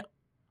me,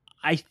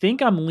 I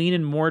think I'm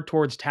leaning more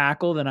towards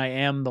tackle than I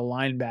am the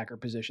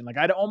linebacker position. Like,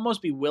 I'd almost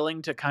be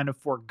willing to kind of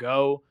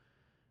forego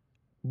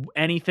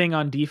anything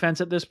on defense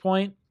at this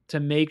point to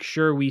make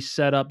sure we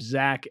set up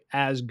Zach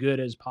as good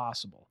as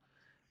possible.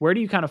 Where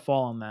do you kind of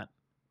fall on that?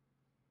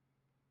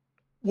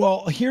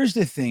 Well, here's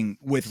the thing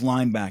with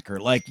linebacker.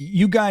 Like,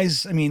 you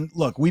guys, I mean,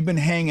 look, we've been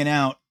hanging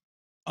out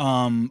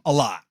a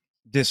lot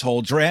this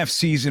whole draft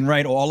season,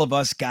 right? All of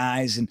us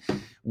guys, and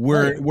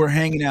we're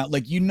hanging out.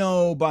 Like,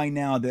 by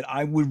now that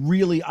I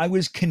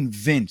was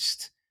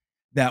convinced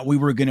that we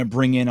were going to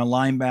bring in a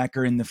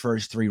linebacker in the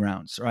first 3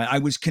 rounds, right? I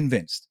was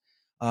convinced.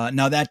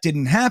 Now that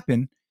didn't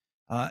happen.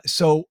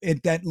 So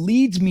that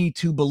leads me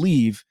to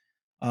believe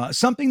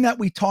something that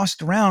we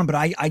tossed around, but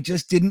I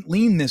just didn't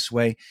lean this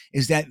way,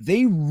 is that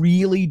they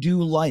really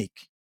do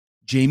like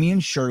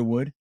Jamien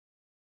Sherwood,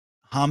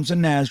 Hamza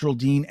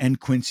Nasruddin, and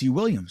Quincy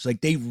Williams.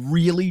 Like, they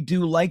really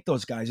do like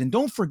those guys. And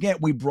don't forget,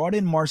 we brought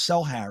in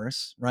Marcel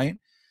Harris, right?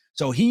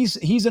 So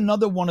he's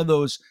another one of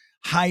those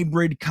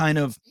hybrid kind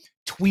of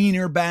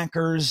tweener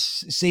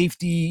backers,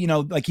 safety,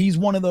 like he's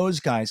one of those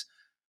guys.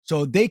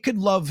 So they could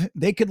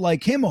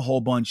like him a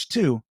whole bunch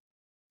too.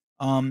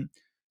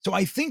 So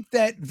I think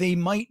that they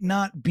might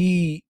not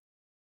be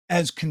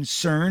as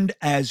concerned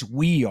as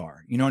we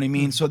are. You know what I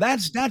mean? So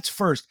that's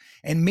first.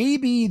 And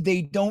maybe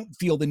they don't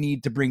feel the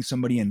need to bring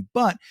somebody in.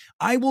 But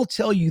I will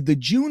tell you, the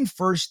June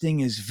 1st thing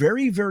is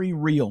very, very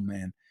real,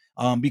 man.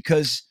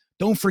 Because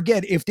don't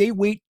forget, if they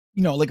wait,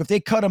 like if they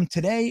cut them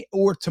today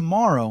or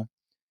tomorrow,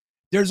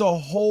 there's a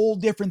whole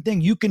different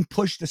thing. You can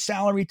push the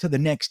salary to the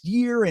next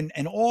year and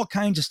all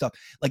kinds of stuff.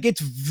 Like,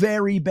 it's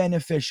very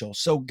beneficial.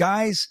 So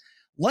guys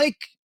like,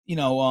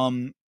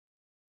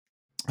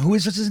 who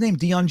is his name?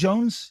 Deion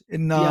Jones?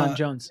 Deion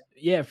Jones.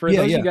 Yeah, for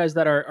those of you guys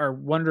that are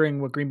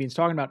wondering what Green Bean's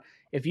talking about,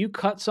 if you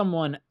cut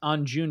someone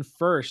on June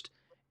 1st,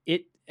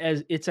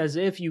 it's as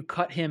if you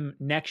cut him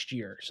next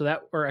year. So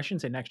that, or I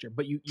shouldn't say next year,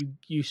 but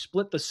you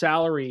split the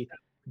salary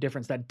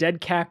difference, that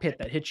dead cap hit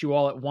that hits you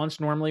all at once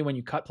normally when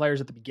you cut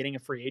players at the beginning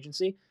of free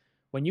agency.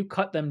 When you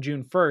cut them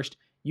June 1st,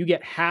 you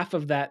get half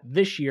of that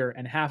this year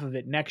and half of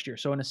it next year.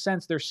 So in a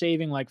sense, they're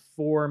saving like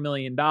 $4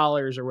 million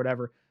or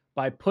whatever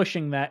by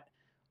pushing that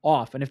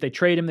off. And if they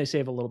trade him, they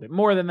save a little bit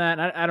more than that.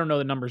 I don't know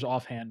the numbers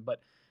offhand, but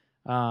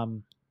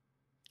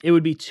it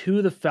would be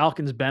to the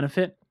Falcons'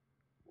 benefit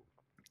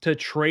to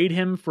trade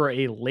him for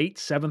a late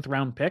 7th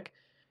round pick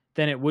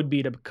than it would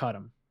be to cut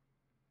him.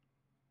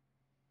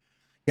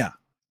 Yeah,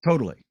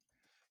 totally.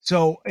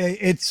 So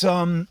it's,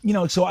 so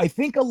I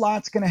think a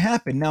lot's going to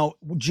happen. Now,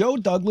 Joe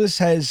Douglas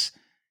has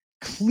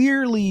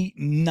clearly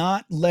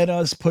not let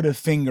us put a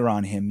finger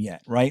on him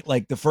yet, right?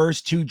 Like the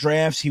first 2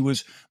 drafts, he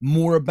was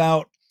more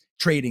about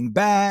trading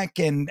back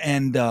and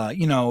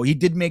he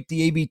did make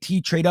the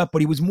ABT trade up,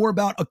 but he was more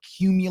about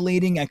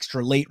accumulating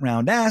extra late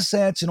round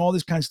assets and all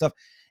this kind of stuff.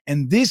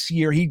 And this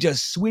year he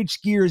just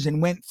switched gears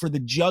and went for the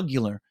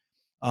jugular,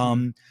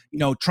 trying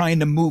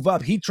to move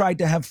up. He tried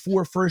to have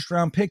 4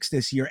 first-round picks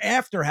this year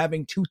after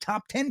having 2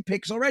 top 10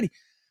 picks already.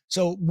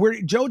 So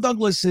Joe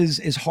Douglas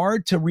is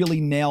hard to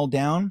really nail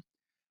down,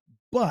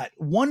 but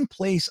one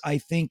place I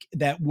think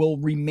that will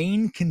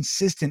remain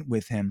consistent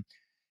with him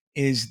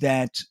is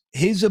that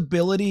his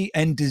ability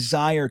and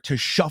desire to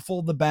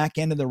shuffle the back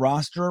end of the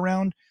roster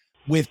around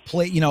with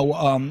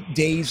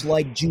days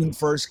like June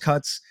 1st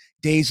cuts,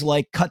 days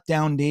like cut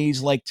down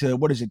days like to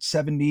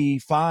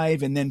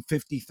 75 and then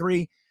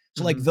 53.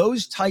 So like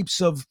those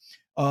types of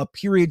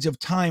periods of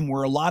time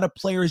where a lot of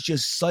players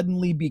just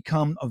suddenly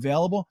become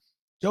available.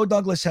 Joe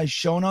Douglas has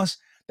shown us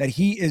that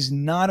he is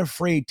not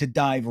afraid to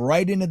dive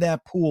right into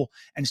that pool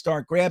and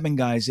start grabbing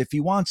guys if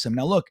he wants them.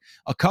 Now, look,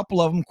 a couple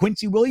of them,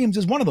 Quincy Williams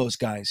is one of those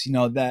guys,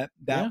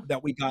 that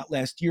we got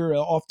last year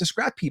off the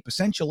scrap heap,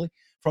 essentially,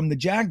 from the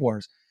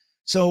Jaguars.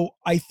 So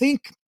I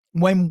think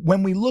when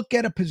we look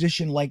at a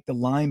position like the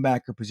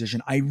linebacker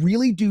position, I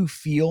really do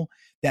feel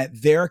that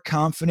they're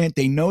confident.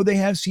 They know they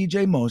have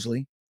CJ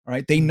Mosley, all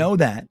right? They know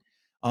that.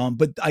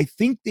 But I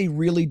think they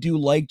really do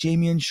like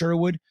Jamion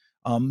Sherwood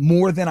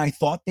more than I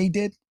thought they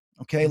did.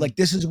 Okay, like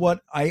this is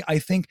what I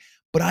think,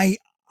 but I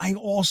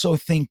also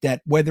think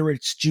that whether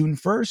it's June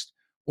 1st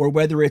or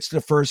whether it's the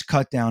first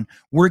cut down,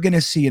 we're going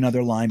to see another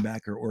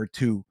linebacker or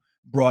 2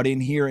 brought in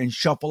here and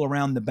shuffle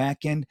around the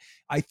back end.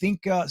 I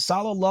think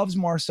Saleh loves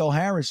Marcel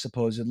Harris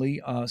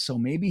supposedly, so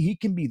maybe he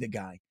can be the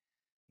guy.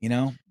 I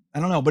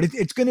don't know, but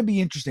it's going to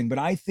be interesting. But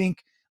I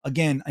think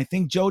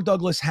Joe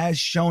Douglas has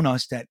shown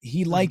us that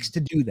he likes to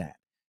do that.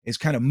 Is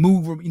kind of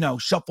move,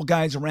 shuffle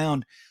guys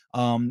around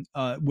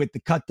with the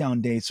cut down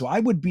days. So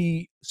I would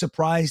be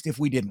surprised if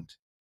we didn't.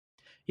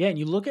 Yeah, and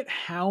you look at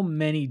how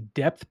many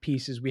depth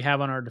pieces we have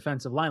on our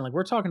defensive line. Like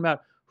we're talking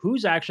about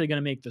who's actually going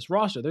to make this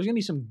roster. There's going to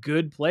be some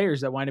good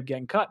players that wind up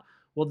getting cut.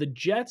 Well, the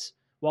Jets,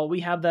 while we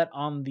have that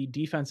on the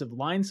defensive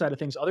line side of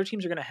things, other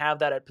teams are going to have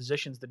that at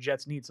positions the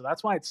Jets need. So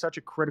that's why it's such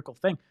a critical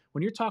thing.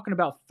 When you're talking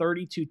about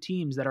 32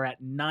 teams that are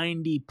at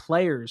 90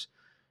 players,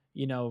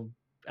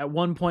 at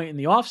one point in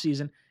the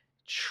offseason,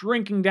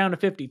 shrinking down to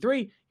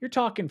 53, you're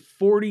talking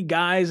 40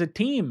 guys a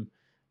team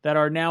that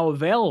are now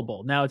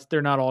available. Now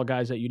they're not all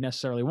guys that you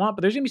necessarily want,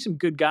 but there's going to be some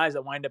good guys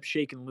that wind up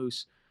shaking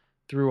loose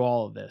through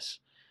all of this.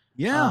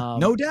 Yeah,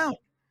 no doubt.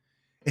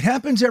 It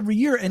happens every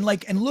year. And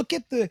look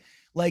at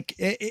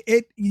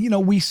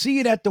we see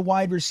it at the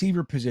wide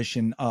receiver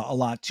position a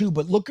lot too,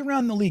 but look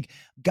around the league,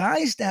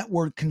 guys that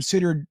were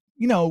considered,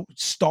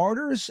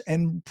 starters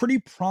and pretty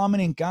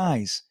prominent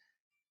guys,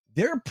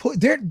 a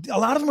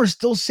lot of them are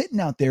still sitting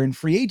out there in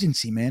free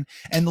agency, man.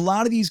 And a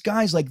lot of these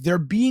guys, they're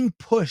being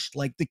pushed,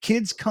 like the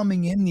kids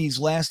coming in these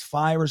last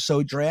 5 or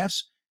so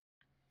drafts.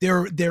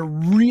 They're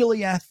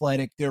really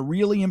athletic. They're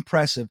really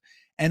impressive.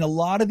 And a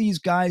lot of these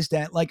guys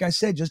that, like I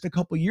said, just a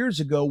couple years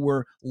ago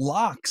were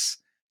locks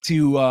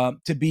to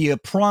be a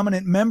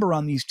prominent member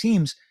on these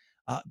teams.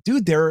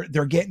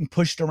 They're getting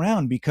pushed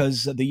around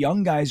because the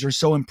young guys are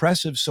so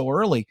impressive so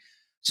early.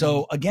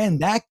 So again,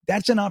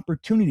 that's an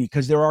opportunity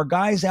because there are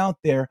guys out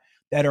there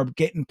that are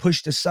getting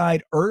pushed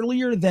aside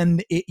earlier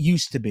than it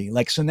used to be.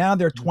 So now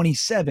they're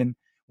 27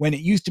 when it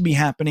used to be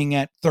happening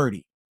at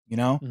 30,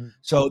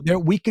 So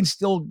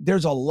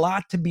there's a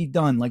lot to be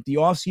done. Like the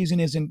offseason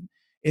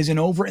isn't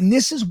over. And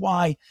this is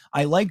why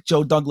I like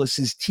Joe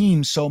Douglas's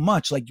team so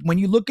much. Like when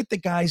you look at the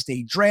guys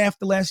they draft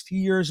the last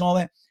few years and all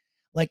that,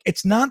 like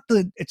it's not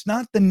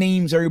the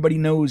names everybody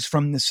knows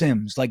from The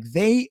Sims. Like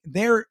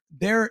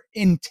they're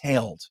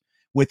entailed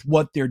with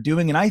what they're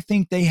doing, and I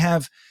think they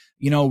have,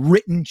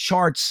 written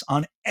charts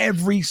on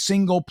every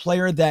single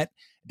player that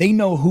they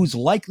know who's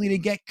likely to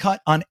get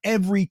cut on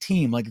every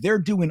team. Like they're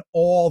doing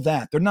all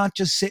that. They're not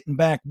just sitting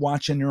back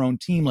watching their own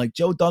team. Like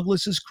Joe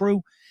Douglas's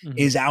crew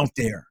is out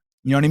there.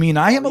 You know what I mean?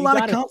 I have a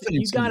lot of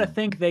confidence. You got to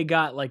think they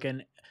got like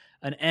an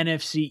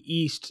NFC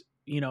East,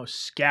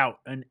 scout,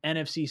 an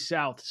NFC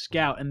South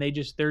scout, and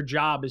their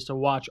job is to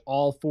watch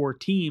all 4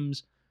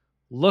 teams,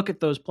 look at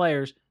those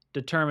players,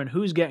 determine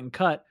who's getting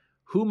cut,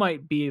 who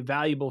might be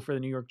valuable for the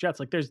New York Jets.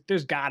 Like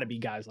there's got to be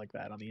guys like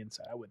that on the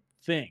inside, I would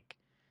think.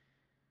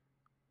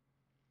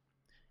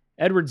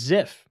 Edward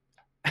Ziff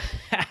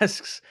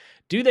asks,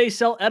 do they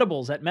sell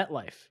edibles at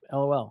MetLife?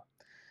 LOL.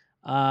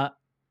 I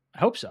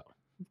hope so.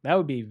 That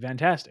would be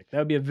fantastic. That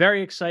would be a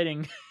very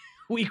exciting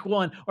week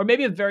 1, or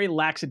maybe a very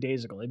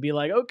lackadaisical. It'd be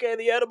like, okay,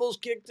 the edibles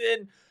kicked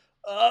in.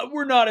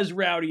 We're not as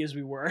rowdy as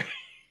we were.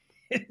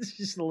 It's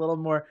just a little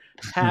more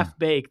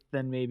half-baked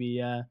than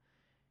maybe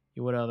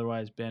you would have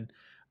otherwise been.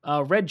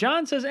 Red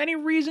John says, any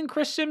reason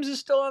Chris Sims is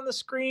still on the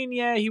screen?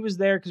 Yeah, he was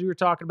there because we were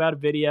talking about a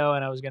video,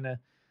 and I was going to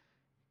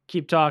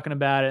keep talking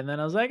about it. And then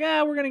I was like,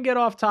 we're going to get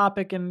off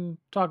topic and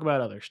talk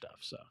about other stuff.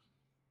 So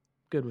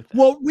good with that.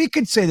 Well, we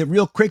could say that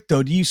real quick,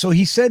 though. So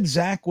he said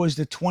Zach was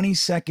the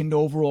 22nd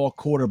overall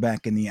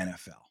quarterback in the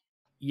NFL.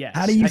 Yes.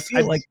 How do you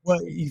feel? Like,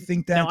 what you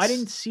think that? No, I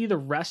didn't see the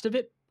rest of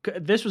it.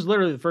 This was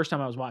literally the first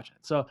time I was watching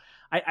it. So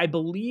I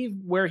believe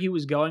where he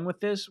was going with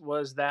this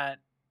was that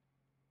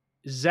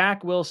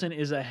Zach Wilson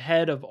is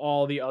ahead of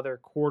all the other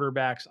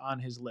quarterbacks on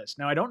his list.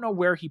 Now, I don't know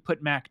where he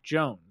put Mac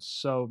Jones,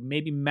 so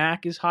maybe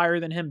Mac is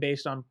higher than him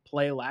based on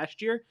play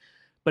last year,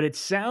 but it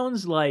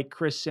sounds like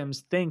Chris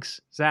Sims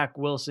thinks Zach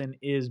Wilson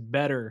is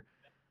better,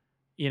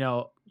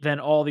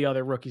 than all the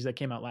other rookies that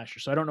came out last year.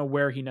 So I don't know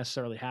where he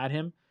necessarily had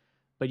him,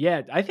 but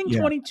yeah, I think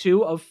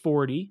 22 of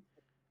 40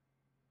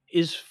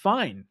 is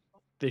fine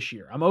this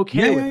year. I'm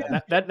okay with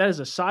that. That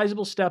is a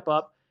sizable step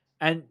up.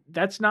 And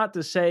that's not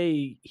to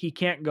say he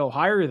can't go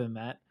higher than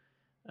that.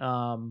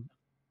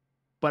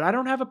 But I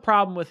don't have a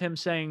problem with him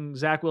saying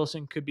Zach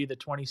Wilson could be the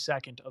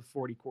 22nd of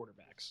 40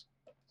 quarterbacks.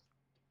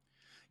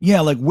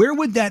 Yeah, like where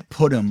would that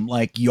put him,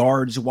 like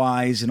yards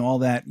wise and all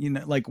that?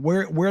 Like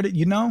where did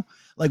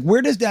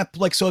where does that,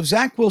 like, so if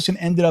Zach Wilson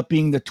ended up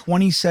being the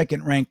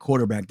 22nd ranked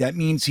quarterback, that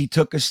means he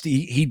took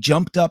he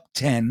jumped up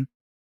 10.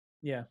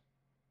 Yeah.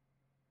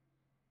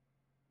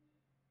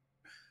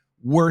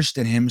 Worse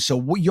than him.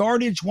 So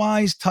yardage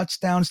wise,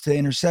 touchdowns to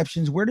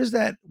interceptions, where does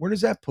that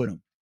put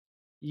him?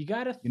 You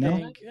got to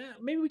think,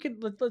 maybe we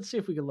could, let's see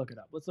if we can look it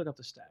up. Let's look up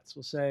the stats.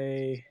 We'll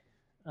say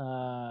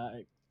QB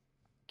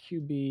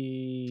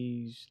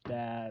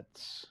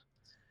stats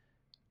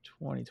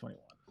 2021.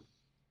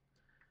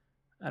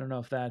 I don't know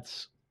if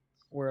that's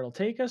where it'll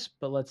take us,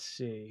 but let's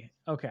see.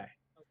 Okay.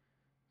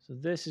 So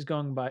this is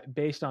going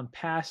based on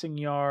passing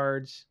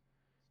yards.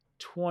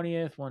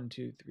 20th, 1,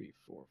 2, 3,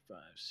 4, 5,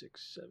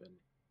 6, 7, 8, 9,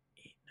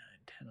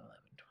 10, 11,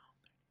 12,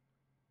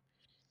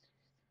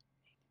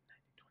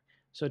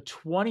 13, 18, 19, 20. So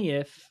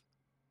 20th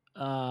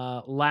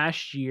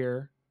last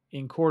year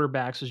in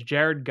quarterbacks was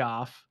Jared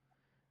Goff.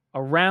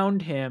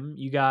 Around him,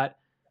 you got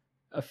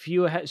a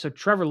few ahead. So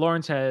Trevor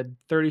Lawrence had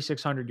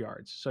 3,600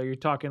 yards. So you're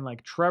talking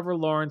like Trevor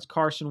Lawrence,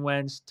 Carson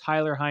Wentz,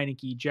 Tyler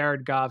Heineke,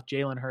 Jared Goff,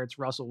 Jalen Hurts,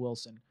 Russell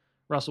Wilson.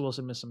 Russell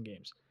Wilson missed some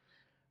games.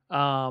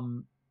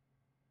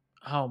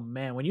 Oh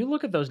man, when you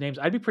look at those names,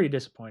 I'd be pretty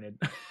disappointed.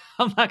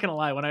 I'm not gonna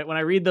lie. When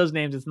I read those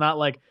names, it's not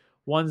like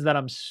ones that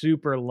I'm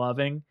super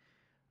loving.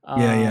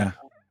 Yeah.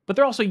 But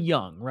they're also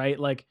young, right?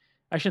 Like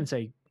I shouldn't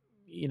say,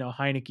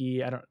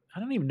 Heineke. I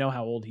don't even know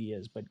how old he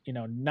is, but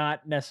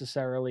not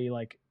necessarily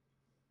like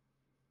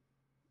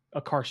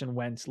a Carson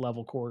Wentz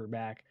level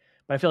quarterback.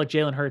 But I feel like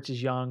Jalen Hurts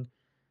is young.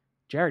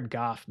 Jared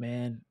Goff,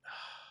 man,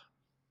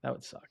 that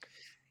would suck.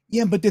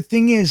 Yeah, but the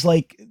thing is,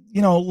 like,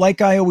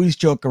 like I always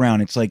joke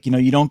around, it's like,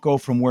 you don't go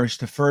from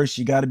worst to first.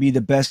 You got to be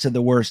the best of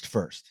the worst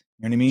first.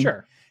 You know what I mean?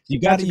 Sure. You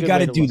got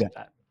to do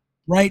that.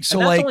 Right. So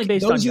like, only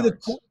based on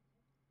yards.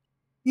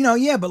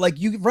 Yeah, but like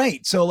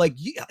right. So like,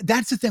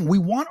 that's the thing. We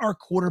want our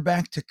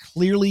quarterback to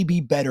clearly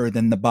be better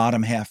than the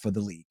bottom half of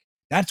the league.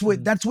 That's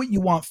what you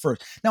want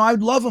first. Now,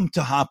 I'd love him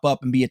to hop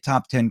up and be a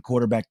top 10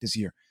 quarterback this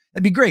year.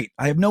 That'd be great.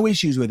 I have no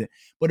issues with it.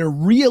 But a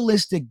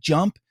realistic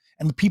jump,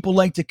 and people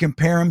like to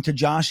compare him to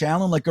Josh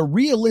Allen, like a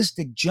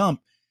realistic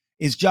jump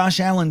is Josh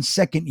Allen's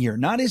second year,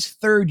 not his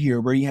third year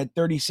where he had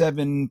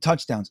 37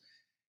 touchdowns.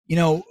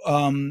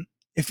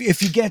 If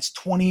he gets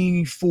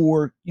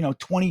 24,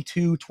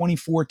 22,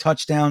 24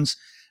 touchdowns,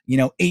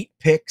 8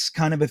 picks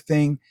kind of a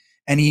thing,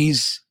 and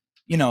he's,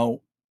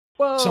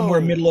 somewhere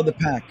middle of the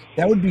pack,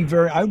 I would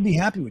be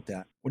happy with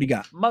that. What do you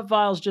got? Mutt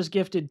Viles just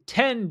gifted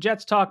 10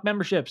 Jets Talk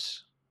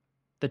memberships.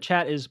 The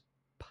chat is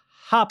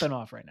popping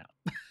off right now.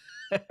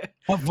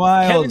 Mutt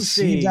Viles,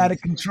 he's out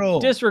of control.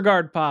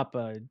 Disregard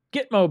Papa,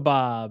 Gitmo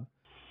Bob,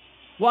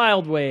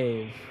 Wild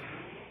Wave,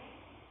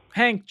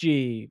 Hank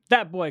G,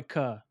 That Boy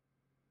Cuh,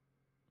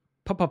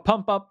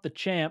 Pump Up the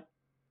Champ,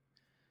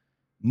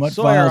 Mutt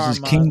Sawyer Files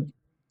is Armand. king.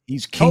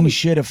 He's king Toby.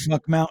 shit of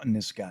fuck mountain,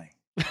 this guy.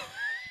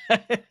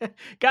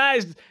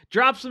 Guys,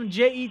 drop some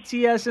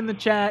JETS in the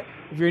chat.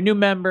 If you're a new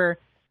member,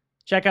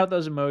 check out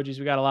those emojis.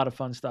 We got a lot of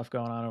fun stuff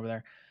going on over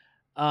there.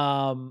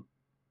 Wow.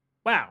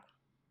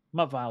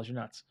 Mutt Files, you're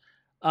nuts.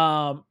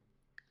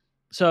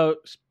 So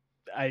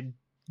I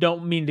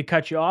don't mean to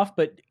cut you off,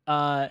 but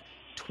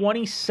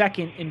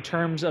 22nd in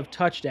terms of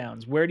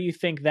touchdowns. Where do you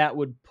think that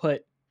would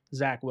put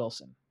Zach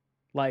Wilson?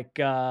 Like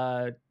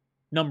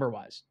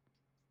number-wise.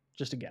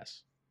 Just a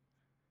guess.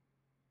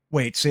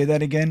 Wait, say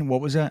that again.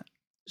 What was that?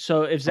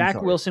 So if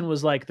Zach Wilson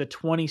was like the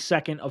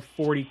 22nd of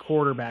 40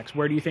 quarterbacks,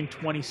 where do you think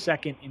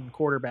 22nd in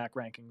quarterback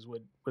rankings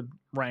would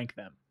rank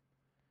them?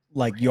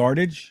 Like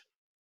yardage?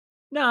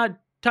 Nah,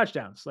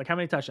 touchdowns. Like how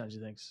many touchdowns do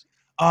you think?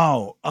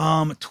 Oh,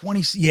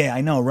 20. Yeah,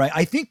 I know, right?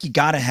 I think you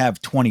got to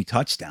have 20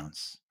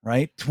 touchdowns,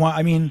 right?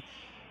 I mean,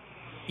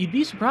 you'd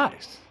be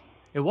surprised.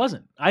 It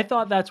wasn't. I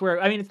thought that's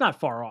where, I mean, it's not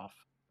far off.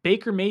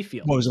 Baker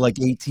Mayfield. What was it, like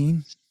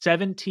 18?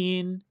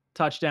 17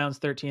 touchdowns,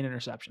 13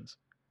 interceptions.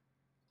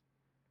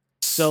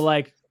 So,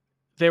 like,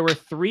 there were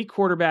 3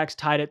 quarterbacks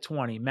tied at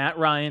 20. Matt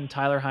Ryan,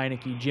 Tyler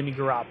Heineke, Jimmy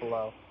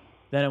Garoppolo.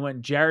 Then it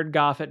went Jared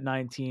Goff at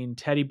 19,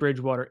 Teddy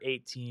Bridgewater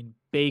 18,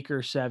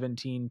 Baker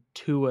 17,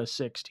 Tua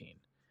 16.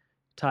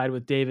 Tied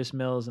with Davis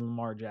Mills and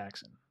Lamar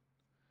Jackson.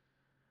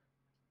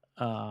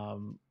 But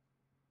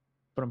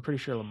I'm pretty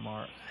sure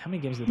Lamar. How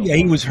many games did Lamar? Yeah,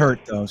 he was hurt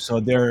though, so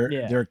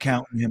they're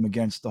counting him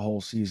against the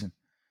whole season.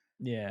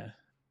 Yeah,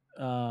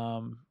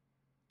 but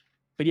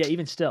yeah,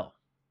 even still,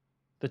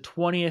 the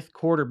 20th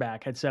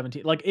quarterback had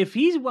 17. Like if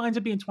he winds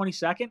up being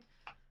 22nd,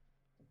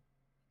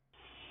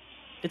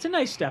 it's a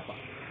nice step up.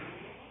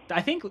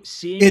 I think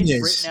seeing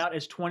it written out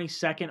as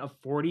 22nd of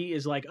 40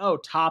 is like, oh,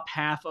 top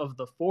half of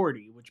the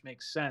 40, which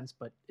makes sense,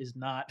 but is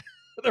not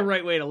the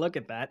right way to look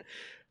at that.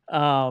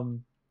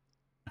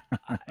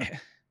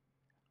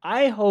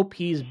 I hope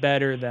he's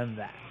better than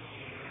that.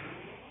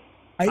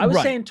 I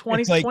was saying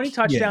 20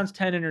 touchdowns,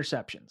 10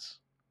 interceptions.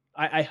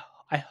 I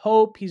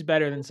hope he's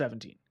better than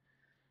 17.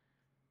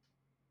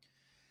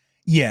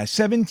 Yeah,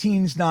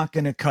 17's not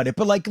going to cut it.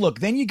 But like, look,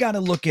 then you got to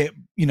look at,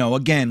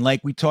 again,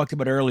 like we talked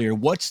about earlier,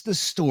 what's the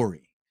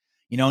story?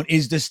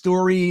 Is the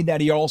story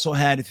that he also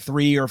had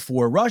 3 or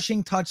 4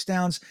 rushing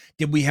touchdowns?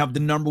 Did we have the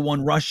number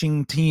 1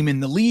 rushing team in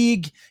the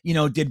league?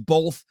 Did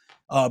both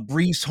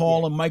Breece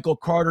Hall and Michael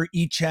Carter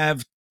each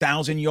have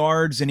 1,000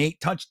 yards and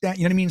 8 touchdowns?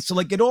 You know what I mean? So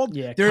like it all,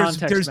 there's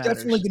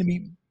definitely going to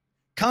be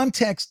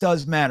context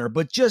does matter,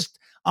 but just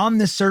on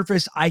the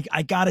surface, I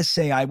got to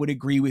say, I would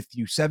agree with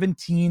you.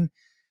 17,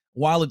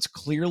 while it's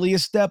clearly a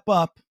step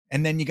up,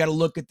 and then you got to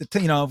look at the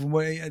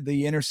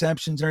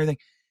interceptions and everything.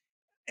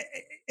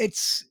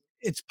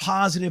 It's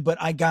positive, but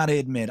I got to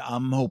admit,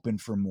 I'm hoping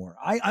for more.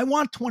 I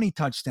want 20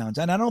 touchdowns,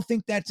 and I don't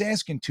think that's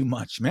asking too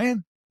much,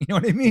 man. You know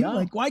what I mean? No.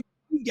 Like, why can't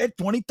you get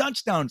 20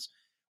 touchdowns?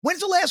 When's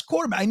the last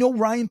quarterback? I know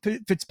Ryan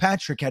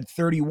Fitzpatrick had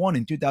 31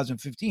 in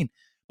 2015,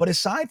 but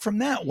aside from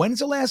that, when's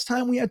the last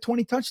time we had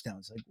 20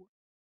 touchdowns? Like,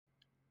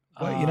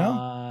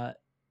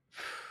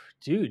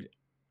 dude,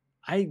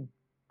 I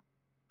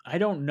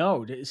don't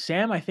know.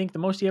 Sam, I think the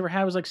most he ever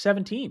had was like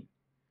 17.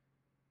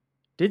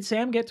 Did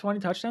Sam get 20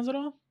 touchdowns at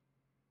all?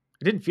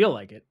 It didn't feel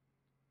like it.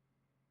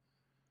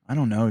 I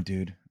don't know,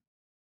 dude.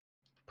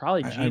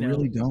 Probably Gino. I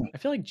really don't. I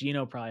feel like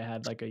Gino probably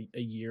had like a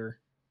year.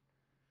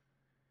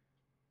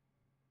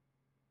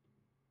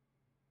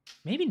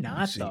 Maybe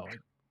not, though.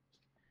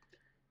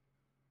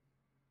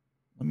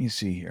 Let me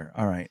see here.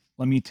 All right.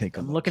 Let me take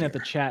a look. I'm looking here at the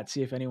chat,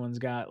 see if anyone's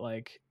got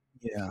like.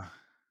 Yeah.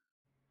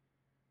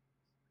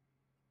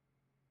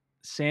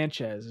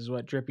 Sanchez is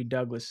what Drippy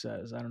Douglas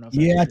says. I don't know.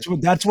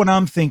 If that's what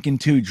I'm thinking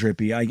too,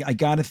 Drippy. I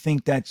got to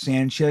think that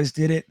Sanchez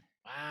did it.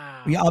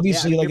 Wow.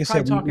 Obviously, like I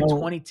said, we're talking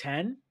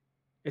 2010.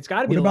 It's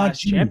got to be the last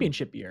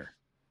championship year.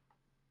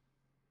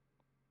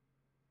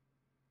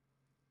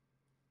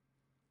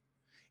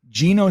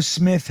 Geno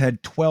Smith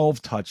had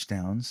 12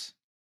 touchdowns.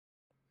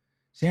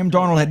 Sam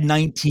Darnold had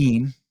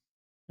 19.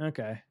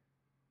 Okay.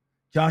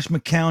 Josh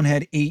McCown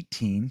had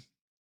 18.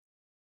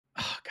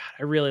 Oh God,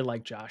 I really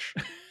like Josh.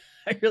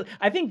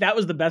 I think that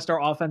was the best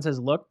our offense has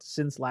looked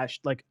since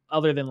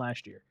other than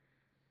last year.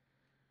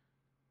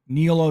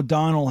 Neil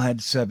O'Donnell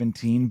had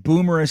 17.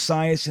 Boomer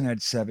Esiason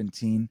had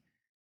 17.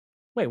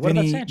 Wait, what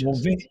about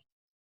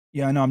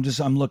Sanchez?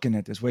 I'm looking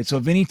at this. Wait, so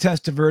Vinny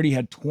Testaverde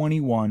had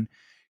 21.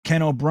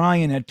 Ken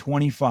O'Brien had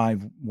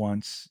 25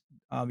 once.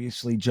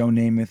 Obviously, Joe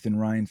Namath and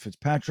Ryan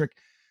Fitzpatrick.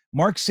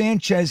 Mark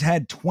Sanchez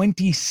had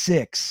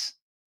 26.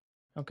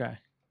 Okay.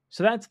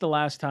 So that's the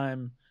last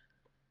time.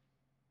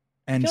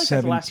 And I feel like 17.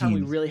 that's the last time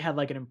we really had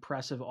like an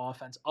impressive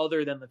offense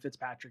other than the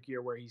Fitzpatrick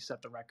year where he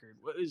set the record.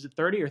 Is it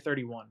 30 or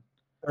 31?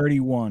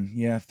 31.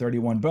 Yeah,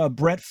 31. But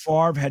Brett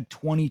Favre had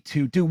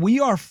 22. Dude,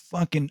 we are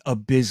fucking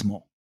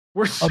abysmal.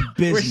 We're so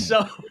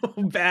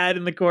bad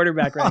in the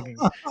quarterback rankings.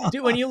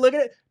 Dude, when you look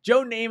at it,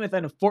 Joe Namath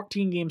on a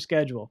 14-game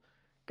schedule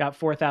got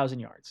 4,000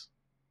 yards.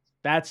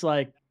 That's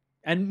like,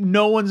 and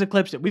no one's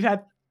eclipsed it. We've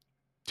had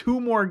 2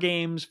 more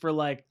games for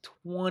like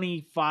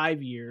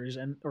 25 years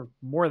or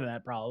more than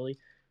that probably.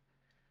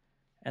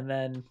 and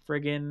then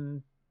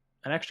friggin'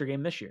 an extra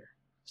game this year.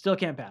 Still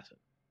can't pass it.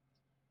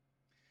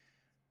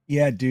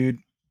 Yeah, dude.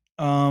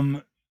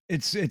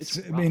 It's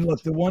I mean,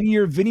 look, the 1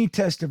 year Vinny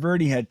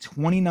Testaverde had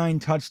 29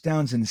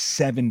 touchdowns and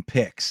 7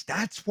 picks.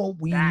 That's what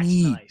we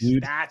need, nice.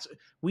 Dude.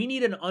 We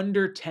need an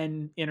under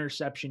 10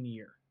 interception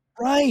year.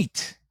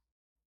 Right.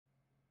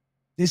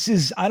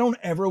 I don't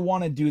ever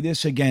want to do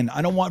this again.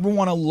 I don't ever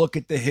want to look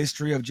at the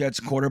history of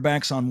Jets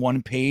quarterbacks on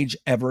one page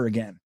ever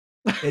again.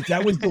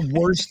 That was the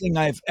worst thing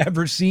I've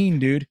ever seen,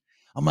 dude.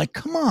 I'm like,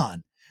 come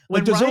on.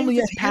 When Ryan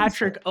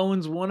Fitzpatrick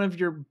owns one of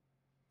your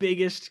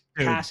biggest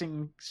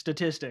passing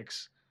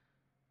statistics,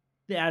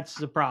 that's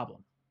the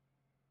problem.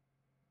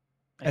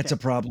 That's a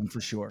problem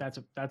for sure. That's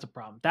a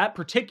problem. That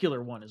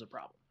particular one is a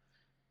problem.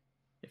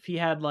 If he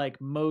had like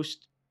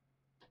most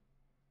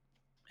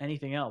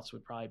anything else,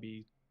 would probably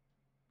be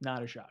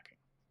not as shocking.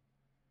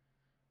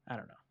 I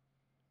don't know.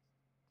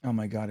 Oh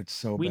my God, it's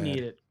so bad. We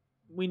need it.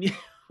 We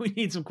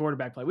need some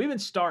quarterback play. We've been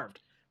starved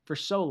for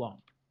so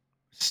long.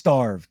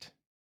 Starved.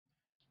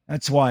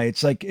 That's why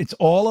it's like it's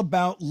all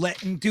about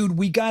letting, dude.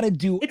 We got to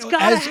do. It's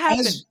got to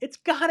happen. It's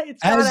got to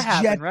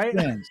happen, Jet right?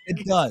 Fans,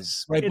 it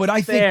does, right? But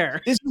I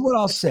think this is what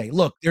I'll say.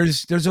 Look,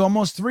 there's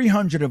almost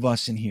 300 of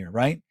us in here,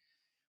 right?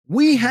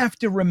 We have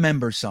to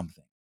remember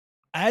something.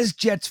 As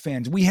Jets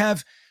fans, we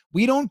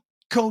don't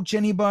coach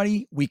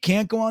anybody. We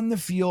can't go on the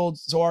field,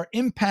 so our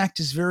impact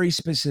is very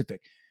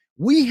specific.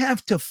 We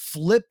have to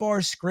flip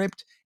our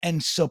script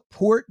and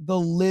support the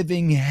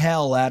living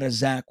hell out of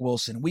Zach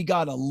Wilson. We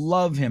got to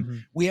love him. Mm-hmm.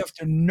 We have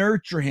to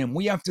nurture him.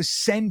 We have to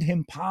send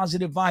him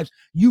positive vibes.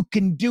 You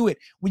can do it.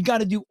 We got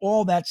to do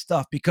all that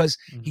stuff because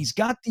he's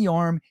got the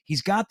arm.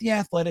 He's got the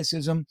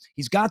athleticism.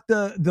 He's got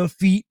the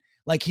feet.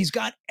 Like he's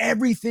got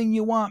everything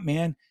you want,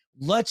 man.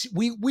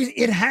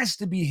 It has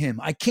to be him.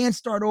 I can't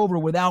start over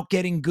without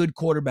getting good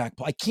quarterback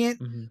play. I can't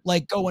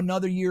go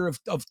another year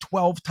of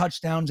 12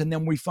 touchdowns and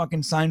then we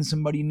fucking sign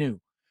somebody new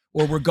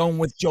or we're going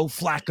with Joe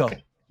Flacco.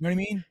 You know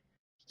what I mean?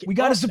 We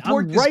got to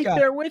support this guy. I'm right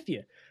there with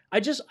you. I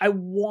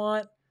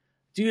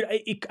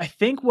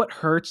think what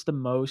hurts the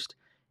most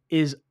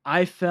is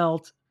I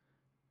felt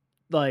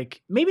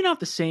like maybe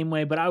not the same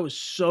way, but I was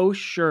so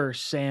sure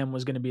Sam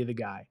was going to be the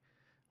guy.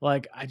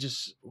 Like I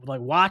just like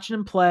watching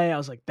him play. I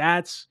was like,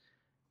 that's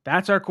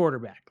our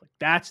quarterback. Like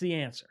that's the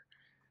answer.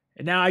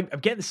 And now I'm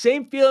getting the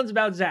same feelings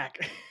about Zach.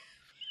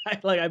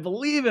 I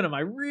believe in him.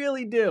 I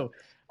really do.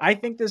 I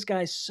think this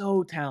guy's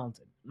so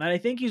talented. And I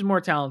think he's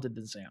more talented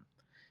than Sam.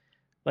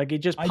 Like it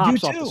just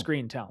pops off the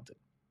screen talented.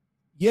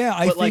 Yeah,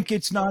 I think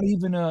it's not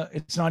even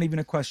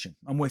a question.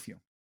 I'm with you.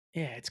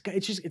 Yeah, it's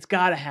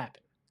got to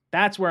happen.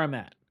 That's where I'm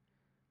at.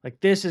 Like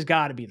this has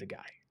got to be the guy.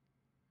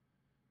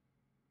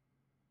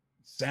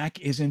 Zach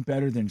isn't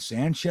better than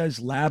Sanchez.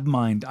 Lab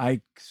mind,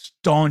 I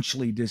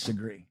staunchly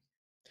disagree.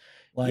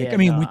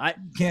 I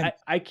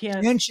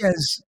can't.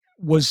 Sanchez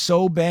was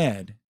so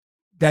bad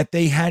that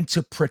they had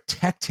to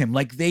protect him.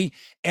 Like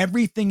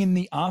everything in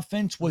the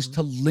offense was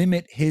to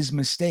limit his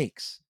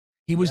mistakes.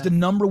 He was the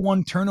number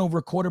one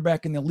turnover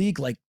quarterback in the league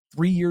like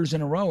 3 years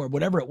in a row or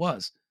whatever it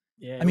was.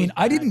 Yeah, I mean,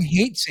 I didn't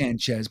hate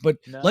Sanchez, but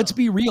let's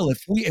be real.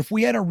 If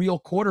we had a real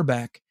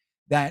quarterback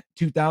that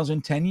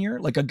 2010 year,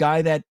 like a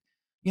guy that,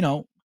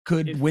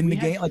 could win the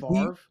game.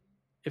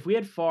 If we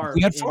had Favre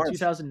in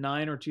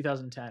 2009 or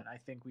 2010, I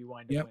think we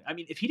wind up winning. I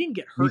mean, if he didn't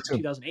get hurt in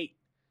 2008,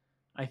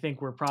 I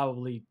think we're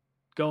probably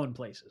going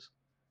places.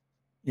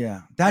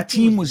 Yeah, that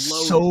team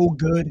was so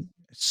good.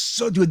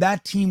 So, dude,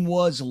 that team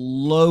was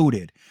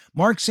loaded.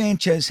 Mark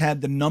Sanchez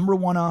had the number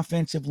one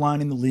offensive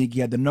line in the league.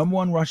 He had the number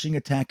one rushing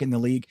attack in the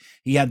league.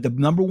 He had the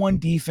number one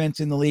defense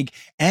in the league.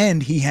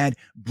 And he had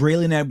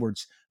Braylon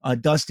Edwards,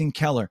 Dustin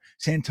Keller,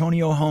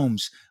 Santonio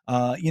Holmes,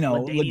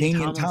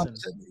 LaDainian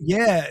Thompson.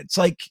 Yeah, it's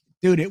like,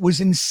 dude, it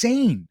was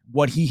insane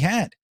what he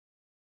had.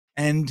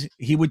 And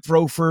he would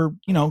throw for,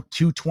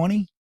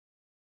 220.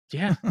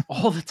 Yeah,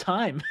 all the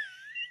time.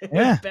 It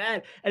was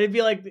bad. And it'd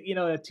be like,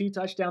 a 2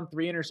 touchdown,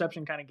 3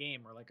 interception kind of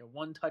game, or like a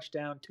 1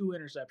 touchdown, 2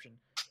 interception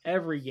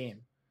every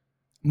game.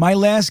 My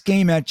last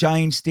game at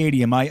Giant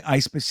Stadium, I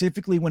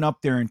specifically went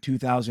up there in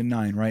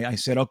 2009, right? I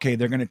said, okay,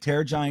 they're going to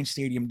tear Giant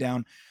Stadium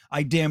down.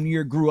 I damn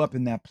near grew up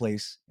in that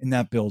place, in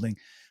that building.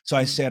 So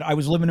I said, I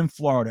was living in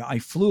Florida. I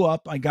flew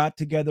up. I got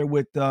together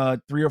with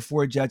 3 or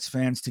 4 Jets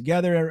fans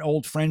together,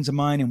 old friends of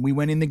mine, and we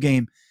went in the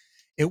game.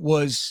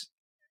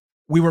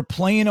 We were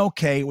playing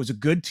okay. It was a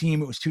good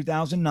team. It was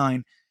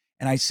 2009.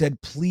 And I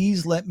said,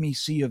 please let me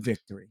see a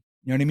victory.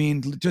 You know what I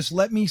mean? Just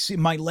let me see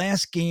my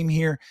last game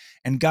here.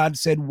 And God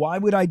said, why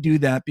would I do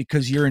that?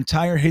 Because your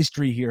entire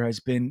history here has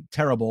been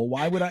terrible.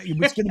 Why would I?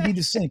 It's going to be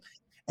the same.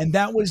 And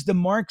that was the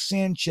Mark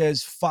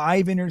Sanchez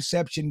 5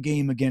 interception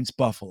game against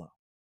Buffalo.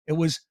 It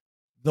was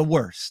the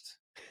worst.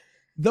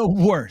 The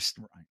worst,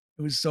 Ryan.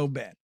 It was so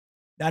bad.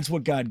 That's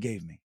what God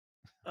gave me.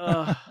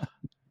 I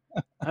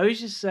always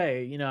just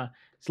say,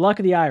 it's luck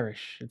of the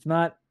Irish. It's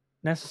not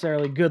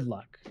necessarily good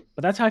luck,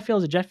 but that's how I feel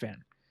as a Jet fan.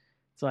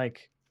 It's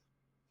like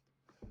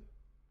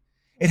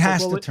it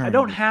has to turn. I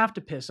don't have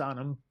to piss on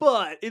them,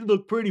 but it'd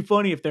look pretty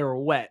funny if they were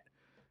wet.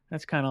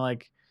 That's kind of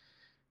like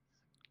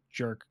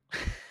jerk.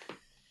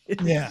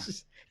 Yeah.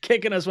 Just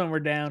kicking us when we're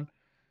down.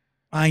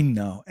 I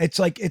know.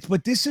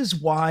 But this is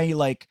why,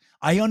 like,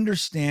 I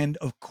understand,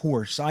 of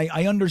course.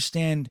 I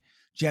understand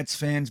Jets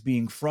fans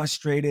being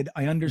frustrated.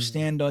 I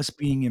understand us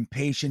being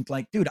impatient.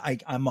 Like, dude,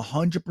 I'm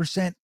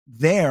 100%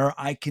 there.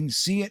 I can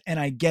see it and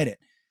I get it.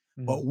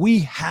 But we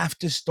have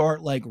to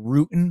start like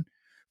rooting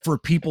for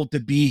people to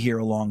be here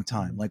a long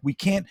time. Like, we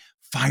can't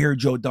fire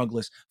Joe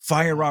Douglas,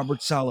 fire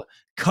Robert Saleh,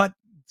 cut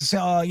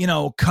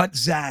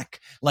Zach,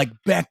 like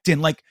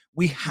Becton. Like,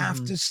 we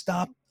have to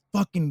stop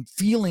fucking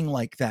feeling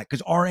like that,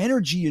 because our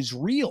energy is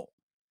real.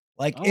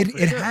 Like,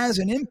 it has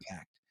an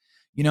impact,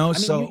 I mean,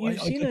 so you've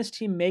seen this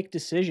team make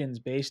decisions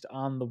based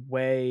on the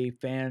way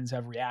fans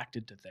have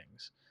reacted to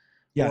things.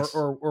 Yes.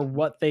 Or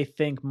what they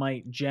think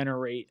might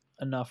generate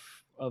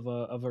enough of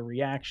a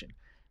reaction.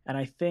 And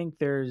I think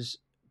there's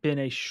been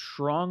a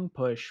strong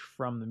push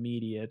from the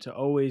media to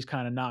always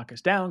kind of knock us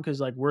down, because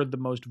like we're the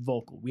most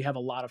vocal. We have a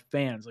lot of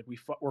fans. Like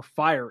we're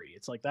fiery.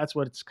 It's like that's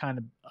what it's kind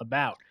of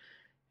about.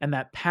 And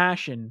that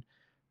passion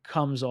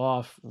comes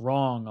off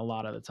wrong a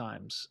lot of the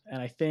times.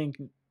 And I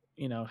think,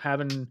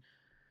 having,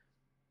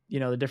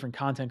 the different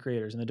content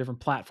creators and the different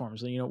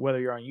platforms, whether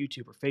you're on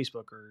YouTube or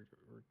Facebook or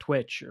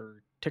Twitch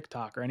or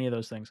TikTok or any of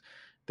those things,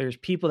 there's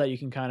people that you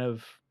can kind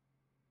of,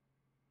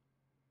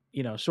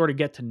 sort of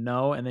get to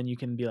know. And then you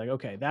can be like,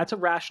 okay, that's a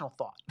rational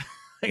thought.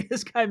 Like,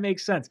 this guy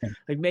makes sense.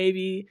 Like,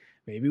 maybe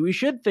we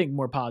should think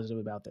more positive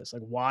about this.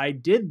 Like, why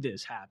did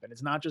this happen?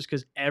 It's not just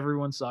because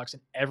everyone sucks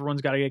and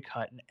everyone's got to get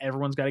cut and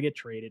everyone's got to get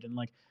traded. And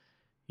like,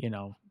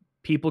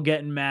 people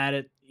getting mad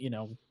at,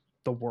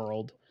 the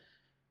world.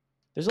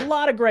 There's a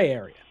lot of gray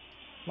area,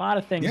 a lot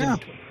of things in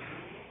between.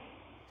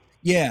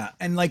 Yeah.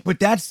 And like, but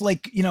that's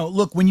like,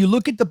 look, when you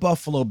look at the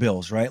Buffalo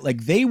Bills, right?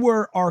 Like, they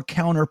were our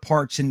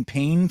counterparts in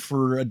pain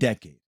for a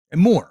decade and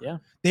more. Yeah.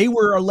 They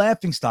were our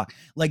laughing stock.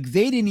 Like,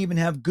 they didn't even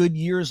have good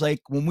years. Like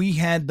when we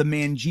had the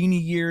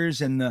Mangini years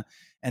and the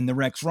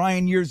Rex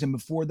Ryan years, and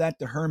before that,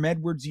 the Herm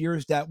Edwards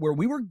years,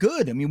 we were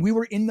good. I mean, we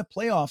were in the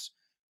playoffs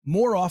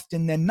more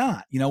often than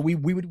not.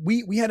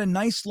 We had a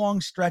nice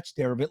long stretch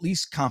there of at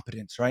least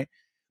competence, right?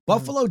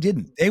 Buffalo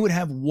didn't. They would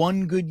have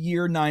one good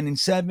year,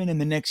 9-7,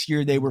 and the next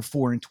year they were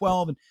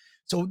 4-12. And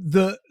so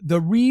the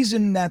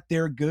reason that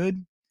they're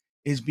good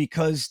is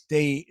because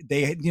they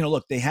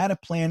look, they had a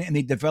plan and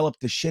they developed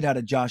the shit out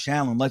of Josh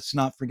Allen. Let's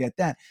not forget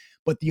that.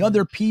 But the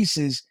other piece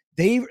is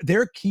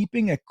they're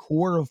keeping a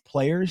core of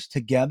players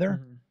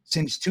together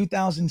since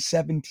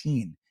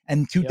 2017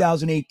 and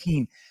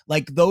 2018.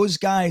 Like, those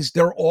guys,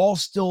 they're all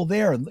still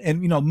there,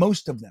 and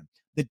most of them.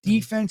 The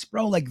defense,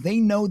 bro, like, they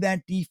know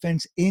that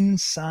defense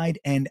inside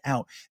and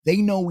out. They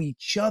know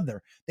each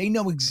other. They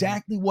know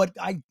exactly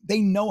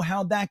they know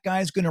how that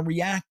guy's going to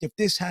react if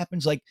this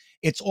happens. Like,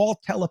 it's all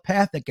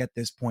telepathic at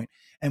this point.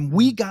 And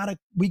we gotta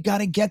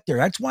get there.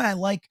 That's why I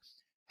like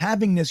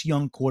having this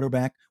young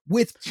quarterback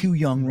with two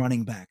young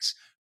running backs,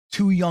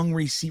 two young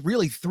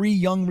really three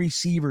young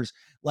receivers.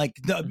 Like,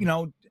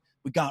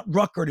 we got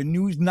Rucker, the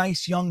new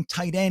nice young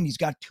tight end. He's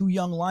got two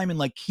young linemen.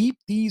 Like, keep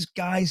these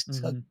guys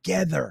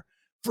together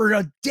for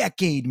a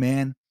decade,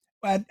 man.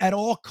 At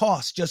all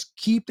costs, just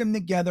keep them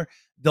together.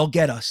 They'll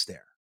get us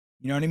there.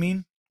 You know what I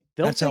mean?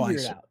 That's how I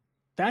see it.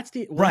 That's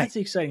the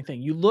exciting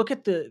thing. You look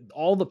at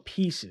all the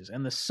pieces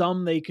and the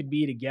sum they could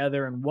be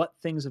together, and what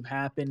things have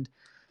happened,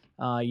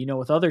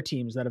 with other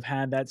teams that have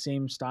had that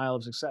same style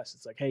of success.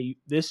 It's like, hey,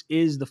 this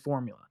is the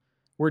formula.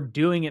 We're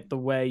doing it the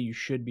way you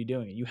should be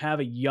doing it. You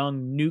have a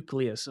young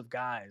nucleus of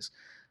guys,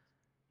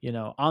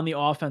 on the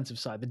offensive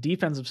side. The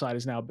defensive side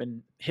has now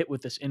been hit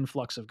with this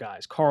influx of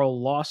guys. Carl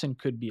Lawson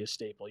could be a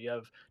staple. You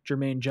have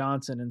Jermaine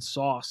Johnson and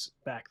Sauce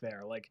back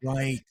there. Like,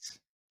 right.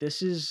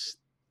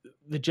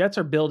 The Jets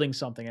are building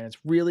something, and it's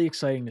really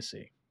exciting to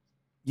see.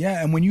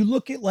 Yeah. And when you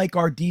look at like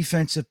our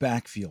defensive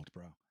backfield,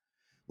 bro,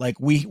 like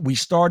we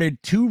started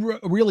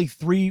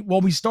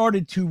we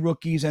started two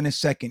rookies and a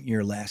second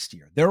year last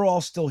year. They're all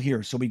still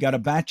here. So we got a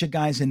batch of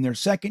guys in their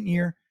second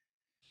year.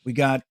 We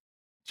got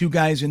two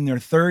guys in their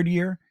third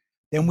year.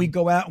 Then we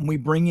go out and we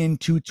bring in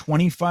two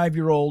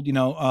 25-year-old,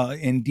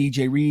 and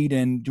DJ Reed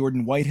and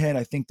Jordan Whitehead.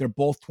 I think they're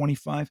both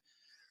 25.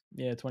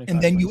 Yeah, 25.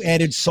 And then you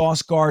added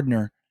Sauce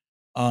Gardner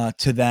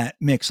to that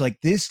mix. Like,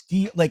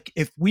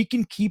 if we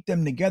can keep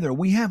them together,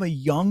 we have a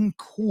young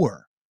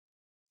core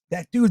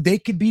that, dude, they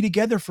could be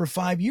together for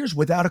 5 years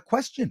without a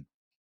question.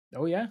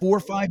 Oh yeah. 4 or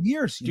 5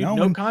 years, dude,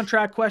 no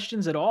contract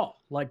questions at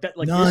all. Like that,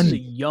 like none. This is a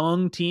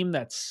young team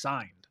that's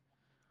signed.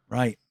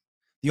 Right.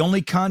 The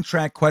only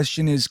contract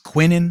question is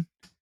Quinnen.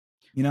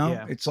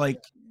 It's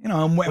like,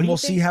 and we'll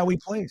see how he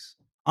plays.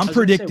 I'm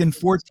predicting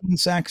 14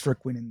 sacks for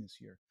Quinnen this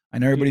year. I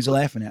know everybody's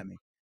laughing at me.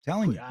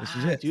 Telling you, this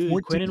is it. Dude,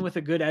 Quinnen with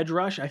a good edge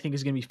rush, I think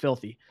is going to be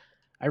filthy.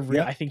 I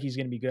think he's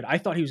going to be good. I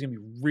thought he was going to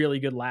be really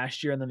good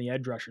last year, and then the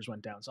edge rushers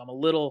went down. So I'm a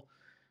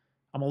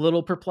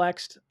little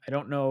perplexed. I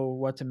don't know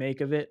what to make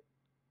of it.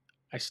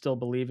 I still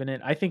believe in it.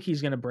 I think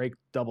he's going to break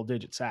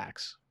double-digit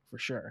sacks for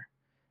sure.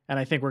 And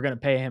I think we're going to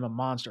pay him a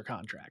monster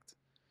contract.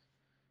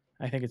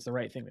 I think it's the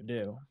right thing to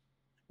do.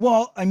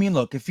 Well, I mean,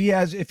 look, if he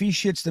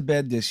shits the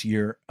bed this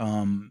year,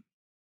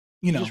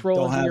 just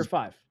roll into year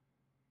 5.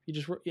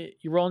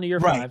 You roll into year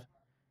 5,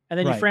 and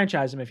then you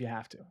franchise him if you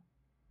have to.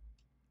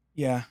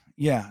 Yeah.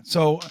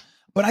 So,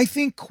 but I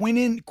think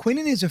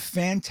Quinnen is a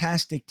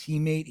fantastic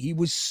teammate. He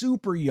was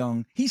super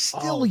young. He's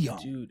still young,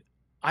 dude.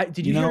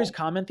 Did you hear his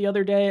comment the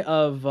other day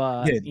of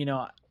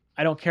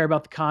I don't care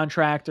about the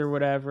contract or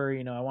whatever.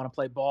 I want to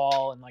play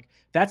ball, and like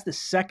that's the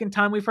second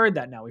time we've heard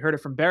that now. We heard it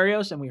from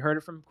Berrios and we heard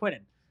it from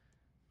Quinnen.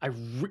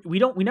 We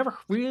never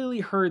really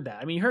heard that.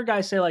 I mean, you heard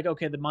guys say like,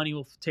 okay, the money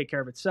will take care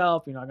of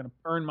itself. I'm going to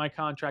earn my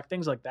contract,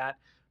 things like that.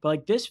 But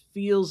like this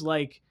feels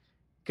like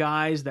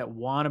guys that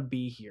want to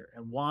be here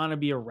and want to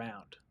be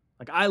around.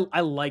 Like I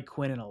like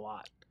Quinnen a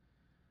lot.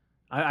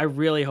 I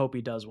really hope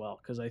he does well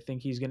because I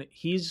think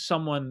he's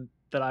someone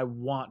that I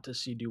want to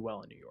see do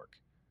well in New York.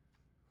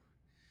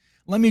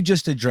 Let me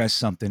just address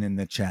something in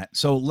the chat.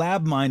 So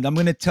LabMind, I'm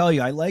going to tell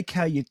you, I like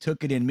how you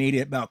took it and made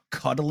it about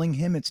cuddling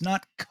him. It's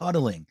not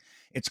cuddling.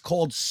 It's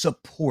called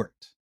support.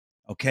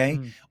 Okay.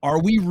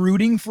 Are we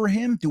rooting for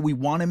him? Do we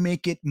want to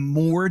make it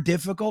more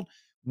difficult?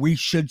 We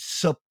should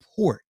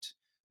support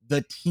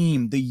the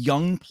team, the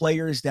young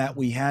players that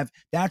we have.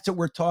 That's what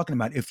we're talking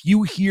about. If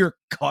you hear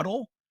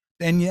cuddle,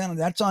 then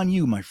that's on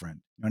you, my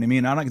friend. You know what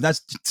I mean?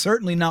 That's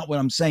certainly not what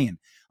I'm saying.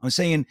 I'm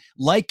saying,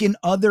 like in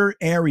other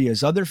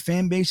areas, other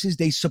fan bases,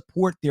 they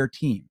support their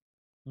team.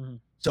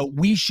 So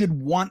we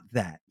should want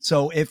that.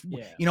 So if,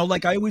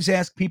 like I always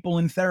ask people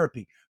in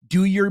therapy,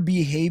 do your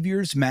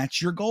behaviors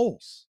match your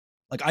goals?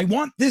 Like, I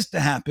want this to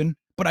happen,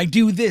 but I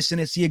do this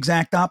and it's the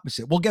exact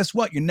opposite. Well, guess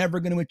what? You're never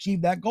going to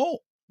achieve that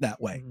goal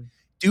that way.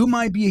 Do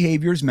my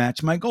behaviors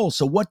match my goals?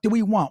 So what do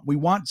we want? We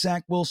want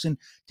Zach Wilson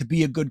to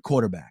be a good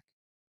quarterback.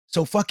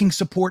 So fucking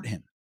support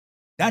him.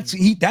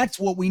 That's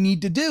what we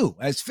need to do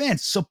as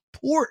fans.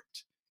 Support.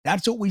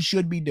 That's what we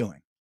should be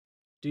doing.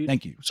 Dude,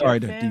 thank you. Sorry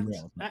to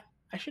derail.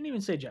 I shouldn't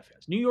even say Jeff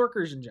fans. New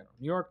Yorkers in general.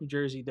 New York, New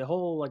Jersey, the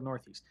whole like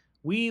Northeast.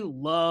 We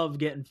love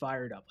getting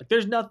fired up. Like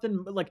there's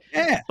nothing like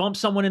bump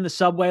someone in the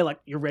subway, like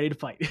you're ready to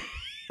fight.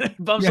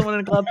 Bump someone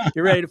in a club,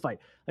 you're ready to fight.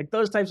 Like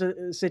those types of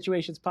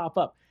situations pop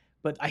up.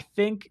 But I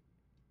think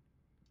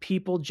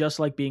people just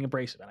like being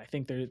abrasive. And I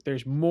think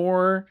there's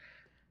more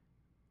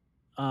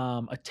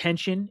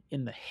attention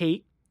in the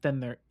hate than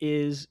there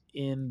is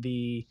in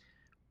the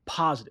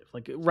positive.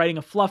 Like writing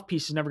a fluff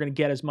piece is never going to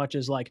get as much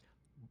as like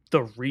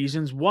the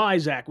reasons why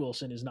Zach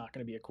Wilson is not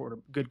going to be a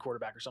good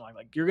quarterback or something.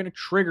 Like you're going to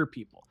trigger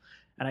people.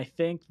 And I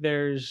think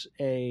there's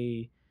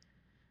there's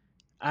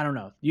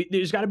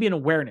got to be an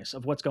awareness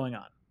of what's going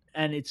on.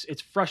 And it's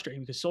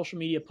frustrating because social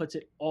media puts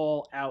it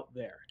all out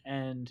there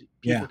and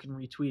people can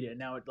retweet it. And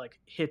now it like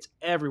hits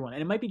everyone.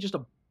 And it might be just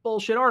a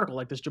bullshit article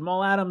like this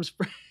Jamal Adams,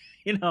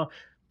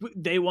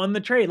 they won the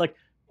trade. Like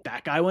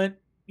that guy went,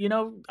 he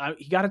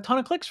got a ton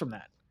of clicks from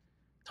that.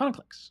 Ton of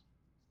clicks.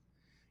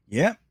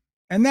 Yeah.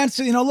 And that's,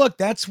 look,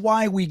 that's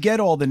why we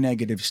get all the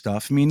negative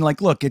stuff. I mean,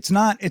 like, look, it's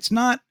not,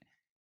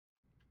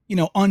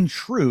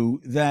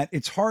 untrue that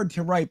it's hard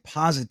to write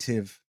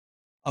positive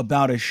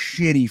about a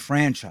shitty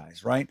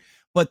franchise, right?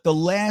 But the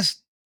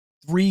last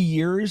 3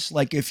 years,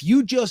 like if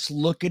you just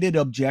look at it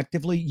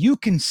objectively, you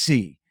can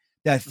see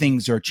that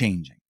things are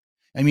changing.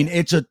 I mean,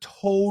 it's a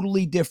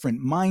totally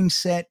different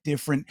mindset,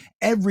 different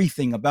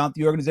everything about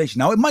the organization.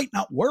 Now, it might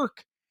not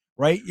work,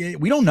 right?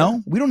 We don't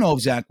know. We don't know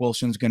if Zach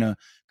Wilson's gonna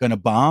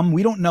bomb.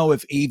 We don't know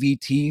if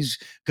AVT's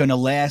gonna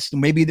last.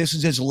 Maybe this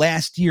is his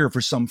last year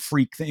for some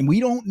freak thing. We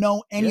don't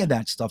know any of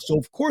that stuff. So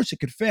of course it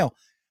could fail.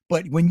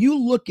 But when you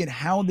look at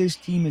how this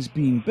team is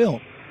being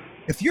built,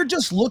 if you're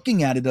just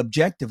looking at it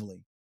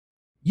objectively,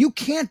 you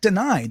can't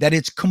deny that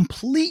it's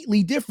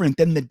completely different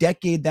than the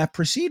decade that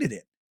preceded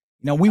it.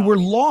 We were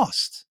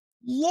lost.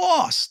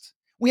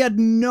 We had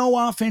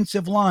no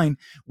offensive line.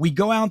 We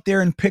go out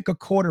there and pick a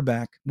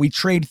quarterback. We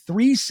trade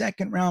 3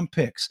 second-round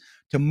picks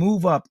to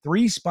move up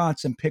 3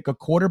 spots and pick a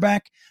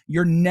quarterback.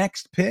 Your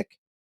next pick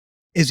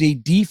is a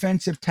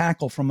defensive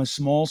tackle from a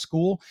small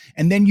school.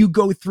 And then you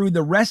go through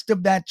the rest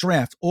of that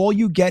draft. All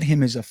you get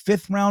him is a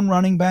 5th-round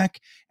running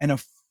back and a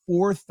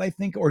 4th, I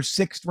think, or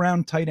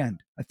 6th-round tight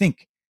end. I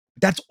think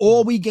that's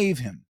all we gave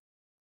him.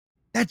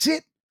 That's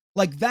it.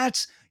 Like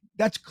that's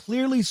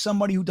clearly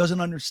somebody who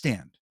doesn't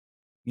understand.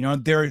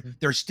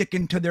 They're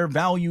sticking to their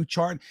value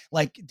chart.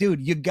 Like,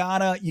 dude, you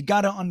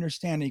gotta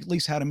understand at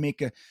least how to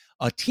make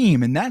a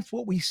team. And that's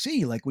what we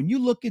see. Like when you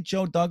look at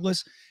Joe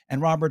Douglas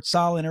and Robert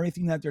Saleh and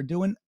everything that they're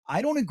doing,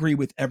 I don't agree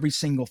with every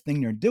single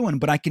thing they're doing,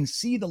 but I can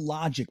see the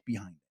logic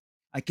behind it.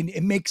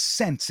 It makes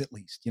sense at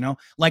least,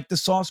 like the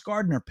Sauce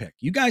Gardner pick.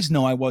 You guys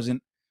know I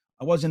wasn't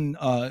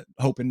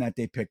hoping that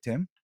they picked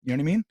him. You know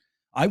what I mean?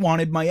 I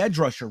wanted my edge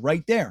rusher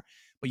right there.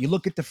 But you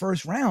look at the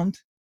first round,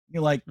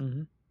 you're like,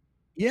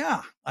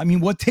 yeah, I mean,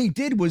 what they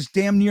did was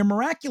damn near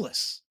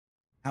miraculous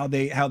how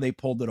they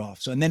pulled it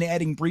off. So, and then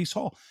adding Breece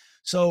Hall.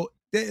 So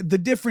the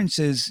difference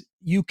is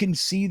you can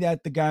see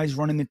that the guys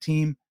running the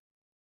team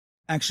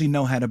actually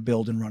know how to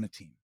build and run a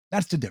team.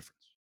 That's the difference.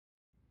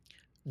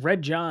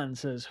 Red John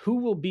says, who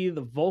will be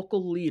the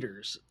vocal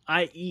leaders,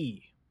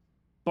 i.e.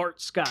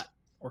 Bart Scott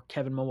or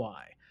Kevin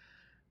Mawai?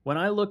 When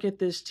I look at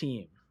this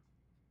team,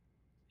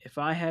 if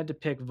I had to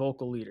pick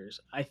vocal leaders,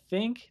 I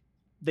think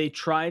they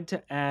tried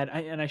to add,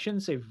 and I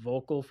shouldn't say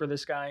vocal for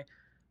this guy,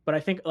 but I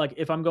think like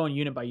if I'm going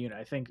unit by unit,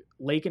 I think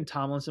Laken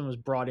Tomlinson was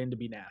brought in to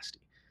be nasty.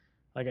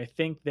 Like I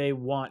think they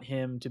want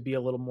him to be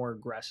a little more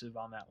aggressive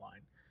on that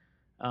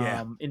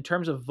line. In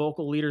terms of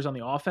vocal leaders on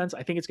the offense,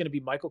 I think it's going to be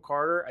Michael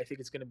Carter. I think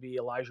it's going to be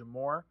Elijah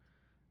Moore.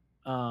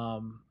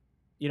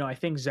 I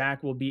think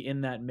Zach will be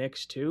in that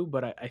mix too,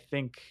 but I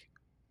think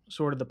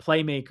sort of the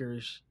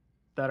playmakers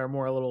that are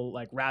more a little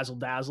like razzle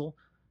dazzle,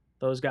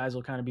 those guys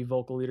will kind of be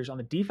vocal leaders. On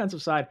the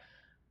defensive side,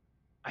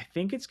 I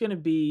think it's going to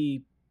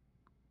be,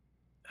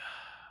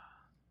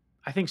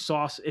 I think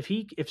Sauce,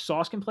 if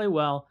Sauce can play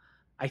well,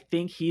 I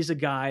think he's a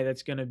guy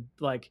that's going to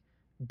like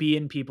be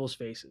in people's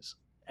faces.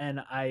 And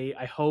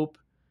I hope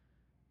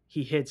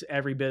he hits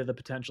every bit of the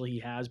potential he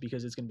has,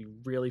 because it's going to be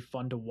really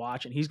fun to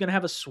watch. And he's going to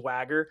have a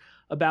swagger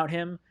about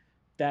him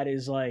that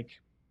is like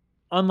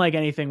unlike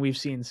anything we've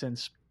seen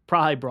since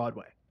probably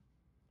Broadway.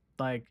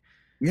 Like,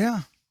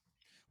 yeah.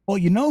 Well,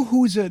 you know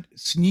who's a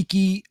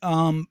sneaky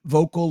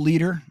vocal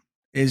leader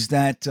is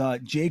that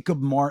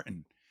Jacob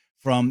Martin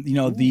from the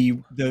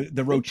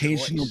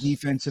rotational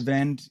defensive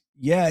end.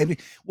 Yeah.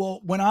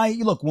 Well,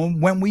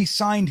 when we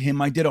signed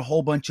him, I did a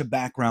whole bunch of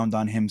background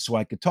on him so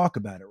I could talk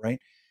about it,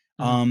 right?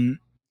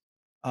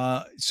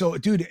 So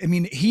dude, I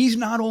mean, he's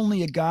not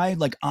only a guy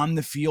like on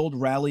the field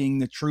rallying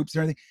the troops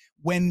and everything.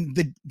 When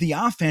the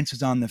offense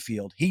is on the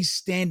field, he's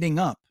standing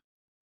up,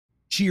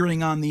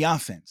 cheering on the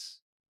offense.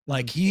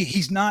 Like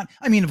he's not,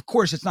 I mean, of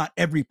course it's not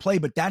every play,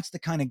 but that's the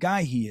kind of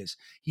guy he is.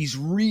 He's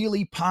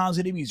really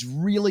positive. He's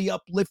really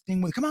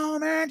uplifting with, come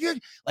on, man. Dude.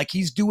 Like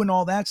he's doing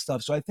all that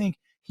stuff. So I think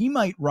he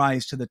might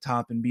rise to the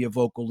top and be a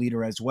vocal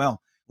leader as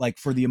well, like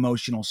for the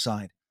emotional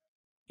side.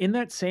 In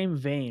that same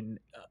vein,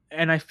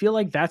 and I feel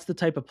like that's the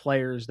type of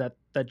players that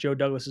Joe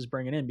Douglas is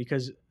bringing in,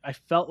 because I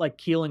felt like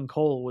Keelan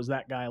Cole was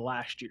that guy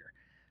last year.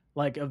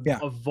 Like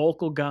a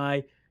vocal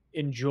guy,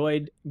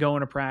 enjoyed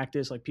going to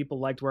practice. Like people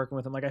liked working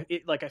with him. I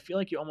feel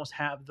like you almost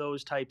have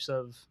those types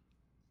of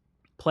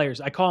players.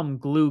 I call them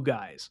glue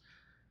guys.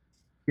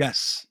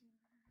 Yes.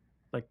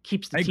 Like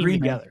keeps the team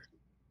together. Man.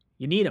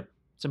 You need them.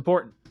 It's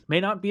important. May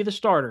not be the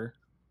starter,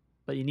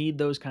 but you need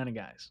those kind of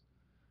guys.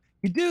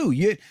 You do,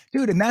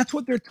 dude. And that's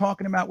what they're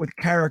talking about with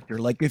character.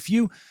 Like if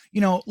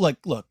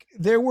look,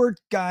 there were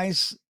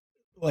guys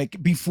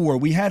like before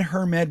we had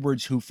Herm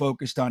Edwards who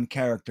focused on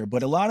character,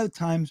 but a lot of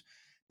times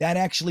that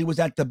actually was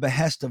at the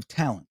behest of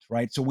talent,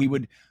 right? So we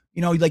would,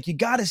 like you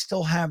got to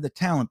still have the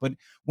talent. But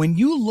when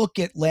you look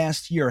at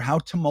last year, how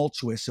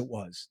tumultuous it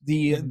was,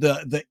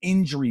 the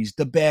injuries,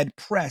 the bad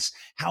press,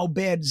 how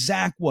bad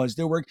Zach was,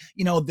 there were,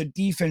 the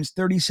defense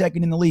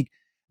 32nd in the league.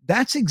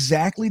 That's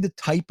exactly the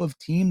type of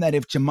team that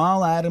if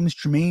Jamal Adams,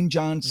 Tremaine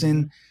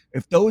Johnson,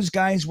 if those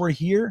guys were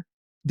here,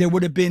 there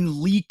would have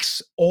been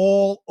leaks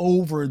all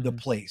over the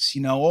place.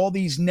 All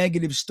these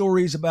negative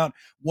stories about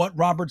what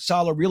Robert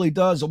Saleh really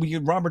does.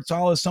 Robert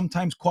Saleh is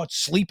sometimes caught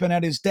sleeping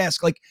at his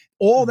desk. Like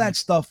all that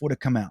stuff would have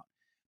come out.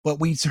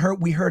 But we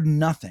heard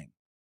nothing.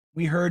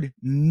 We heard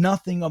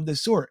nothing of the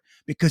sort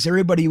because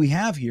everybody we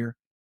have here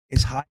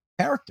is high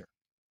character.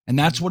 And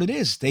that's what it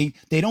is. They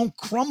don't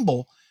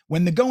crumble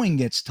when the going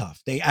gets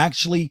tough. They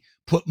actually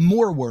put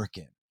more work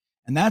in.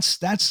 And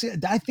that's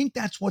I think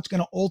that's what's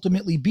going to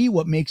ultimately be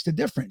what makes the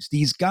difference.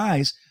 These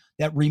guys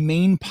that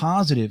remain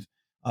positive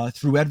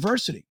through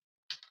adversity.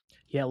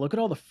 Yeah, look at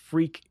all the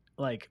freak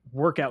like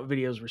workout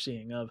videos we're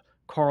seeing of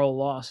Carl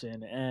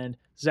Lawson and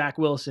Zach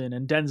Wilson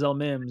and Denzel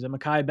Mims and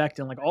Mekhi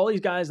Becton, like all these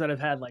guys that have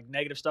had like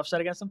negative stuff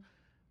said against them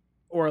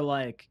or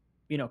like,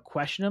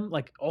 question them.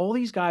 Like all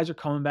these guys are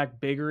coming back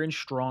bigger and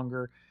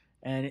stronger.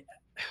 And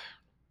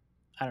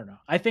I don't know.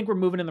 I think we're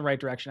moving in the right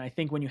direction. I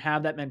think when you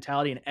have that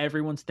mentality and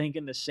everyone's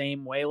thinking the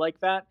same way like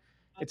that,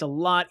 it's a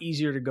lot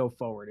easier to go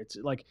forward. It's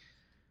like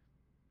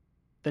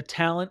the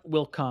talent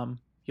will come.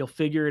 You'll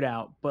figure it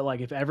out. But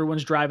like if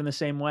everyone's driving the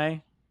same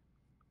way,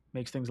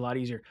 makes things a lot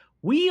easier.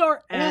 We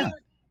are at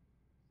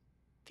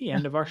the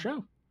end of our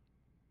show.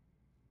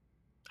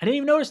 I didn't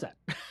even notice that.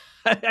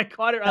 I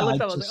caught it. I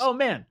looked up. I was like, oh,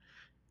 man.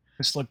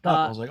 Just looked up.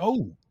 I was like,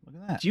 oh. Look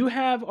at that. Do you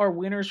have our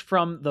winners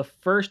from the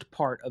first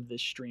part of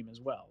this stream as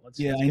well? Let's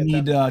I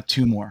need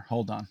two more.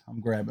 Hold on. I'm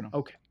grabbing them.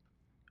 Okay.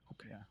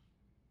 Yeah.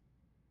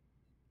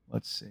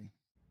 Let's see.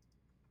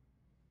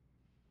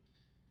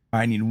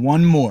 I need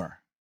one more.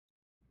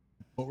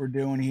 What we're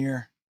doing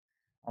here.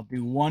 I'll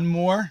do one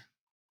more.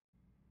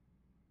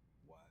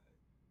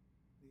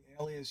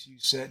 The alias you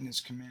set in this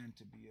command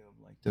to be of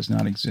like does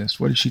not exist.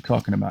 What is she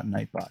talking about,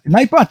 Nightbot?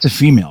 Nightbot's a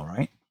female,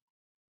 right?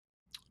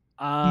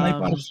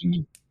 Nightbot is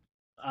female.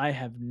 I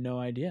have no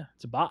idea.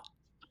 It's a bot.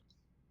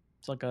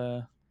 It's like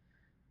a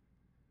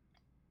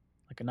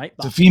night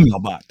bot. It's a female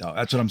bot, though.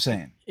 That's what I'm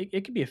saying.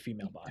 It could be a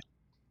female bot.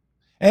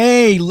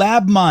 Hey,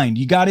 LabMind,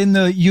 you got in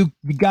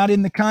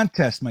the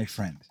contest, my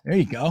friend. There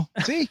you go.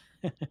 See,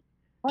 I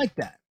like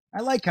that.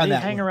 I like how they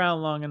that hang works.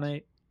 Around long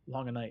enough.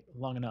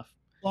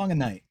 Long a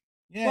night.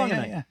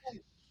 Yeah.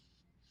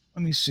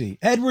 Let me see.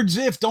 Edward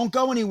Ziff, don't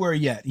go anywhere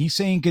yet. He's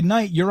saying good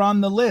night. You're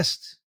on the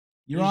list.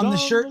 You're on the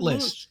shirt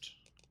list.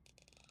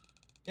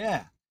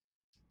 Yeah.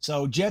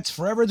 So Jets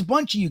forever. There's a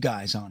bunch of you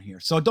guys on here.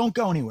 So don't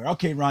go anywhere.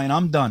 Okay, Ryan,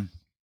 I'm done.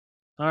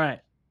 All right.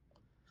 A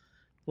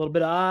little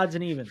bit of odds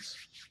and evens.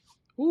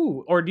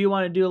 Ooh, or do you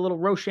want to do a little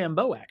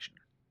Rochambeau action?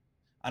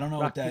 I don't know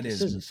what that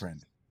is, my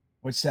friend.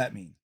 What's that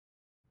mean?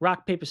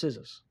 Rock, paper,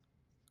 scissors.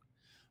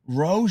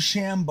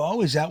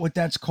 Rochambeau? Is that what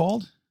that's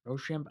called?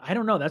 Rochambeau. I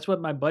don't know. That's what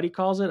my buddy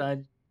calls it. I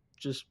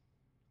just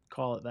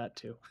call it that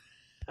too.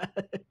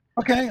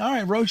 Okay. All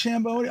right.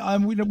 Rochambeau. Tell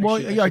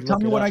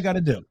me what I got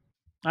to do.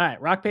 All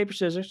right. Rock, paper,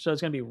 scissors. So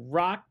it's going to be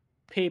rock,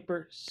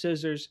 paper,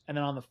 scissors. And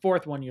then on the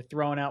fourth one, you're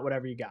throwing out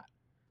whatever you got.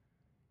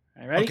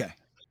 All right. Ready? Okay.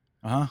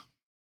 Uh-huh.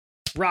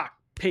 Rock,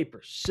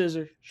 paper,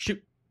 scissors,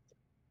 shoot.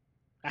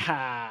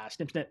 Aha.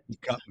 Snip, snip. You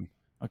cut me.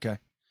 Okay.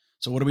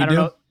 So what do we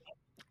do?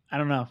 I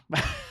don't know.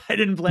 I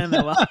didn't plan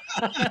that well.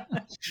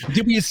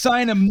 Did we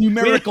assign a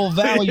numerical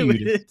value?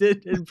 We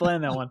didn't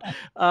plan that one.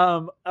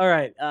 All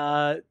right.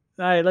 All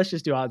right. Let's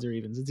just do odds or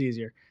evens. It's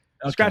easier.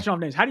 Okay. Scratching off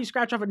names. How do you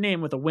scratch off a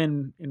name with a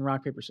win in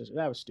rock, paper, scissors?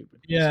 That was stupid.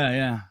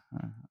 Yeah.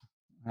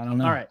 I don't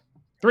know. All right.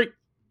 3,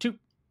 2,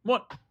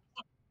 1.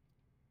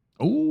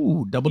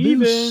 Ooh, double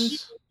evens.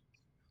 Deuce.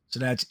 So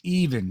that's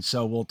even.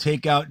 So we'll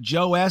take out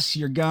Joe S.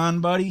 You're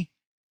gone, buddy.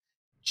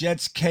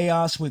 Jets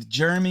Chaos with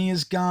Jeremy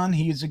is gone.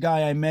 He's a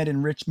guy I met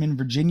in Richmond,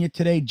 Virginia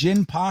today.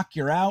 Jin Pak,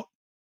 you're out.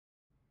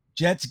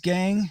 Jets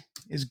Gang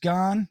is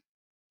gone.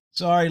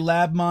 Sorry,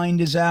 Lab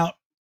Mind is out.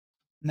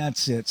 And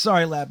that's it.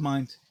 Sorry, Lab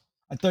Mind.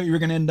 I thought you were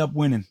going to end up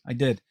winning. I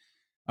did.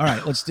 All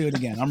right, let's do it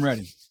again. I'm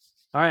ready.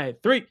 All right,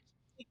 3,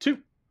 2,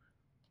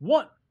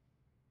 1.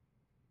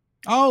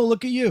 Oh,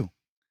 look at you.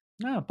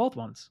 No, both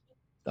ones.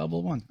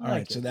 Double one. All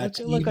right, so that's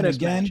look even at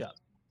again. Matchup.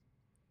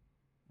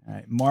 All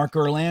right, Mark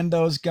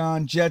Orlando's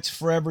gone. Jets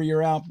forever,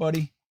 you're out,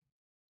 buddy.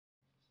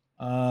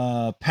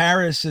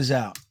 Paris is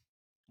out.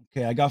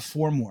 Okay, I got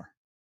 4 more.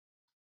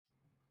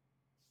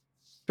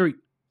 3,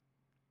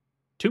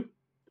 2,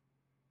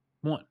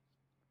 1.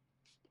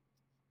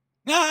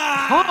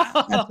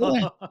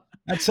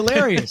 That's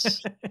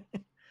hilarious.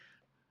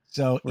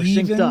 So we're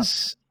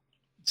evens,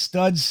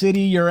 Stud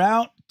City, you're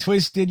out.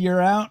 Twisted,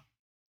 you're out.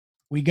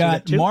 We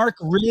got Mark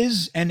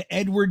Riz and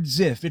Edward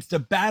Ziff. It's the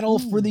battle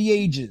for the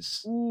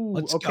ages.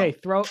 Let's go.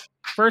 Throw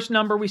first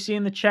number we see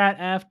in the chat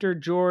after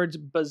George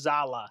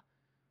Bazala.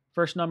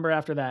 First number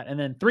after that. And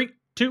then 3,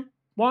 2,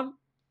 1.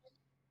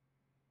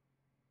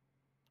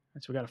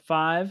 So we got a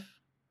 5.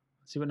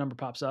 Let's see what number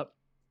pops up.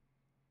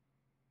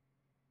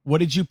 What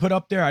did you put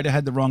up there? I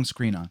had the wrong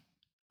screen on.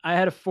 I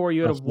had a 4.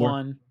 You had a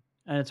 1.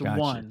 And it's a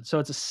 1. So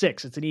it's a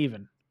 6. It's an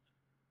even.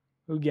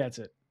 Who gets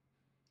it?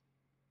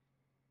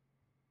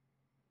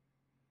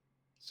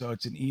 So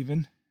it's an even.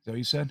 Is that what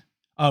you said?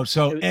 Oh,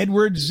 so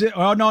Edward Ziff.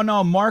 Oh,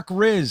 no. Mark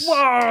Riz.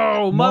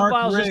 Whoa. Mutt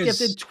Viles just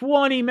gifted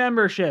 20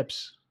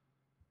 memberships.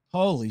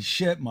 Holy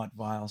shit, Mutt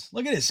Viles.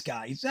 Look at this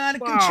guy. He's out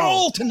of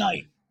control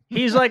tonight.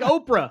 He's like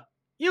Oprah.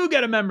 You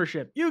get a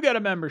membership. You get a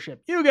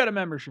membership. You get a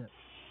membership.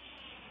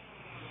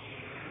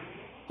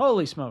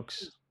 Holy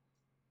smokes.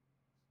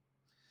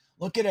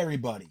 Look at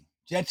everybody.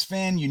 Jets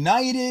Fan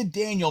United,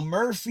 Daniel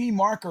Murphy,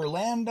 Mark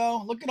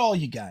Orlando. Look at all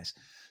you guys.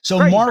 So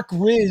crazy.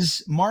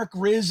 Mark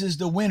Riz is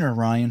the winner,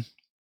 Ryan.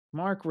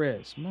 Mark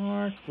Riz.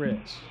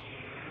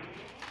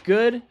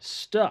 Good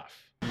stuff.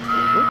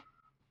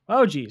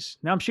 Oh, geez.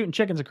 Now I'm shooting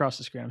chickens across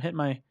the screen. I'm hitting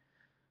my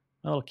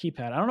little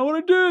keypad. I don't know what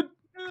I did.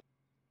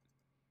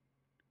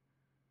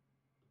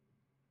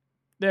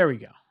 There we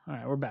go. All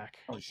right, we're back.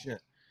 Oh,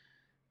 shit.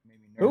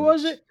 Who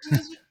was it?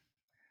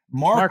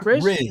 Mark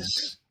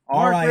Riz.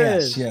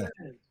 R-I-S, yeah.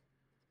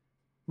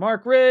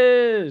 Mark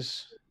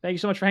Riz. Thank you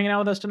so much for hanging out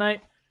with us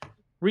tonight.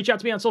 Reach out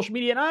to me on social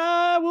media, and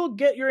I will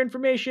get your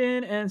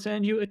information and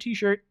send you a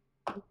t-shirt.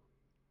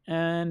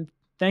 And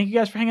thank you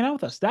guys for hanging out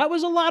with us. That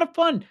was a lot of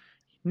fun.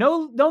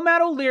 No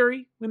Matt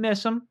O'Leary. We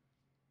miss him.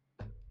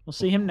 We'll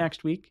see him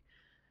next week.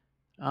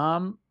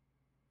 And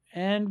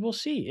we'll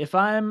see. If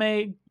I'm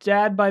a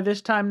dad by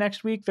this time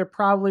next week, there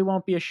probably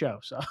won't be a show.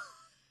 So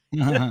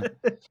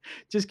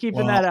just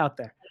keeping that out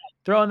there.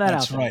 Throwing that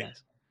out there,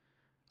 guys.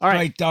 All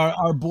right.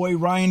 Our boy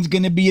Ryan's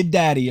going to be a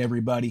daddy,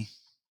 everybody.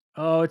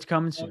 Oh, it's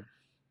coming soon.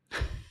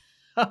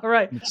 All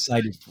right. I'm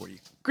excited for you.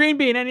 Green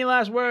Bean, any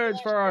last words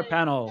for our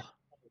panel?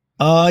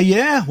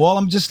 Yeah. Well,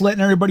 I'm just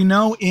letting everybody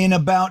know in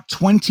about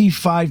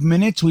 25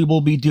 minutes, we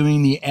will be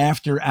doing the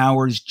After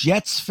Hours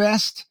Jets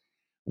Fest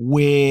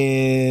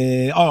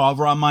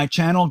over on my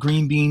channel,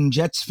 Green Bean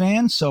Jets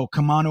Fan. So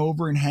come on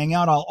over and hang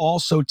out. I'll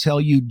also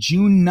tell you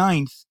June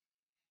 9th,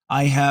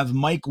 I have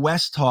Mike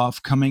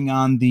Westhoff coming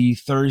on the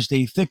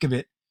Thursday Thick of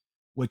It,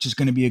 which is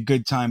going to be a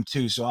good time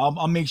too. So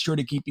I'll make sure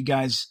to keep you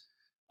guys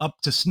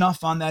up to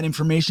snuff on that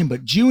information.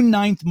 But June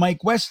 9th, Mike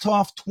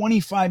Westhoff,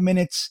 25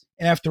 minutes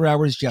After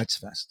Hours Jets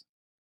Fest.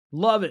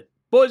 Love it.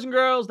 Boys and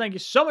girls, thank you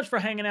so much for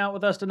hanging out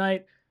with us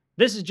tonight.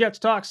 This is Jets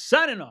Talk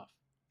signing off.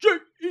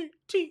 Jets.